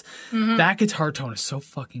bass. Mm-hmm. That guitar tone is so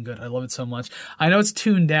fucking good. I love it so much. I know it's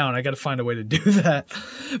tuned down. I got to find a way to do that.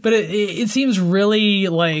 But it seems really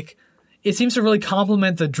like... It seems to really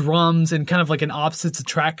complement the drums in kind of like an opposites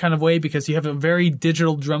attract kind of way because you have a very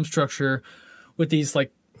digital drum structure with these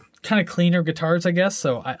like kind of cleaner guitars, I guess.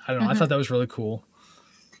 So I don't know. I thought that was really cool.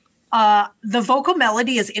 The vocal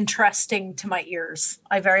melody is interesting to my ears.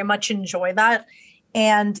 I very much enjoy that.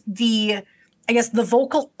 And the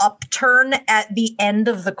vocal upturn at the end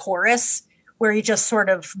of the chorus where he just sort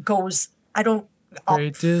of goes,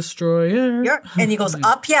 Great Destroyer. Yeah, and he goes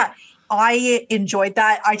up. Yeah, I enjoyed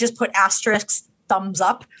that. I just put asterisk thumbs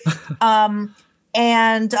up.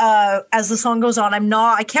 And as the song goes on,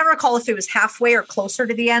 I can't recall if it was halfway or closer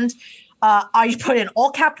to the end. I put in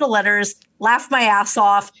all capital letters, laugh my ass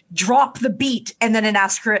off, drop the beat, and then in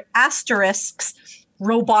asterisks,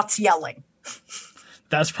 robots yelling.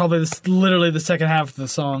 That's probably literally the second half of the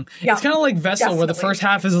song. Yeah, it's kind of like Vessel, definitely. Where the first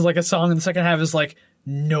half is like a song and the second half is like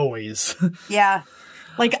noise. Yeah.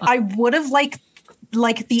 Like I would have liked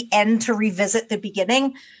the end to revisit the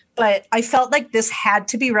beginning, but I felt like this had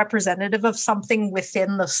to be representative of something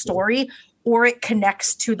within the story or it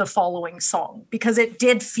connects to the following song because it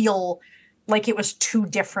did feel like it was 2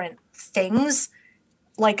 different things.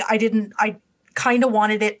 Like I kind of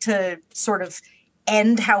wanted it to sort of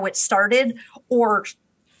end how it started or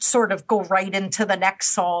sort of go right into the next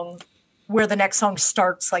song where the next song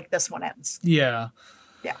starts like this one ends. Yeah.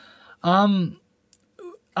 Yeah.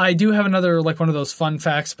 I do have another, like, one of those fun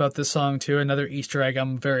facts about this song, too. Another Easter egg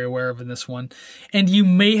I'm very aware of in this one. And you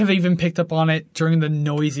may have even picked up on it during the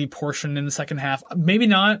noisy portion in the second half. Maybe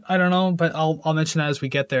not. I don't know, but I'll mention that as we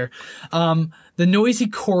get there. The noisy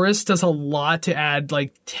chorus does a lot to add,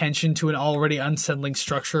 like, tension to an already unsettling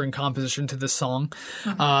structure and composition to this song.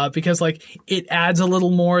 Because, like, it adds a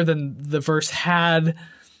little more than the verse had.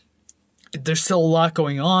 There's still a lot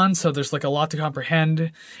going on, so there's like a lot to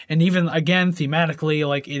comprehend. And even, again, thematically,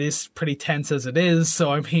 like it is pretty tense as it is.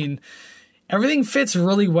 So, I mean, everything fits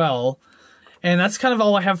really well. And that's kind of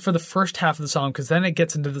all I have for the first half of the song, because then it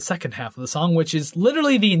gets into the second half of the song, which is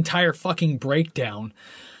literally the entire fucking breakdown.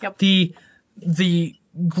 Yep. The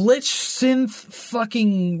glitch synth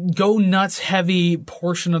fucking go nuts heavy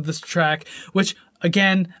portion of this track, which,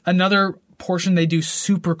 again, another portion they do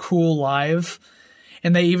super cool live.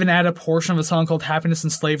 And they even add a portion of a song called Happiness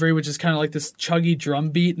and Slavery, which is kind of like this chuggy drum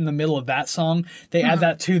beat in the middle of that song. They add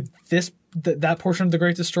that to that portion of The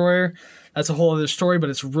Great Destroyer. That's a whole other story, but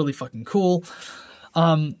it's really fucking cool.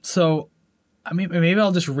 So, I mean, maybe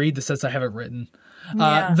I'll just read this as I have it written.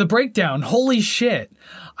 The breakdown. Holy shit.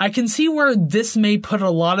 I can see where this may put a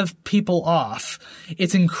lot of people off.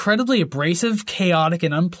 It's incredibly abrasive, chaotic,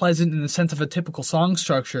 and unpleasant in the sense of a typical song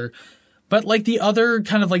structure. But like the other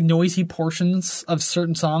kind of like noisy portions of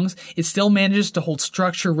certain songs, it still manages to hold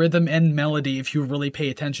structure, rhythm, and melody if you really pay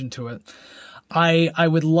attention to it. I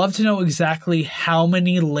would love to know exactly how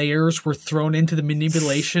many layers were thrown into the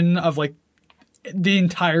manipulation of like the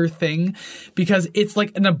entire thing, because it's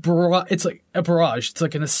like a barrage. It's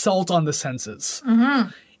like an assault on the senses.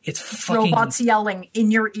 Mm-hmm. It's fucking robots yelling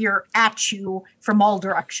in your ear at you from all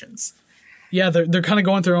directions. Yeah, they're kind of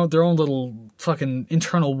going through their own little fucking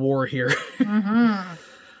internal war here. Mm-hmm.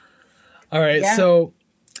 All right, so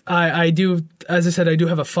I do, as I said, I do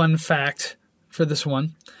have a fun fact for this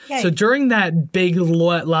one. Yay. So during that big,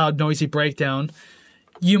 loud, noisy breakdown,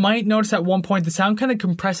 you might notice at one point the sound kind of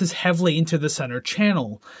compresses heavily into the center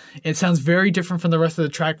channel. It sounds very different from the rest of the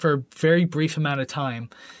track for a very brief amount of time.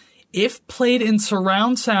 If played in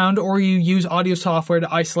surround sound or you use audio software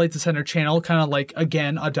to isolate the center channel, kind of like,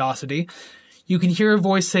 again, Audacity, you can hear a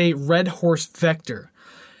voice say Red Horse Vector.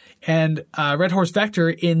 And Red Horse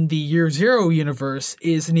Vector in the Year Zero universe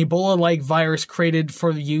is an Ebola-like virus created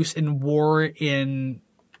for use in war in,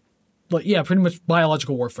 pretty much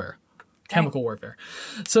biological warfare, chemical warfare.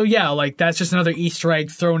 So yeah, like that's just another Easter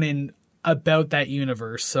egg thrown in about that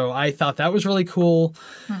universe. So I thought that was really cool.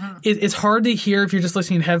 Mm-hmm. It's hard to hear if you're just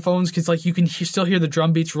listening in headphones because like you can still hear the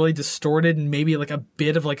drum beats really distorted and maybe like a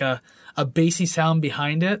bit of like a bassy sound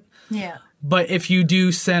behind it. Yeah. But if you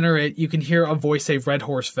do center it, you can hear a voice say Red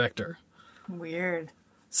Horse Vector. Weird.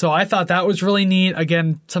 So I thought that was really neat.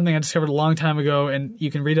 Again, something I discovered a long time ago, and you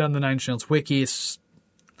can read it on the Nine Inch Nails wiki.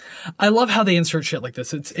 I love how they insert shit like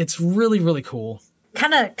this. It's really, really cool.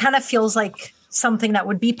 Kind of feels like something that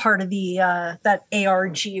would be part of the that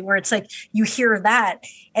ARG, where it's like you hear that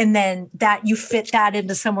and then that you fit that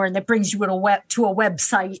into somewhere and that brings you to a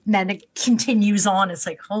website and then it continues on. It's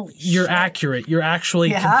like, holy You're shit. Accurate. You're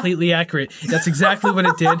actually completely accurate. That's exactly what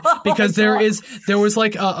it did because there was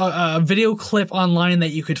like a video clip online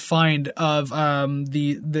that you could find of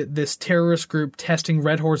this terrorist group testing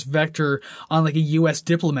Red Horse Vector on like a US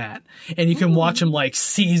diplomat, and you can watch him like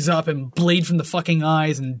seize up and bleed from the fucking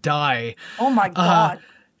eyes and die. Oh my God.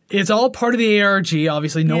 It's all part of the ARG.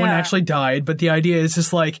 Obviously, no one actually died, but the idea is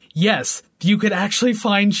just like, yes, you could actually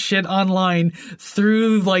find shit online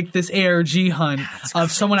through like this ARG hunt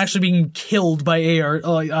of someone actually being killed by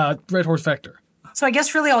Red Horse Vector. So I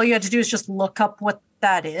guess really all you had to do is just look up what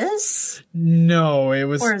that is? No, it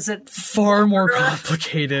was or is it far more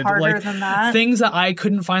complicated. Harder than that? Things that I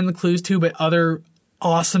couldn't find the clues to, but other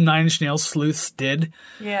awesome Nine Inch Nails sleuths did.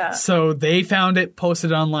 Yeah. So they found it, posted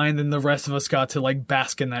it online, then the rest of us got to like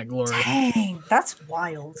bask in that glory. Dang, that's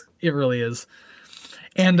wild. It really is.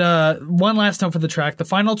 And one last note for the track: the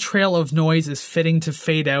final trail of noise is fitting to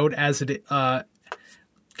fade out as it kind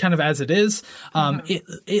of as it is.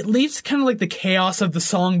 It leaves kind of like the chaos of the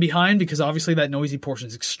song behind because obviously that noisy portion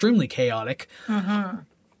is extremely chaotic.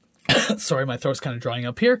 Sorry, my throat's kind of drying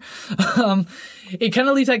up here. It kind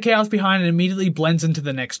of leaves that chaos behind and immediately blends into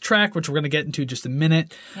the next track, which we're going to get into in just a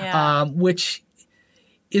minute, which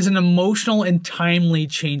is an emotional and timely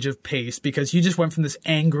change of pace because you just went from this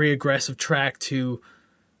angry, aggressive track to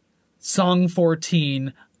Song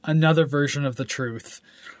 14, another version of The Truth.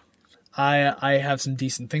 I have some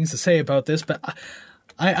decent things to say about this, but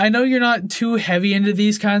I know you're not too heavy into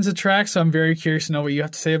these kinds of tracks, so I'm very curious to know what you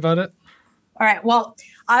have to say about it. All right, well,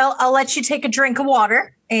 I'll let you take a drink of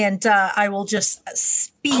water, and I will just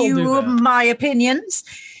spew my opinions.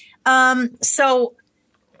 So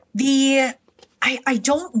I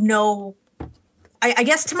don't know. I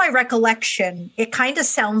guess to my recollection, it kind of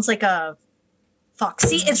sounds like a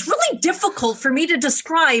See, it's really difficult for me to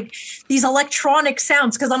describe these electronic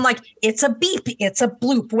sounds because I'm like, it's a beep, it's a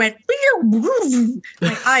bloop, went.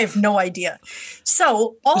 Like, I have no idea.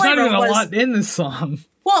 So There's not even a lot in this song.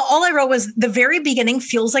 Well, all I wrote was the very beginning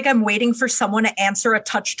feels like I'm waiting for someone to answer a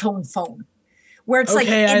touch tone phone. Where it's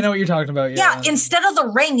I know what you're talking about. Yeah, instead of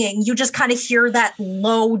the ringing, you just kind of hear that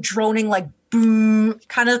low droning, like boom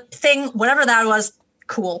kind of thing. Whatever that was,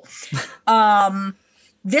 cool.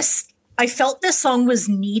 I felt this song was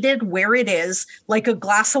needed where it is, like a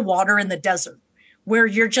glass of water in the desert, where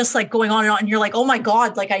you're just like going on and on, and you're like, oh my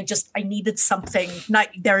God, like I needed something.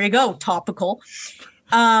 There you go, topical.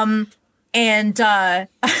 I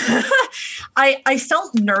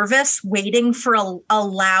felt nervous waiting for a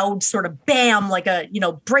loud sort of bam, like a,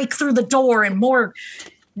 break through the door and more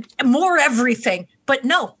everything. But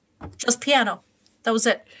no, just piano. That was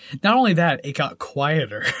it. Not only that, it got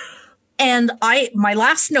quieter. And my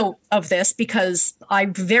last note of this, because I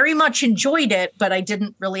very much enjoyed it, but I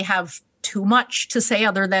didn't really have too much to say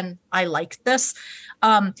other than I liked this.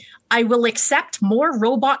 I will accept more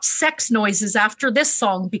robot sex noises after this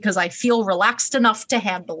song because I feel relaxed enough to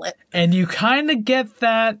handle it. And you kind of get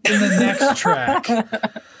that in the next track.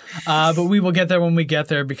 But we will get there when we get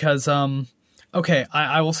there because,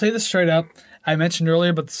 I will say this straight up. I mentioned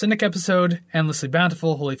earlier about the Cynic episode, Endlessly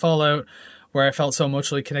Bountiful, Holy Fallout, where I felt so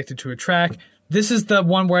emotionally connected to a track. This is the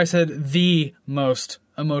one where I said the most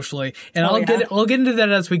emotionally. And I'll get into that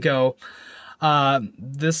as we go.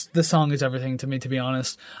 This song is everything to me, to be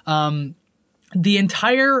honest. The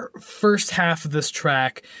entire first half of this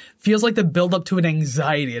track feels like the build up to an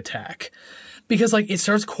anxiety attack. because like it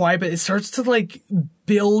starts quiet, but it starts to like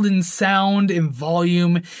build in sound and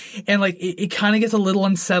volume, and like it kind of gets a little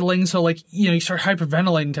unsettling. So like, you know, you start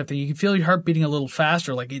hyperventilating type thing. You can feel your heart beating a little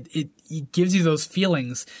faster. Like it gives you those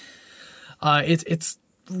feelings. It's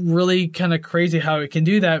really kind of crazy how it can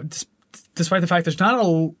do that, despite the fact there's not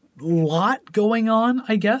a lot going on,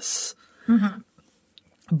 I guess. Mm-hmm.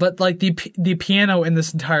 But like the piano in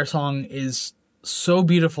this entire song is so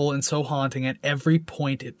beautiful and so haunting at every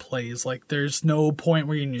point it plays. Like there's no point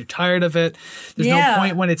where you're tired of it. There's no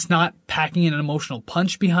point when it's not packing an emotional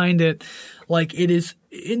punch behind it. Like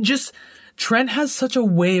Trent has such a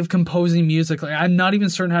way of composing music. Like I'm not even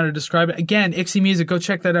certain how to describe it. Again, Ixie Music, go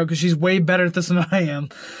check that out because she's way better at this than I am.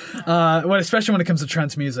 Especially when it comes to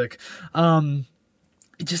Trent's music.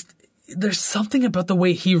 There's something about the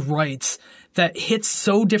way he writes that hits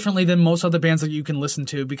so differently than most other bands that you can listen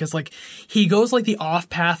to, because like he goes like the off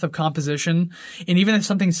path of composition, and even if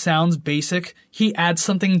something sounds basic, he adds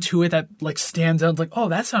something to it that like stands out. Like, oh,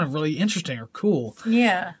 that sounded really interesting or cool.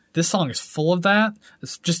 Yeah. This song is full of that.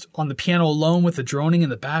 It's just on the piano alone with the droning in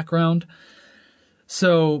the background.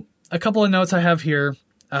 So a couple of notes I have here.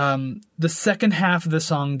 The second half of the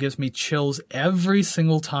song gives me chills every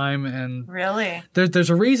single time, and really, there's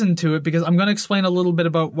a reason to it, because I'm going to explain a little bit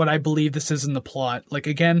about what I believe this is in the plot. Like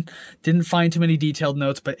again, didn't find too many detailed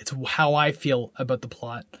notes, but it's how I feel about the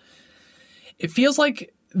plot. It feels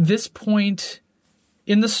like this point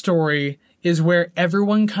in the story is where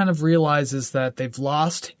everyone kind of realizes that they've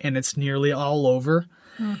lost and it's nearly all over.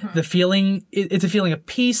 Mm-hmm. The feeling, it's a feeling of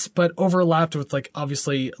peace, but overlapped with like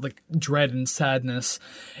obviously like dread and sadness.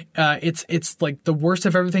 It's like the worst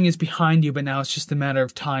of everything is behind you, but now it's just a matter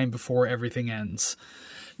of time before everything ends.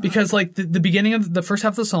 Because like the beginning of the first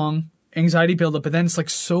half of the song, anxiety buildup, but then it's like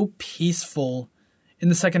so peaceful in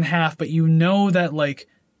the second half, but you know that like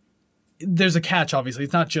there's a catch, obviously.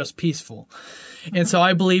 It's not just peaceful. Mm-hmm. And so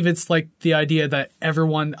I believe it's like the idea that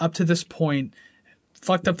everyone up to this point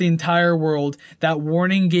fucked up the entire world. That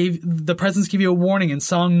warning the presence give you a warning in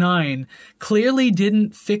song 9, clearly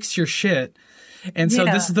didn't fix your shit. And so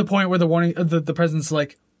this is the point where the warning, the presence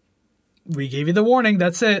like, we gave you the warning.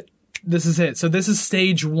 That's it. This is it. So this is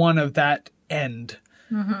stage 1 of that end.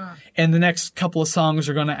 Mm-hmm. And the next couple of songs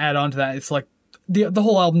are going to add on to that. It's like the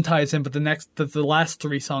whole album ties in, but the last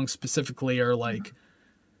 3 songs specifically are like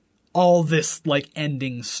all this like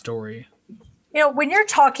ending story. You know, when you're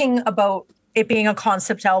talking about it being a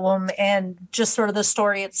concept album and just sort of the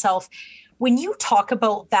story itself, when you talk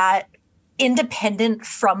about that independent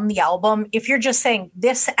from the album, if you're just saying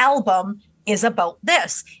this album is about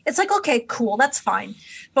this, it's like, okay, cool, that's fine.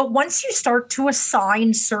 But once you start to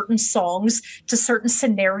assign certain songs to certain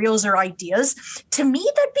scenarios or ideas, to me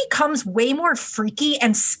that becomes way more freaky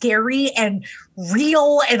and scary and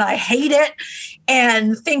real, and I hate it.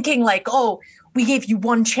 And thinking like, oh, we gave you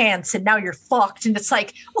one chance and now you're fucked. And it's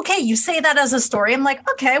like, okay, you say that as a story. I'm like,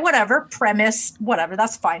 okay, whatever, premise, whatever,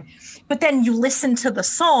 that's fine. But then you listen to the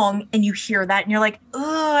song and you hear that and you're like,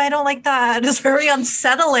 oh, I don't like that. It's very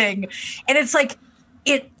unsettling. And it's like,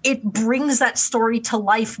 it brings that story to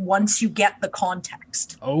life once you get the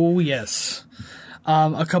context. Oh, yes.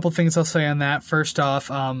 A couple things I'll say on that. First off,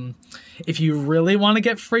 if you really want to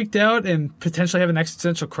get freaked out and potentially have an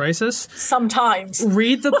existential crisis, sometimes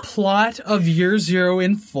read the plot of Year Zero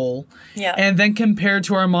in full, and then compare it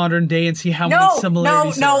to our modern day and see how many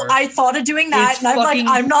similarities there are. I thought of doing that, and I'm like,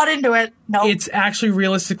 I'm not into it. No, it's actually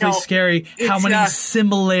realistically scary how many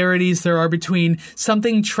similarities there are between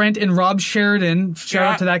something Trent and Rob Sheridan, shout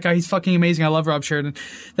out to that guy, he's fucking amazing, I love Rob Sheridan,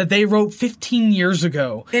 that they wrote 15 years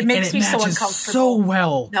ago. It makes me so uncomfortable. So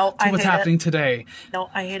well to what's happening today. No,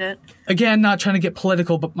 I hate it. Again, not trying to get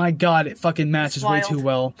political, but my God, it fucking matches way too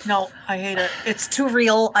well. No, I hate it. It's too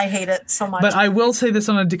real. I hate it so much. But I will say this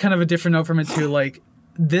on a kind of a different note from it too. Like,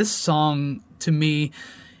 this song, to me,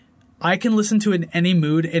 I can listen to it in any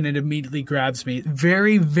mood and it immediately grabs me.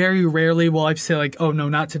 Very, very rarely will I say like, oh no,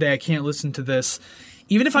 not today, I can't listen to this.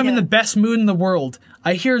 Even if I'm in the best mood in the world,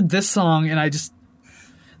 I hear this song and I just,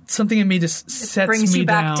 something in me just sets me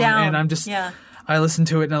down. And I'm just... I listen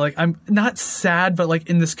to it and I'm not sad, but like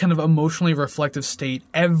in this kind of emotionally reflective state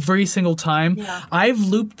every single time. Yeah. I've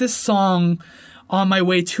looped this song on my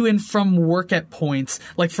way to and from work at points,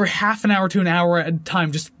 like for half an hour to an hour at a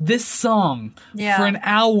time, just this song for an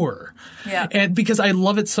hour. Yeah. And because I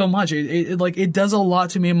love it so much, it does a lot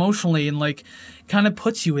to me emotionally and like kind of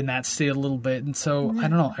puts you in that state a little bit. And so I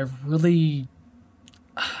don't know,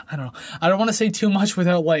 I don't know. I don't want to say too much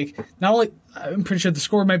without like, not only, I'm pretty sure the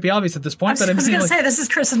score might be obvious at this point, but I was going to say, this is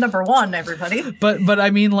Chris's number 1, everybody. But I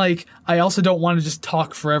mean, like, I also don't want to just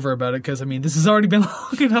talk forever about it because, I mean, this has already been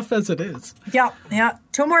long enough as it is. Yeah.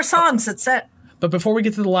 2 more songs, that's it. But before we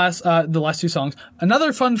get to the last two songs,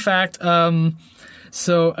 another fun fact.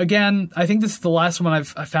 So again, I think this is the last one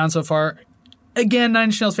I've found so far. Again, Nine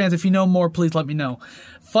Inch Nails fans, if you know more, please let me know.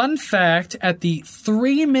 Fun fact, at the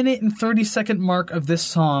 3-minute and 30-second mark of this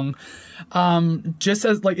song, just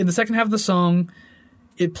as like in the second half of the song,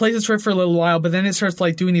 it plays its riff for a little while, but then it starts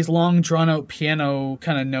like doing these long, drawn-out piano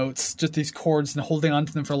kind of notes, just these chords and holding on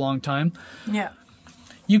to them for a long time. Yeah.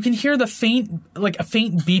 You can hear a faint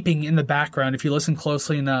beeping in the background if you listen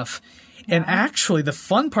closely enough. Yeah. And actually, the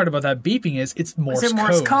fun part about that beeping is it's Morse code.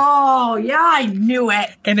 Morse code? Yeah, I knew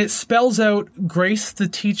it. And it spells out Grace the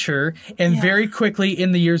Teacher. And very quickly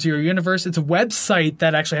in the Year Zero universe, it's a website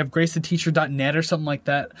that actually have gracetheteacher.net or something like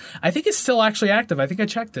that. I think it's still actually active. I think I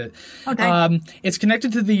checked it. Okay. It's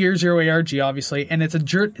connected to the Year Zero ARG, obviously. And it's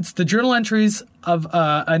the journal entries of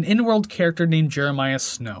an in-world character named Jeremiah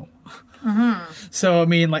Snow. Mm-hmm. So, I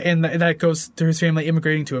mean, like, and that goes through his family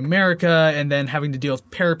immigrating to America and then having to deal with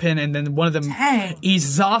Parapin, and then one of them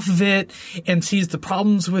eases off of it and sees the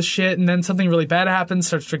problems with shit, and then something really bad happens,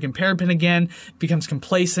 starts drinking Parapin again, becomes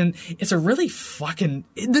complacent. It's a really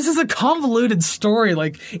this is a convoluted story.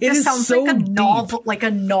 Like, it sounds so like a deep. novel, like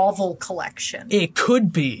a novel collection. It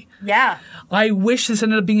could be. Yeah. I wish this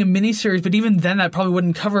ended up being a miniseries, but even then, that probably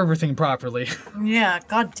wouldn't cover everything properly. Yeah,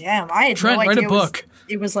 goddamn. I had Trent, no idea write a book.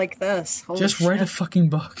 It was like this. Holy Just shit. write a fucking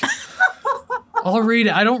book. I'll read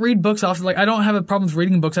it. I don't read books often. Like, I don't have a problem with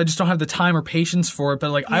reading books. I just don't have the time or patience for it.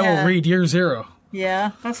 But, like, I will read Year Zero.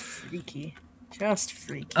 Yeah, that's freaky. Just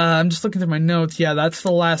freaky. I'm just looking through my notes. Yeah, that's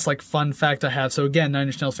the last, like, fun fact I have. So, again, Nine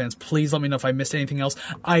Inch Nails fans, please let me know if I missed anything else.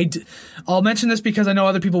 I'll mention this because I know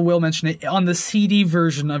other people will mention it. On the CD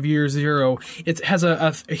version of Year Zero, it has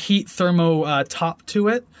a heat thermo top to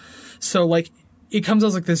it. So, like, it comes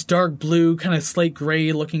as like this dark blue, kind of slate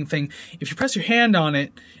gray looking thing. If you press your hand on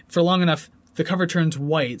it for long enough, the cover turns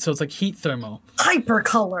white. So it's like heat thermo.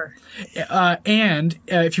 Hypercolor. And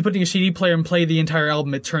if you put it in your CD player and play the entire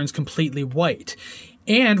album, it turns completely white.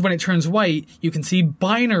 And when it turns white, you can see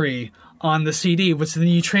binary on the CD, which then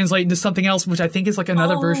you translate into something else, which I think is like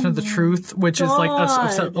another version of The Truth, which is like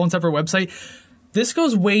a own separate website. This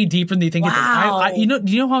goes way deeper than you think. Wow. Do you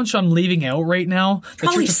know how much I'm leaving out right now? The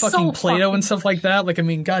Probably Church of fucking Plato fucking and stuff like that. Like, I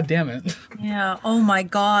mean, god damn it. Yeah. Oh my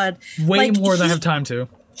god. Way more than I have time to.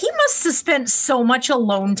 He must have spent so much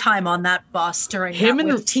alone time on that bus during that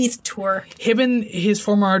With Teeth tour. Him and his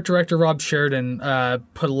former art director Rob Sheridan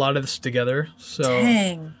put a lot of this together. So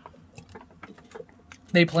dang.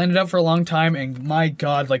 They planned it out for a long time, and my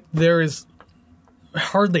god, like, there is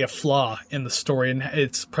hardly a flaw in the story and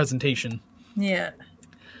its presentation. Yeah.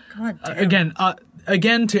 God damn.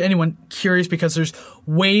 Again, to anyone curious, because there's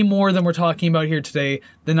way more than we're talking about here today,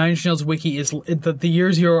 the Nine Inch Nails wiki is the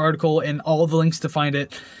Year Zero article, and all the links to find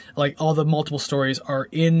it, like all the multiple stories, are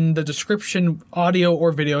in the description, audio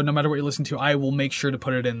or video. No matter what you listen to, I will make sure to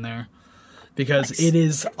put it in there because it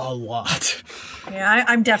is a lot. Yeah,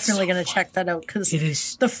 I'm definitely going to check that out because it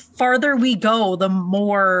is. The farther we go, the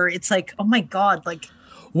more it's like, oh my god, like.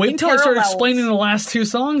 Wait until I start explaining the last two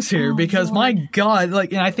songs here, because my god,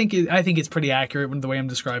 like, and I think it's pretty accurate with the way I'm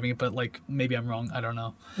describing it, but like maybe I'm wrong, I don't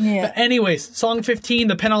know. Yeah. But anyways, song 15,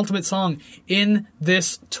 the penultimate song in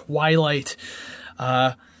this Twilight.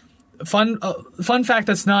 Fun fact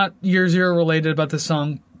that's not Year Zero related about this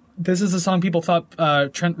song. This is a song people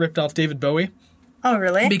thought Trent ripped off David Bowie. Oh,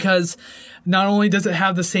 really? Because not only does it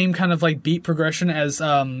have the same kind of like beat progression as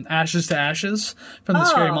Ashes to Ashes from the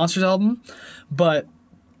Scary Monsters album, but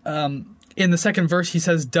in the second verse, he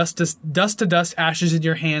says, dust to dust, ashes in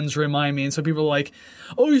your hands remind me. And so people are like,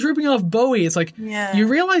 oh, he's ripping off Bowie. It's like, you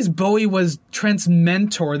realize Bowie was Trent's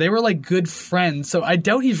mentor. They were like good friends. So I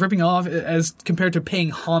doubt he's ripping off as compared to paying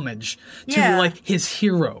homage to like his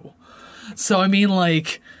hero. So I mean,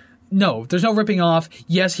 like, no, there's no ripping off.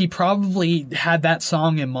 Yes, he probably had that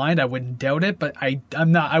song in mind. I wouldn't doubt it, but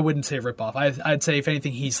I wouldn't say rip off. I'd say if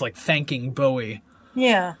anything, he's like thanking Bowie.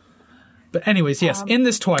 Yeah. But anyways, yes, in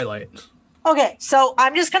this Twilight. Okay, so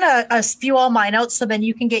I'm just going to spew all mine out so then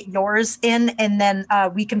you can get yours in, and then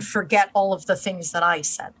we can forget all of the things that I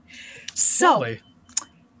said. So,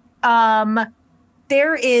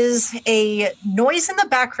 there is a noise in the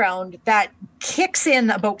background that kicks in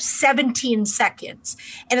about 17 seconds.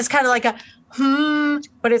 And it's kind of like a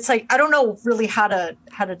but it's like, I don't know really how to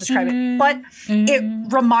describe it. But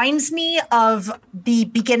it reminds me of the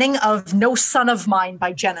beginning of No Son of Mine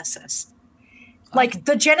by Genesis. Like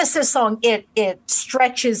the Genesis song, it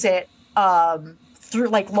stretches it through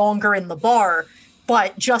like longer in the bar,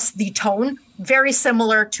 but just the tone, very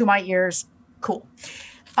similar to my ears. Cool.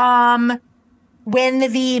 When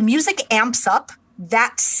the music amps up,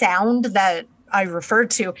 that sound that I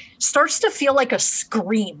referred to starts to feel like a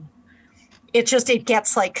scream. It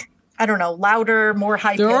gets like, I don't know, louder, more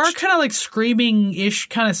high pitched. There are kind of like screaming-ish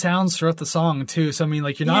kind of sounds throughout the song too. So I mean,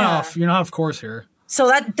 like you're not off course here. So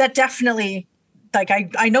that definitely, like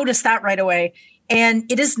I noticed that right away.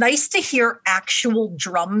 And it is nice to hear actual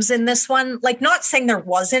drums in this one. Like, not saying there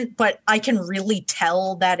wasn't, but I can really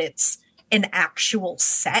tell that it's an actual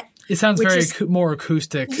set. It sounds very more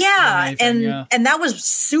acoustic. Yeah, and that was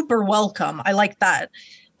super welcome. I like that.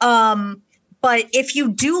 But if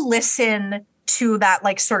you do listen to that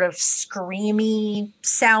like sort of screamy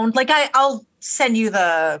sound, like I'll send you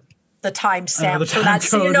the timestamp for that.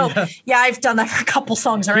 So you know, yeah, I've done that for a couple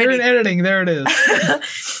songs already. You're in editing, there it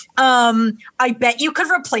is. I bet you could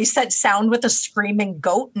replace that sound with a screaming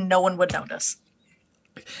goat and no one would notice.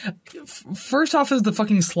 First off is the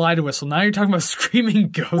fucking slide whistle. Now you're talking about screaming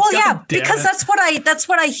goats. Well, yeah, because that's what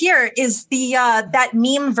I hear is the that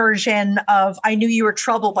meme version of "I Knew You Were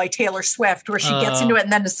Trouble" by Taylor Swift, where she gets into it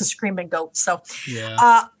and then it's the screaming goat. So,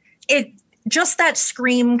 it just that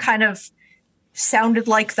scream kind of sounded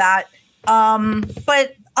like that.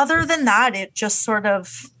 But other than that, it just sort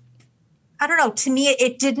of, I don't know. To me,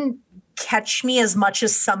 it didn't catch me as much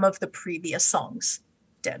as some of the previous songs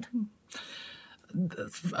did.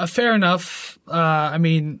 Fair enough. I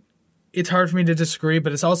mean, it's hard for me to disagree,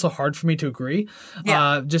 but it's also hard for me to agree.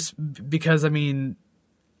 Yeah. Just because, I mean,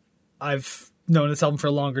 I've known this album for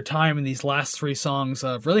a longer time, and these last three songs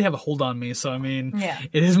really have a hold on me. So, I mean,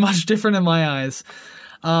 it is much different in my eyes.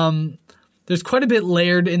 There's quite a bit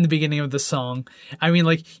layered in the beginning of the song. I mean,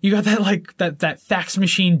 like, you got that, like, that fax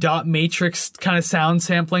machine dot matrix kind of sound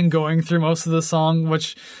sampling going through most of the song,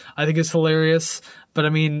 which I think is hilarious. But, I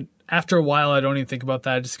mean, after a while, I don't even think about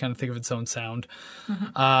that. I just kind of think of its own sound.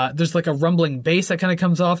 Mm-hmm. There's like a rumbling bass that kind of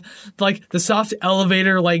comes off. Like the soft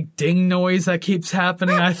elevator, like ding noise that keeps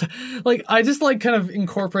happening. I just like kind of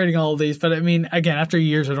incorporating all of these. But I mean, again, after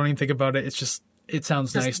years, I don't even think about it. It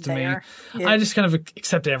sounds nice to me. Yeah. I just kind of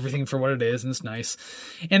accept everything for what it is, and it's nice.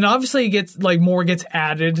 And obviously, it gets like more gets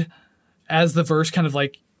added as the verse kind of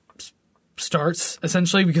like starts,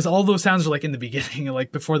 essentially, because all those sounds are like in the beginning,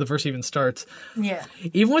 like before the verse even starts. Yeah.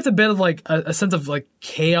 Even with a bit of like a sense of like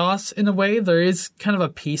chaos in a way, there is kind of a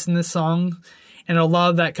peace in this song. And a lot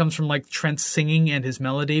of that comes from like Trent singing and his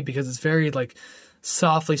melody, because it's very like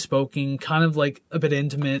softly spoken, kind of like a bit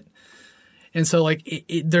intimate. And so like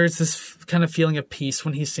there's this kind of feeling of peace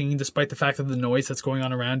when he's singing, despite the fact of the noise that's going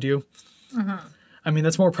on around you. Mm-hmm. I mean,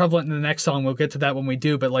 that's more prevalent in the next song. We'll get to that when we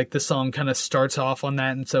do, but like this song kind of starts off on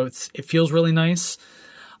that, and so it feels really nice.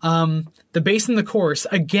 The bass in the chorus,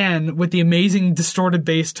 again, with the amazing distorted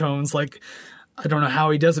bass tones, like, I don't know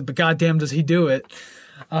how he does it, but goddamn does he do it.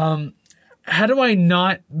 How do I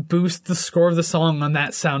not boost the score of the song on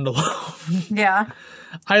that sound alone? Yeah.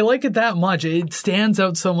 I like it that much. It stands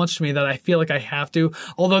out so much to me that I feel like I have to.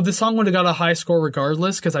 Although the song would have got a high score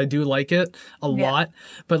regardless, because I do like it a lot.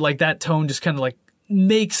 But like that tone just kind of like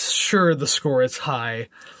makes sure the score is high.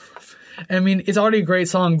 I mean, it's already a great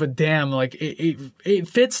song, but damn, like it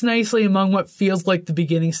fits nicely among what feels like the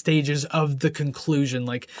beginning stages of the conclusion.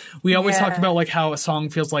 Like we always talk about like how a song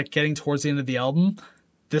feels like getting towards the end of the album.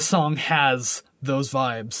 This song has those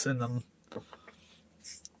vibes in them.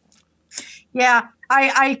 Yeah,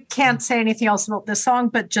 I can't say anything else about this song,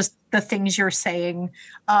 but just the things you're saying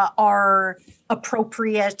are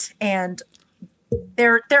appropriate, and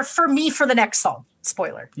they're for me for the next song.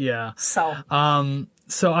 Spoiler. Yeah. So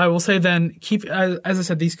I will say then, as I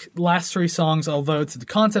said, these last three songs, although it's the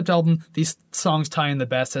concept album, these songs tie in the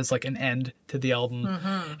best as like an end to the album.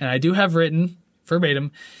 Mm-hmm. And I do have written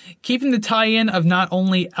verbatim, keeping the tie-in of not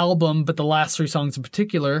only album, but the last three songs in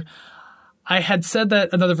particular. I had said that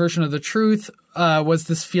Another Version of the Truth was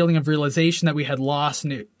this feeling of realization that we had lost,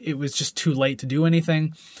 and it was just too late to do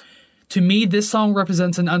anything. To me, this song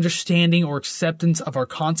represents an understanding or acceptance of our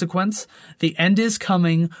consequence. The end is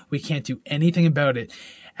coming. We can't do anything about it.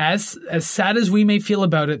 As sad as we may feel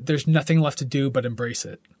about it, there's nothing left to do but embrace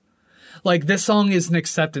it. Like, this song is an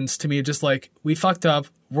acceptance to me, just like, we fucked up,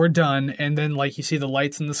 we're done, and then, like, you see the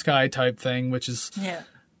lights in the sky type thing, which is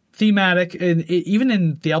thematic. And even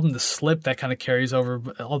in the album The Slip, that kind of carries over,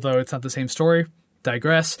 although it's not the same story.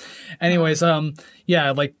 Digress. Anyways,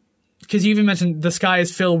 like, because you even mentioned the sky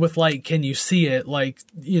is filled with light. Can you see it? Like,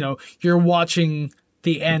 you know, you're watching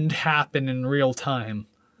the end happen in real time.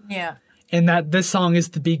 Yeah. And that this song is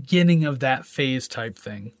the beginning of that phase type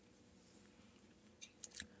thing.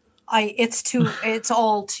 It's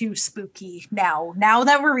all too spooky now. Now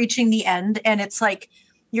that we're reaching the end, and it's like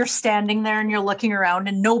you're standing there and you're looking around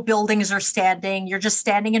and no buildings are standing. You're just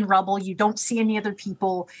standing in rubble. You don't see any other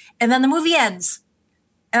people. And then the movie ends.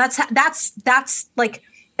 And that's like,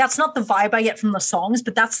 that's not the vibe I get from the songs,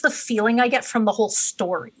 but that's the feeling I get from the whole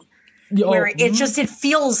story. Where it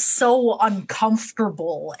feels so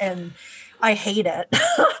uncomfortable, and I hate it.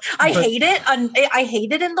 I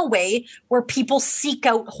hate it in the way where people seek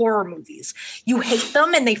out horror movies. You hate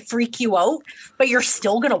them and they freak you out, but you're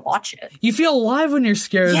still going to watch it. You feel alive when you're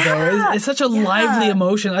scared, though. It's such a lively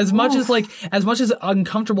emotion. As much as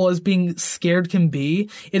uncomfortable as being scared can be,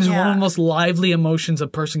 it is one of the most lively emotions a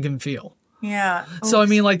person can feel. Yeah. So, I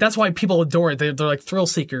mean, like, that's why people adore it. They're like thrill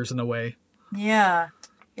seekers in a way. Yeah.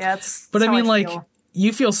 Yeah, but I mean, like,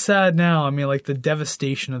 you feel sad now. I mean, like, the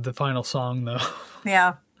devastation of the final song, though.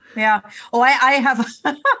 Yeah. Yeah. Oh, I have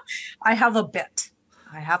I have a bit.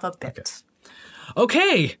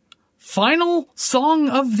 Okay. Final song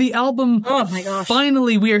of the album. Oh my gosh.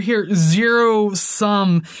 Finally, we are here. Zero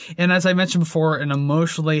Sum. And as I mentioned before, an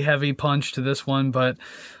emotionally heavy punch to this one, but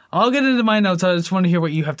I'll get into my notes. I just want to hear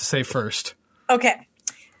what you have to say first. Okay.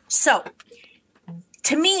 So,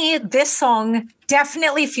 to me, this song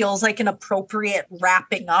definitely feels like an appropriate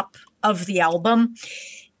wrapping up of the album.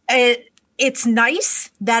 It's nice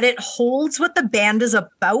that it holds what the band is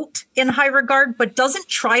about in high regard, but doesn't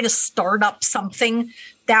try to start up something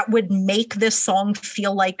that would make this song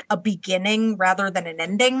feel like a beginning rather than an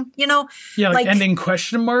ending, you know? Yeah, like ending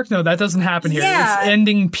question mark? No, that doesn't happen here. Yeah. It's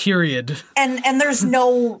ending period. And there's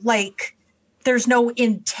no, like... There's no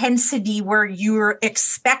intensity where you're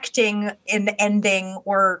expecting an ending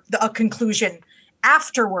or a conclusion.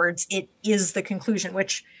 Afterwards, it is the conclusion,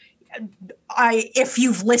 which if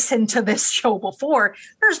you've listened to this show before,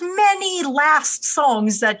 there's many last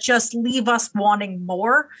songs that just leave us wanting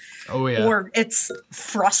more. Oh, yeah. Or it's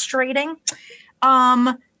frustrating.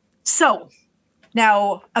 So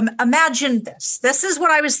now imagine this. This is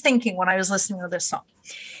what I was thinking when I was listening to this song.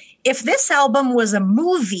 If this album was a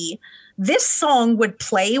movie, this song would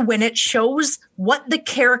play when it shows what the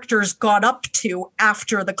characters got up to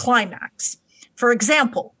after the climax. For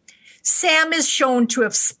example, Sam is shown to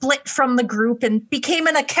have split from the group and became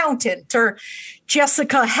an accountant, or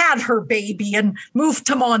Jessica had her baby and moved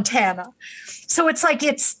to Montana. So it's like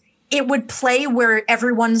it would play where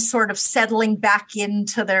everyone's sort of settling back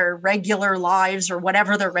into their regular lives or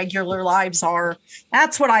whatever their regular lives are.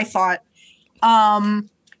 That's what I thought.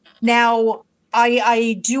 Now,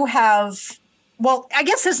 I do have, well, I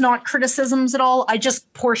guess it's not criticisms at all. I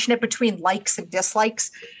just portion it between likes and dislikes.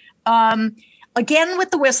 Again,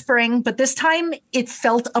 with the whispering, but this time it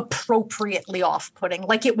felt appropriately off-putting,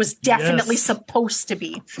 like it was definitely supposed to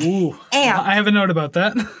be. Ooh, and I have a note about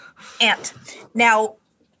that. And now,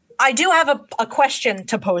 I do have a question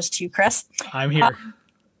to pose to you, Chris. I'm here.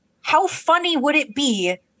 How funny would it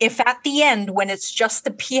be if at the end, when it's just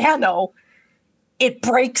the piano, it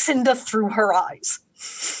breaks into Through Her Eyes?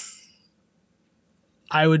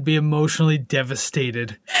 I would be emotionally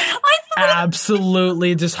devastated.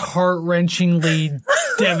 Absolutely, just heart-wrenchingly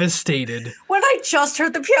devastated. When I just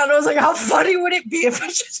heard the piano, I was like, how funny would it be if it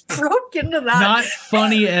just broke into that? Not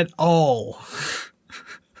funny at all.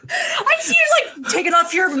 I see you like taking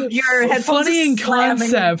off your headphones. Funny in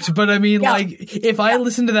concept, but I mean, like, if I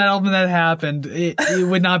listened to that album that happened, it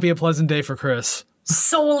would not be a pleasant day for Chris.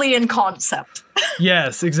 Solely in concept.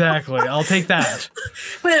 Yes, exactly. I'll take that.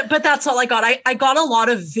 But that's all I got. I got a lot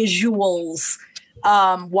of visuals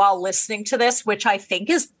while listening to this, which I think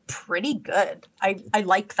is pretty good. I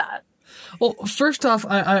like that. Well, first off,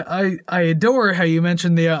 I adore how you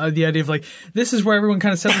mentioned the idea of like, this is where everyone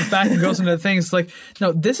kind of settles back and goes into things. Like,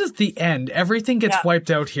 no, this is the end. Everything gets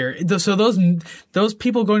wiped out here. So those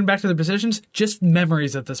people going back to their positions, just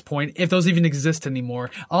memories at this point, if those even exist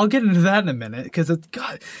anymore. I'll get into that in a minute, because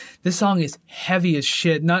God, this song is heavy as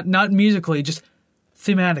shit. Not musically, just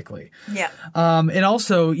thematically. Yeah. And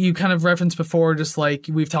also, you kind of referenced before, just like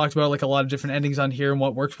we've talked about, like a lot of different endings on here and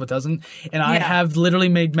what works, what doesn't. And I have literally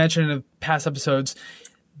made mention in past episodes,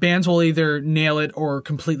 bands will either nail it or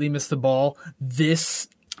completely miss the ball. This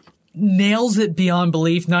nails it beyond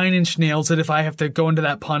belief. 9 Inch nails it. If I have to go into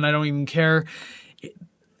that pun, I don't even care.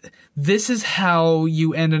 This is how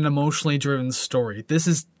you end an emotionally driven story. This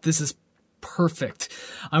is perfect.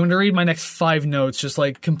 I'm going to read my next 5 notes just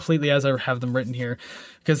like completely as I have them written here,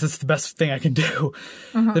 because it's the best thing I can do.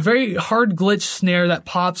 Mm-hmm. The very hard glitch snare that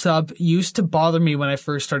pops up used to bother me when I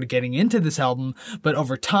first started getting into this album, but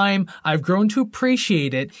over time I've grown to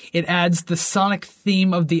appreciate it. It adds the sonic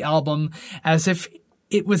theme of the album as if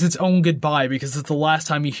it was its own goodbye, because it's the last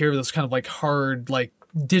time you hear those kind of like hard, like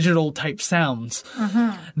digital type sounds.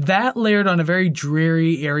 Mm-hmm. That layered on a very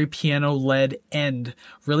dreary, airy piano-led end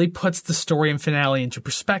really puts the story and finale into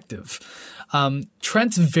perspective.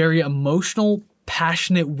 Trent's very emotional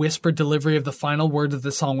passionate whisper delivery of the final words of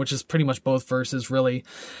the song, which is pretty much both verses, really.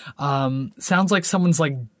 Sounds like someone's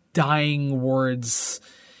like dying words,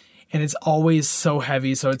 and it's always so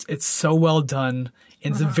heavy. So it's so well done.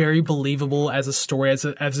 And it's very believable as a story, as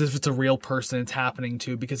if it's a real person it's happening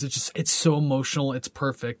to, because it's so emotional. It's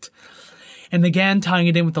perfect. And again, tying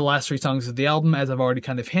it in with the last 3 songs of the album, as I've already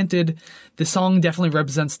kind of hinted, the song definitely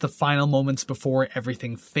represents the final moments before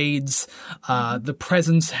everything fades. The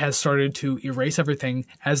presence has started to erase everything,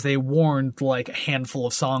 as they warned like a handful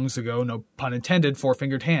of songs ago, no pun intended,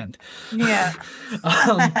 4-fingered hand. Yeah.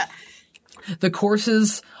 The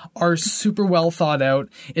choruses are super well thought out.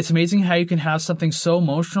 It's amazing how you can have something so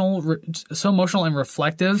emotional and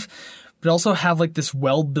reflective, but also have like this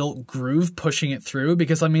well-built groove pushing it through.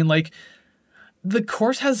 Because I mean, like, the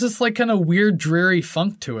chorus has this like kind of weird, dreary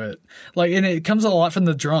funk to it. Like, and it comes a lot from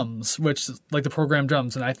the drums, which like the programmed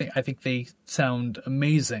drums, and I think they sound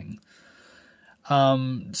amazing.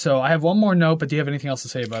 So I have one more note, but do you have anything else to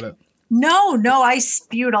say about it? No, I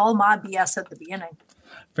spewed all my BS at the beginning.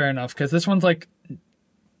 Fair enough, because this one's like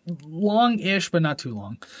long-ish, but not too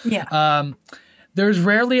long. Yeah. There's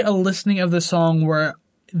rarely a listening of the song where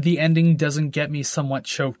the ending doesn't get me somewhat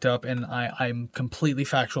choked up, and I'm completely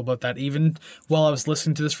factual about that. Even while I was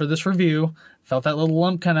listening to this for this review, felt that little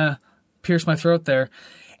lump kind of pierce my throat there.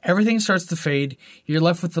 Everything starts to fade. You're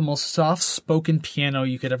left with the most soft-spoken piano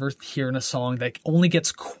you could ever hear in a song that only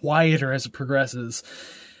gets quieter as it progresses.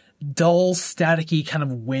 Dull, staticky kind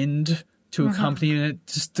of wind to accompany it,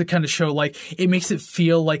 just to kind of show, like, it makes it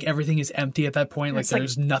feel like everything is empty at that point, like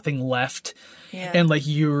there's nothing left. Yeah. And like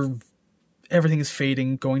everything is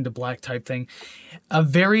fading, going to black type thing. A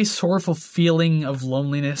very sorrowful feeling of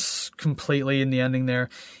loneliness completely in the ending there.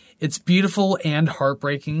 It's beautiful and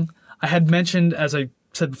heartbreaking. I had mentioned, as I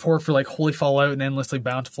said before, for like Holy Fallout and Endlessly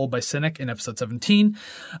Bountiful by Cynic in episode 17,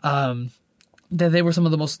 that they were some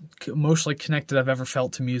of the most emotionally connected I've ever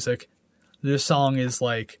felt to music. This song is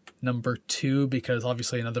like number 2, because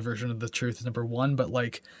obviously another version of The Truth is number 1, but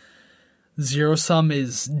like Zero Sum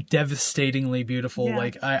is devastatingly beautiful. Yeah.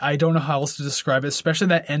 Like I don't know how else to describe it, especially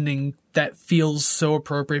that ending that feels so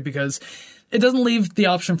appropriate, because it doesn't leave the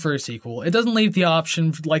option for a sequel. It doesn't leave the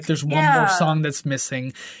option like there's one more song that's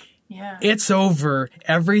missing. Yeah. It's over.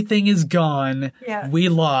 Everything is gone. Yeah. We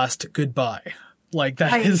lost. Goodbye. Like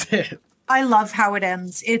that is it. I love how it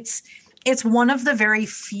ends. It's one of the very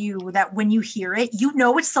few that when you hear it, you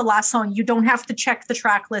know it's the last song. You don't have to check the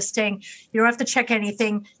track listing. You don't have to check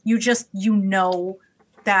anything. You know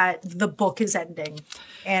that the book is ending.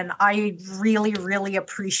 And I really, really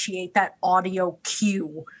appreciate that audio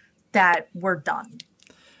cue that we're done.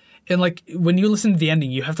 And like when you listen to the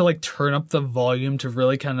ending, you have to like turn up the volume to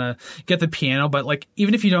really kind of get the piano. But like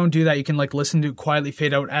even if you don't do that, you can like listen to it quietly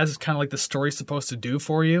fade out, as kind of like the story's supposed to do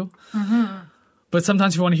for you. Mm-hmm. But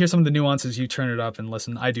sometimes if you want to hear some of the nuances, you turn it up and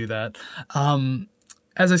listen. I do that.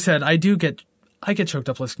 As I said, I get choked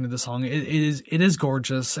up listening to the song. It is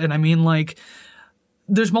gorgeous. And I mean, like,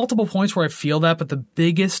 there's multiple points where I feel that, but the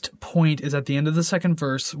biggest point is at the end of the second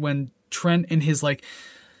verse when Trent, in his like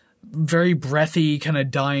very breathy kind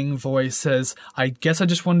of dying voice, says, "I guess I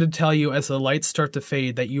just wanted to tell you as the lights start to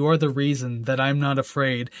fade that you are the reason that I'm not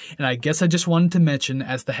afraid. And I guess I just wanted to mention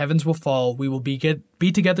as the heavens will fall, we will be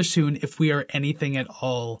together soon if we are anything at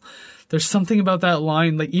all." There's something about that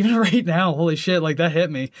line, like even right now, holy shit, like that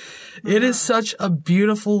hit me. It is such a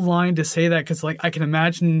beautiful line to say that, because like I can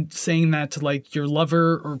imagine saying that to like your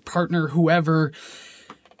lover or partner, whoever,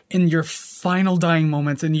 in your final dying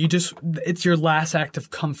moments, and it's your last act of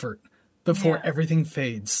comfort before everything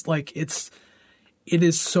fades. Like it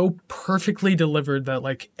is so perfectly delivered that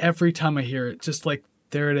like every time I hear it, just like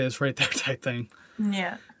there it is right there type thing.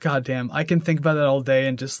 Yeah. God damn. I can think about that all day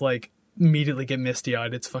and just like immediately get misty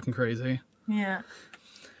eyed. It's fucking crazy. Yeah.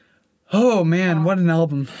 Oh man, what an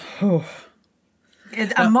album. Oh.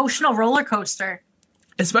 Emotional roller coaster.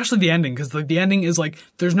 Especially the ending, because like the ending is like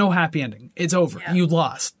there's no happy ending. It's over. Yeah. You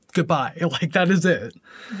lost. Goodbye. Like that is it.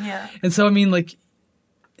 Yeah. And so I mean, like,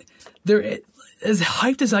 as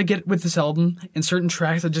hyped as I get with this album, and certain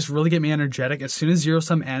tracks that just really get me energetic, as soon as Zero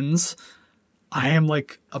Sum ends, I am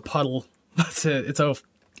like a puddle. That's it. It's over.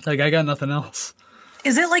 Like I got nothing else.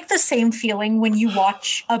 Is it like the same feeling when you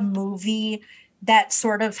watch a movie that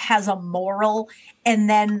sort of has a moral, and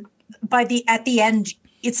then at the end,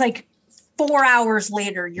 it's like 4 hours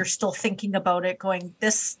later, you're still thinking about it, going,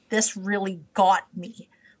 "This really got me."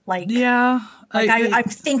 Like, yeah, I'm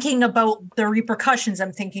thinking about the repercussions.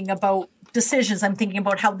 I'm thinking about decisions. I'm thinking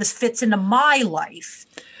about how this fits into my life.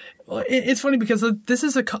 It's funny because this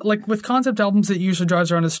is like with concept albums, it usually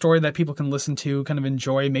drives around a story that people can listen to, kind of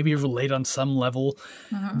enjoy, maybe relate on some level.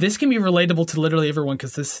 This can be relatable to literally everyone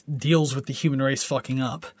because this deals with the human race fucking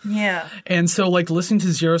up. Yeah. And so like listening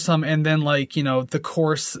to Zero Sum and then like, you know, the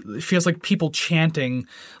chorus, it feels like people chanting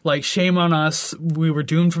like, shame on us, we were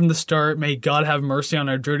doomed from the start, may God have mercy on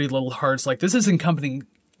our dirty little hearts. Like this is encompassing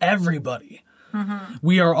everybody.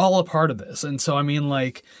 We are all a part of this. And so, I mean,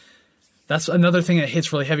 like, that's another thing that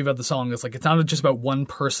hits really heavy about the song is like, it's not just about one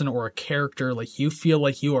person or a character. Like you feel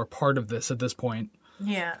like you are part of this at this point.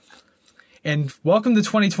 Yeah. And welcome to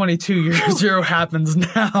 2022. Year zero happens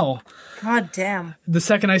now. God damn. The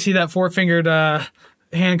second I see that four-fingered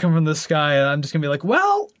hand come from the sky, I'm just going to be like,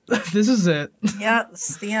 well, this is it. Yeah,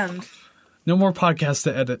 this is the end. No more podcasts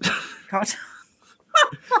to edit. God.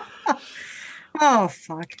 Oh,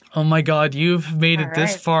 fuck. Oh my God, you've made it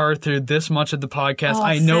this far through this much of the podcast.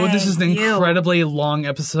 I know this is an incredibly long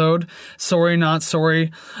episode. Sorry, not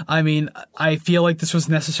sorry. I mean, I feel like this was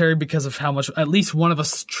necessary because of how much at least one of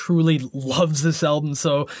us truly loves this album.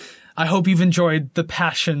 So I hope you've enjoyed the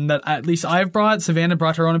passion that at least I've brought. Savannah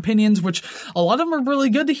brought her own opinions, which a lot of them are really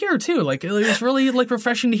good to hear too. Like it was really like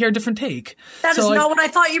refreshing to hear a different take. That is not what I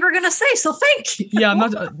thought you were going to say. So thank you. Yeah, I'm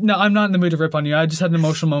not in the mood to rip on you. I just had an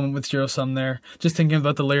emotional moment with Zero Sum there, just thinking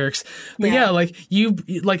about the lyrics. But yeah,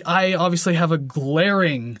 I obviously have a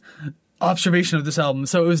glaring observation of this album,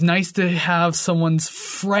 so it was nice to have someone's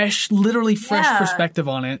literally fresh perspective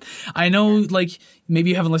on it. I know, like,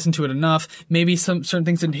 maybe you haven't listened to it enough, maybe some certain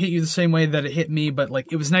things didn't hit you the same way that it hit me, but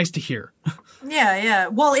like, it was nice to hear. Yeah.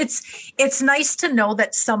 Well, it's nice to know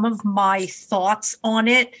that some of my thoughts on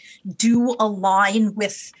it do align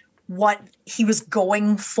with what he was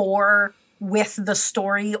going for with the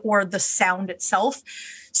story or the sound itself.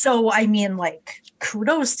 So, I mean, like,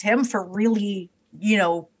 kudos to him for really, you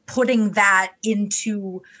know, putting that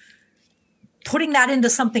into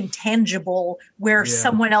something tangible where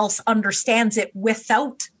someone else understands it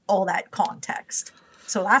without all that context.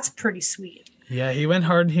 So that's pretty sweet. Yeah, he went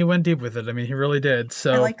hard and he went deep with it. I mean, he really did.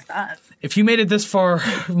 So I like that. If you made it this far,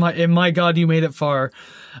 my God, you made it far.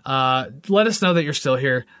 Let us know that you're still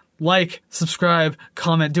here. Like, subscribe,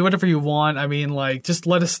 comment, do whatever you want. I mean, like, just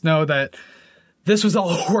let us know that this was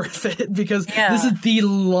all worth it because this is the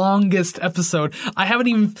longest episode. I haven't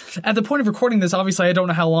even, at the point of recording this, obviously I don't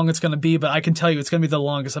know how long it's going to be, but I can tell you it's going to be the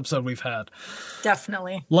longest episode we've had.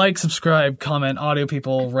 Definitely. Like, subscribe, comment, audio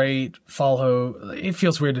people, rate, follow. It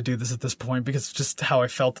feels weird to do this at this point because it's just how I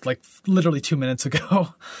felt like literally 2 minutes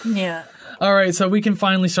ago. Yeah. All right, so we can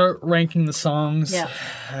finally start ranking the songs. Yeah.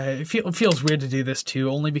 It feels weird to do this too,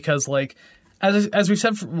 only because like, as we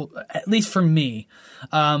said, at least for me,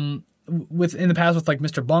 in the past with like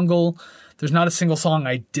Mr. Bungle, there's not a single song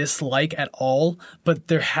I dislike at all, but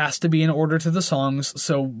there has to be an order to the songs.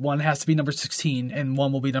 So one has to be number 16 and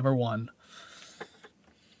one will be number 1.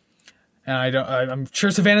 And I'm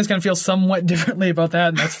sure Savannah's going to feel somewhat differently about that,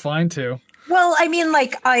 and that's fine too. Well, I mean,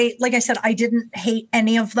 like I said, I didn't hate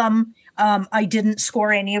any of them. I didn't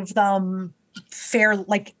score any of them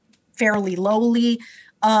fairly lowly.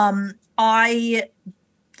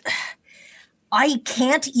 I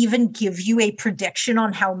can't even give you a prediction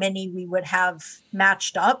on how many we would have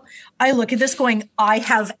matched up. I look at this going, I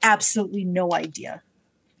have absolutely no idea.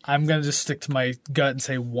 I'm going to just stick to my gut and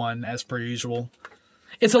say 1 as per usual.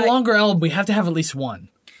 It's a longer album. We have to have at least 1.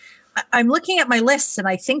 I'm looking at my list and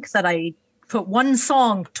I think that I put one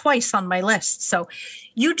song twice on my list. So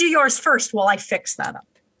you do yours first while I fix that up.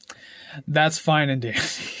 That's fine and dandy.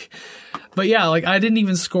 But yeah, like I didn't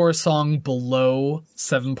even score a song below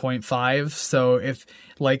 7.5. So if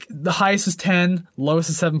like the highest is 10, lowest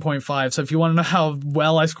is 7.5. So if you want to know how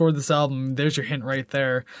well I scored this album, there's your hint right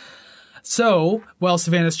there. So while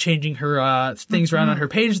Savannah's changing her things around on her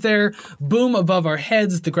page there, boom, above our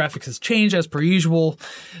heads, the graphics has changed as per usual.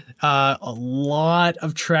 A lot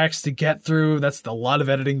of tracks to get through. That's a lot of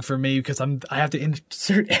editing for me because I have to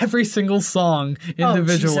insert every single song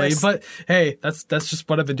individually. But hey, that's just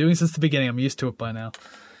what I've been doing since the beginning. I'm used to it by now.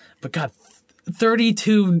 But God,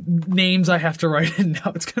 32 names I have to write in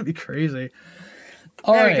now. It's going to be crazy.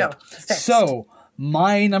 All right. There you go. Fixed. So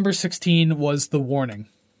my number 16 was The Warning.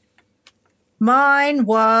 Mine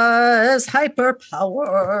was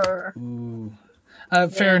Hyperpower. Ooh.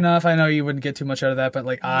 Fair enough. I know you wouldn't get too much out of that, but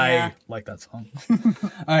like I like that song.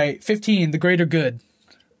 All right, 15, The Greater Good.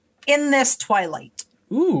 In This Twilight.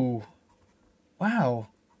 Ooh. Wow.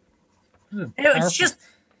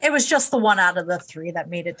 It was just the one out of the 3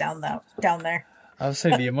 that made it down there. I would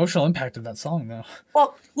say the emotional impact of that song, though.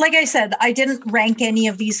 Well, like I said, I didn't rank any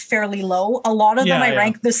of these fairly low. A lot of them I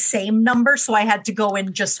ranked the same number, so I had to go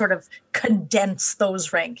and just sort of condense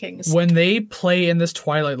those rankings. When they play in this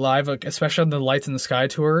Twilight Live, like, especially on the Lights in the Sky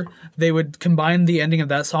tour, they would combine the ending of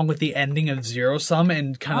that song with the ending of Zero Sum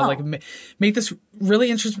and kind of like make this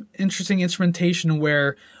really interesting instrumentation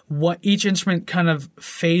where what each instrument kind of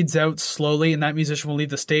fades out slowly, and that musician will leave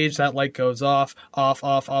the stage. That light goes off till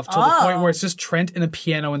the point where it's just Trent and a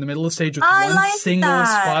piano in the middle of the stage with one single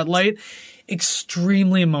spotlight.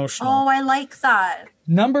 Extremely emotional. Oh, I like that.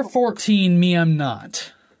 Number 14, Me I'm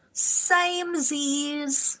Not. Same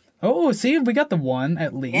Z's. Oh, see, we got the one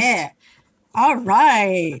at least. Yeah. All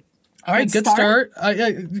right. All right, good start.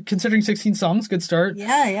 Considering 16 songs, good start.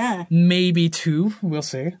 Yeah. Maybe 2. We'll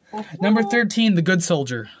see. Number 13, The Good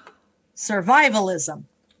Soldier. Survivalism.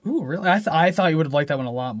 Ooh, really? I thought you would have liked that one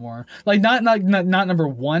a lot more. Like, not number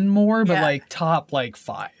 1 more, but like top, like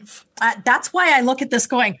 5. That's why I look at this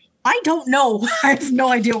going, I don't know. I have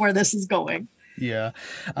no idea where this is going. Yeah.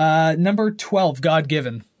 Number 12, God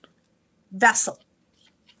Given. Vessel.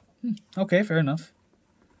 Okay, fair enough.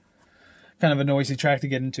 Kind of a noisy track to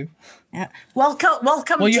get into. Yeah. Welcome.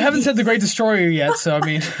 Well, you haven't said The Great Destroyer yet, so I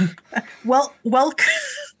mean.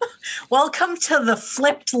 Welcome to the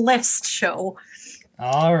Flipped List show.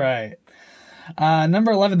 All right.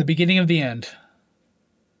 Number 11, The Beginning of the End.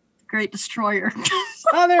 Great Destroyer.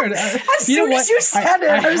 Oh, there it is. As soon as you said it,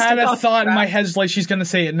 I had a thought in my head like she's going to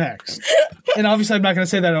say it next. And obviously I'm not going to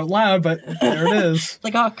say that out loud, but there it is.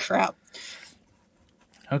 Like, oh, crap.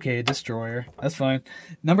 Okay, Destroyer. That's fine.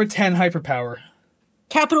 Number 10, Hyperpower.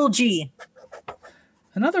 Capital G.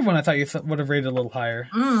 Another one I thought you would have rated a little higher.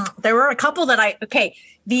 There were a couple that I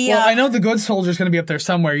know The Good Soldier's going to be up there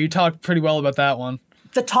somewhere. You talked pretty well about that one.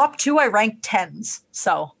 The top 2 I ranked 10s,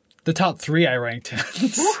 so. The top 3 I ranked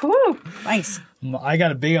 10s. Woohoo! Nice. I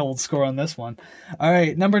got a big old score on this one. All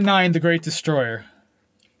right, number 9, The Great Destroyer.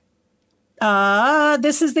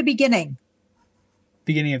 This is the beginning.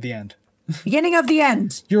 Beginning of the end. Beginning of the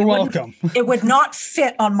end. You're welcome. It would not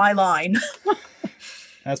fit on my line.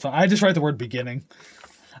 That's fine. I just write the word beginning.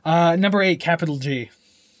 Number 8, Capital G.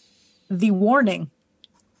 The Warning.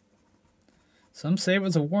 Some say it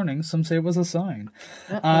was a warning. Some say it was a sign.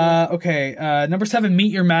 Okay. Number 7,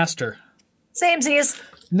 Meet Your Master. Same Z's.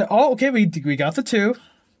 No, okay. We got the 2.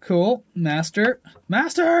 Cool. Master.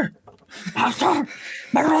 That's how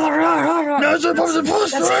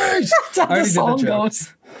the song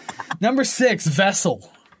goes. Number 6,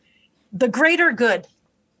 Vessel. The Greater Good.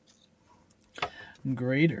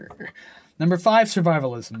 Greater. Number 5,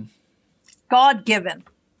 Survivalism. God Given.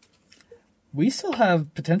 We still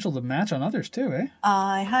have potential to match on others too, eh?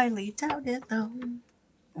 I highly doubt it, though.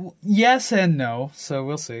 Yes and no, so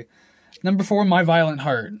we'll see. Number 4, My Violent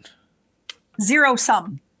Heart. Zero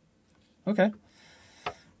Sum. Okay.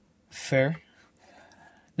 Fair.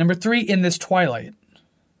 Number 3, In This Twilight.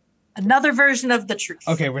 Another version of The Truth.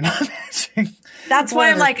 Okay, we're not matching. That's why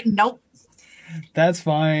I'm like, nope. That's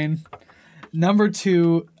fine. Number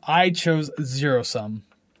 2, I chose Zero Sum.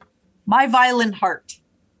 My Violent Heart.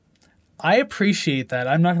 I appreciate that.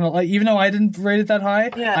 I'm not going to even though I didn't rate it that high,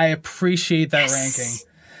 I appreciate that ranking.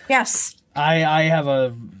 Yes. I have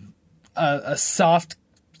a soft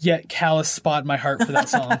yet callous spot in my heart for that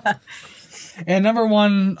song. And number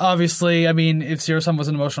 1, obviously, I mean, if Zero Sum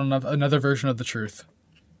wasn't emotional enough, another version of The Truth.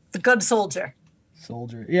 The Good Soldier.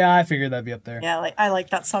 Yeah, I figured that'd be up there. Yeah, I like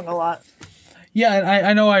that song a lot. Yeah, and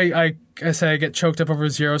I know I say I get choked up over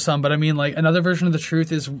Zero Sum, but I mean, like, another version of The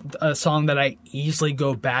Truth is a song that I easily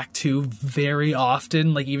go back to very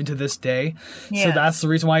often, like, even to this day. Yeah. So that's the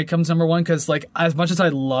reason why it comes number 1, because, like, as much as I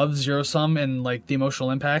love Zero Sum and, like, the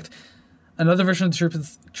emotional impact, another version of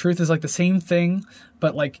The Truth is like, the same thing,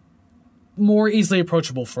 but, like, more easily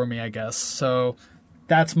approachable for me, I guess. So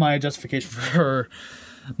that's my justification for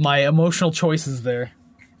my emotional choices there.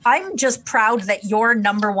 I'm just proud that your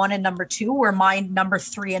number 1 and number 2 were mine number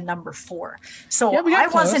 3 and number 4. So I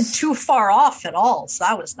wasn't too far off at all. So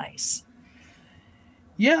that was nice.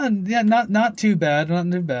 Yeah, not too bad. Not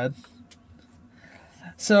too bad.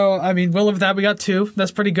 So, I mean, we'll live with that. We got 2.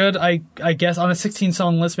 That's pretty good. I guess on a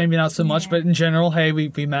 16-song list, maybe not so much, but in general, hey, we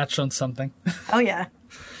matched on something. Oh, yeah.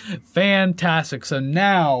 Fantastic. So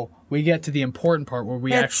now we get to the important part where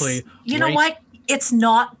we actually You know what? It's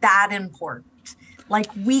not that important. Like,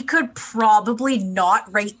 we could probably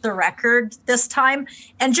not rate the record this time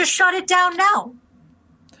and just shut it down now.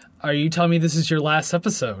 Are you telling me this is your last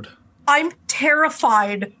episode? I'm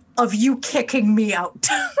terrified of you kicking me out.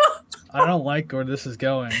 I don't like where this is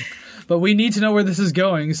going. But we need to know where this is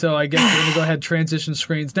going, so I guess we're going to go ahead and transition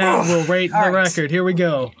screens now. We'll rate the record. Here we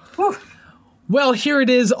go. Whew. Well, here it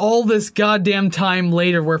is, all this goddamn time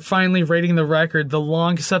later. We're finally rating the record, the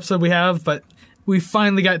longest episode we have, but we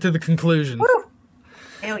finally got to the conclusion. Woo!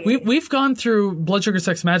 Hell yeah. We've gone through Blood Sugar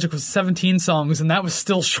Sex Magic with 17 songs, and that was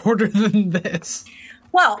still shorter than this.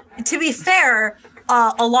 Well, to be fair,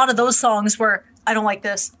 a lot of those songs were, I don't like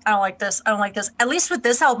this, I don't like this, I don't like this. At least with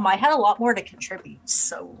this album, I had a lot more to contribute.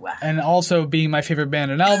 So, And also being my favorite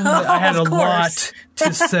band and album, I had a lot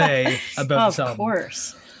to say about this album. Of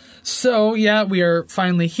course. So, yeah, we are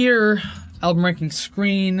finally here, album ranking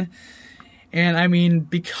screen. And I mean,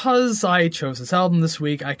 because I chose this album this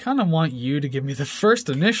week, I kind of want you to give me the first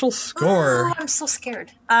initial score. Oh, I'm so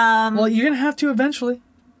scared. Well, you're going to have to eventually.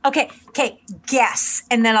 Okay, guess,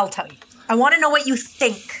 and then I'll tell you. I want to know what you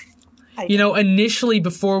think. You know, initially,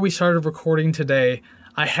 before we started recording today,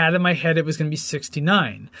 I had in my head it was going to be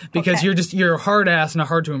 69 because Okay. you're a hard ass and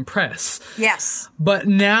hard to impress. Yes. But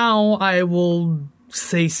now I will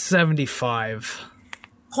say 75.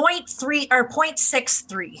 0.3 or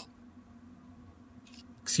 0.63.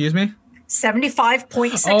 Excuse me?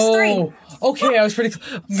 75.63. Oh, okay. I was pretty.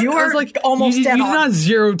 You I was were almost you dead did on. not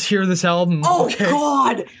zero tier this album. Oh, okay.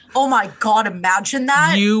 God. Oh, my God. Imagine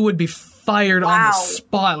that. You would be fired on the Wow.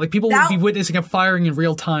 spot. Like people That- would be witnessing a firing in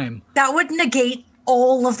real time. That would negate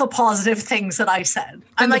all of the positive things that I said.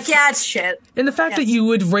 I'm And the like, yeah, it's shit. And the fact that Yes. you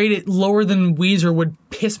would rate it lower than Weezer would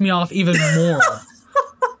piss me off even more.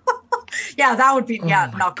 Yeah, that would be, my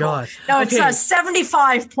not cool. God. No, it's Okay.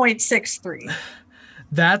 75.63.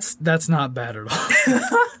 That's not bad at all.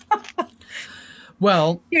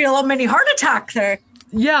 Well, You had a little mini heart attack there.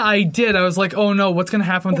 yeah, I did. I was like, oh no, what's going to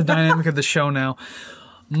happen with the dynamic of the show now?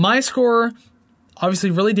 My score,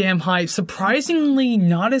 obviously really damn high. Surprisingly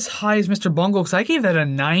not as high as Mr. Bungle, because I gave that a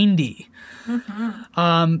 90.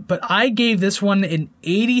 But I gave this one an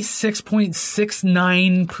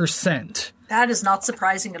 86.69%. That is not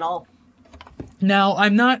surprising at all. Now,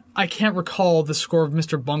 I can't recall the score of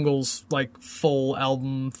Mr. Bungle's, like, full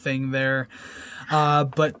album thing there.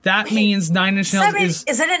 But that means Nine Inch Nails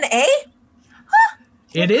Is it an A?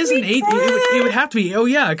 it is an 8. me It would have to be. Oh,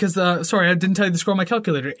 yeah, because, sorry, I didn't tell you the score on my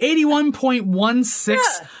calculator.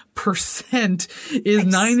 81.16% is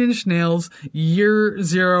Nice. Nine Inch Nails Year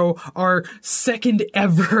Zero, our second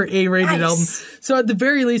ever A-rated Nice. album. So at the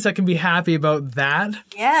very least, I can be happy about that.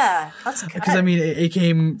 Yeah, that's good. Because, I mean, it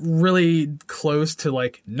came really close to,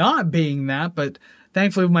 like, not being that, but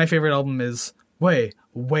thankfully my favorite album is way,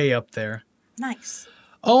 way up there. Nice.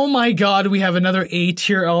 Oh my god, we have another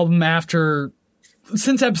A-tier album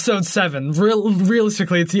since episode 7.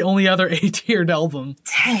 Realistically, it's the only other A-tiered album.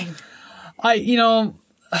 Dang. I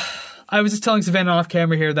was just telling Savannah off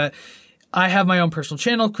camera here that I have my own personal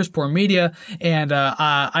channel, Chris Poor Media, and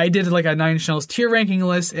I did like a Nine Inch Nails tier ranking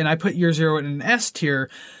list, and I put Year Zero in an S tier.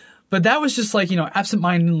 But that was just like,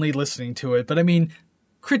 absentmindedly listening to it. But I mean,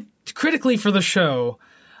 critically for the show,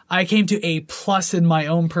 I came to A+ in my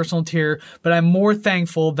own personal tier, but I'm more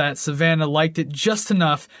thankful that Savannah liked it just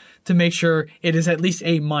enough to make sure it is at least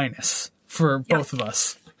A- for both of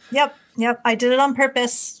us. Yep. I did it on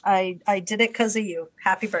purpose. I did it because of you.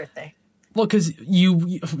 Happy birthday. Well, because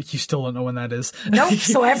you still don't know when that is. Nope.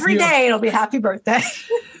 So every day it'll be happy birthday.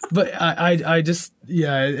 But I just,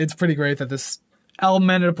 it's pretty great that this album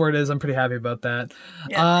ended up where it is. I'm pretty happy about that.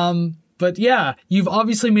 Yeah. But yeah, you've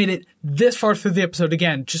obviously made it this far through the episode.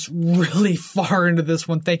 Again, just really far into this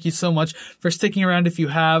one. Thank you so much for sticking around if you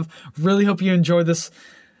have. Really hope you enjoy this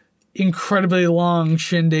incredibly long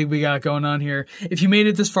shindig we got going on here. If you made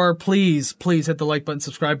it this far, please hit the like button,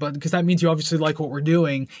 subscribe button, because that means you obviously like what we're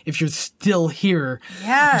doing if you're still here.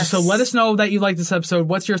 Yes. So let us know that you like this episode.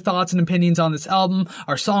 What's your thoughts and opinions on this album,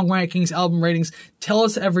 our song rankings, album ratings? Tell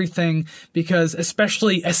us everything, because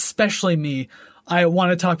especially me, I want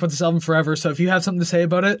to talk about this album forever. So if you have something to say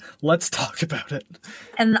about it, let's talk about it.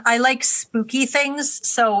 And I like spooky things.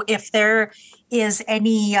 So if there is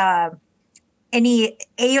any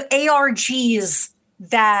ARGs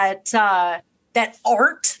that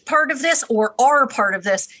aren't part of this or are part of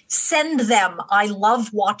this, send them. I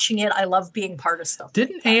love watching it. I love being part of stuff.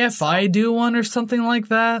 Didn't AFI do one or something like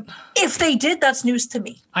that? If they did, that's news to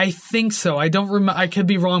me. I think so. I don't remember. I could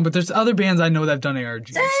be wrong, but there's other bands I know that have done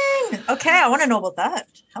ARGs. Dang. Okay, I want to know about that.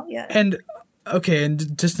 Hell yeah. And okay,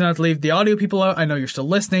 and just not to leave the audio people out, I know you're still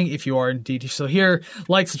listening. If you are indeed still here,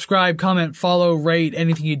 like, subscribe, comment, follow, rate,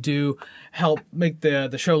 anything you do help make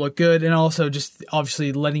the show look good, and also just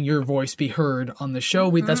obviously letting your voice be heard on the show.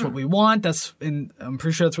 That's what we want. And I'm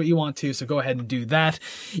pretty sure that's what you want too. So go ahead and do that.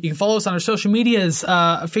 You can follow us on our social medias,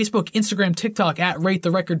 Facebook, Instagram, TikTok at Rate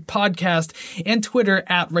the Record Podcast, and Twitter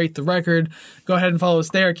at Rate the Record. Go ahead and follow us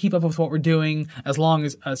there. Keep up with what we're doing, as well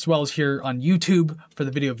as here on YouTube for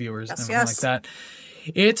the video viewers and everything like that.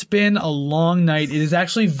 It's been a long night. It is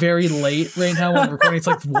actually very late right now when we're recording. It's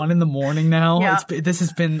like 1 a.m. now. Yeah. This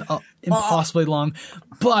has been impossibly long,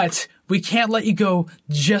 but we can't let you go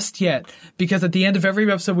just yet, because at the end of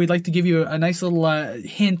every episode, we'd like to give you a nice little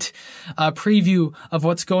hint, preview of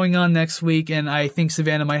what's going on next week. And I think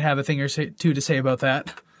Savannah might have a thing or two to say about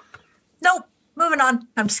that. Nope. Moving on.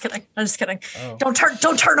 I'm just kidding. Oh.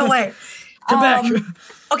 Don't turn away. Come back.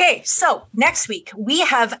 Okay, so next week we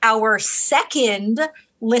have our second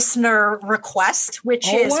listener request,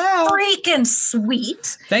 which is freaking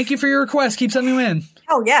sweet. Thank you for your request. Keep sending them in.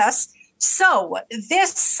 Oh, yes. So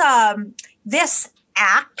this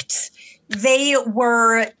act, they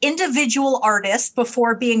were individual artists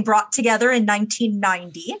before being brought together in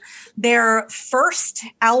 1990. Their first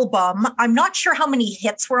album, I'm not sure how many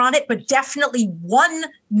hits were on it, but definitely one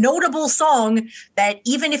notable song that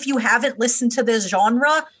even if you haven't listened to this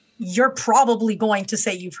genre, you're probably going to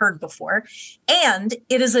say you've heard before. And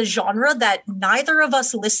it is a genre that neither of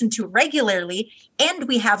us listen to regularly, and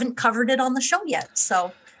we haven't covered it on the show yet.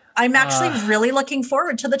 So I'm actually really looking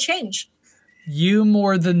forward to the change. You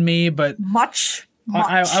more than me, but much.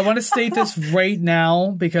 I want to state this right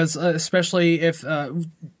now, because especially if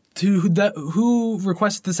who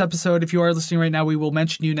requested this episode, if you are listening right now, we will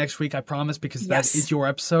mention you next week, I promise, because that is your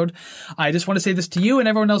episode. I just want to say this to you and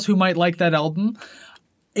everyone else who might like that album.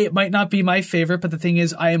 It might not be my favorite, but the thing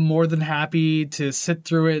is, I am more than happy to sit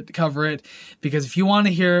through it, cover it, because if you want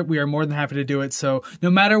to hear it, we are more than happy to do it. So no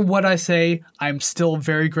matter what I say, I'm still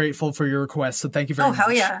very grateful for your request. So thank you very much. Oh,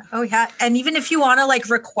 hell yeah. Oh, yeah. And even if you want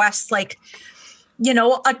to request a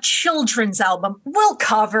children's album, we'll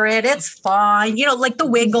cover it. It's fine. The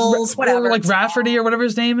Wiggles, whatever. Or Rafferty or whatever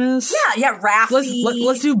his name is. Yeah, Rafferty.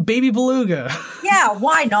 Let's do Baby Beluga. Yeah,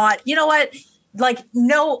 why not? You know what?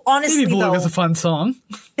 No, honestly, Baby Beluga's a fun song.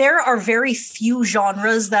 There are very few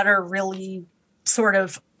genres that are really sort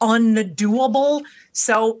of undoable.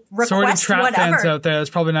 So request Sorry to trap whatever. Fans out there, it's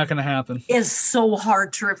probably not going to happen. It's so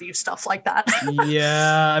hard to review stuff like that.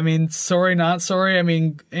 Yeah, I mean, sorry, not sorry. I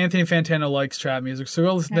mean, Anthony Fantano likes trap music, so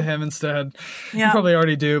we'll listen to him instead. Yeah. You probably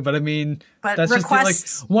already do, but I mean, that's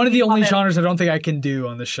just one of the only genres I don't think I can do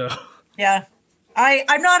on the show. Yeah.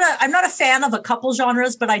 I'm not a fan of a couple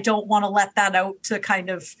genres, but I don't want to let that out to kind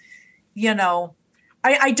of,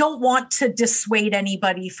 I don't want to dissuade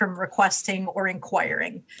anybody from requesting or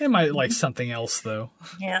inquiring. They might like something else, though.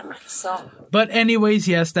 Yeah, so. But anyways,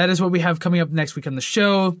 yes, that is what we have coming up next week on the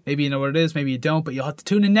show. Maybe you know what it is, maybe you don't, but you'll have to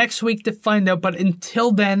tune in next week to find out. But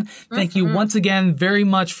until then, thank you once again very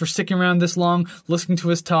much for sticking around this long, listening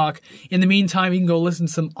to us talk. In the meantime, you can go listen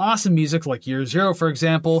to some awesome music like Year Zero, for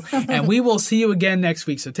example, and we will see you again next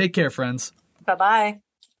week. So take care, friends. Bye-bye.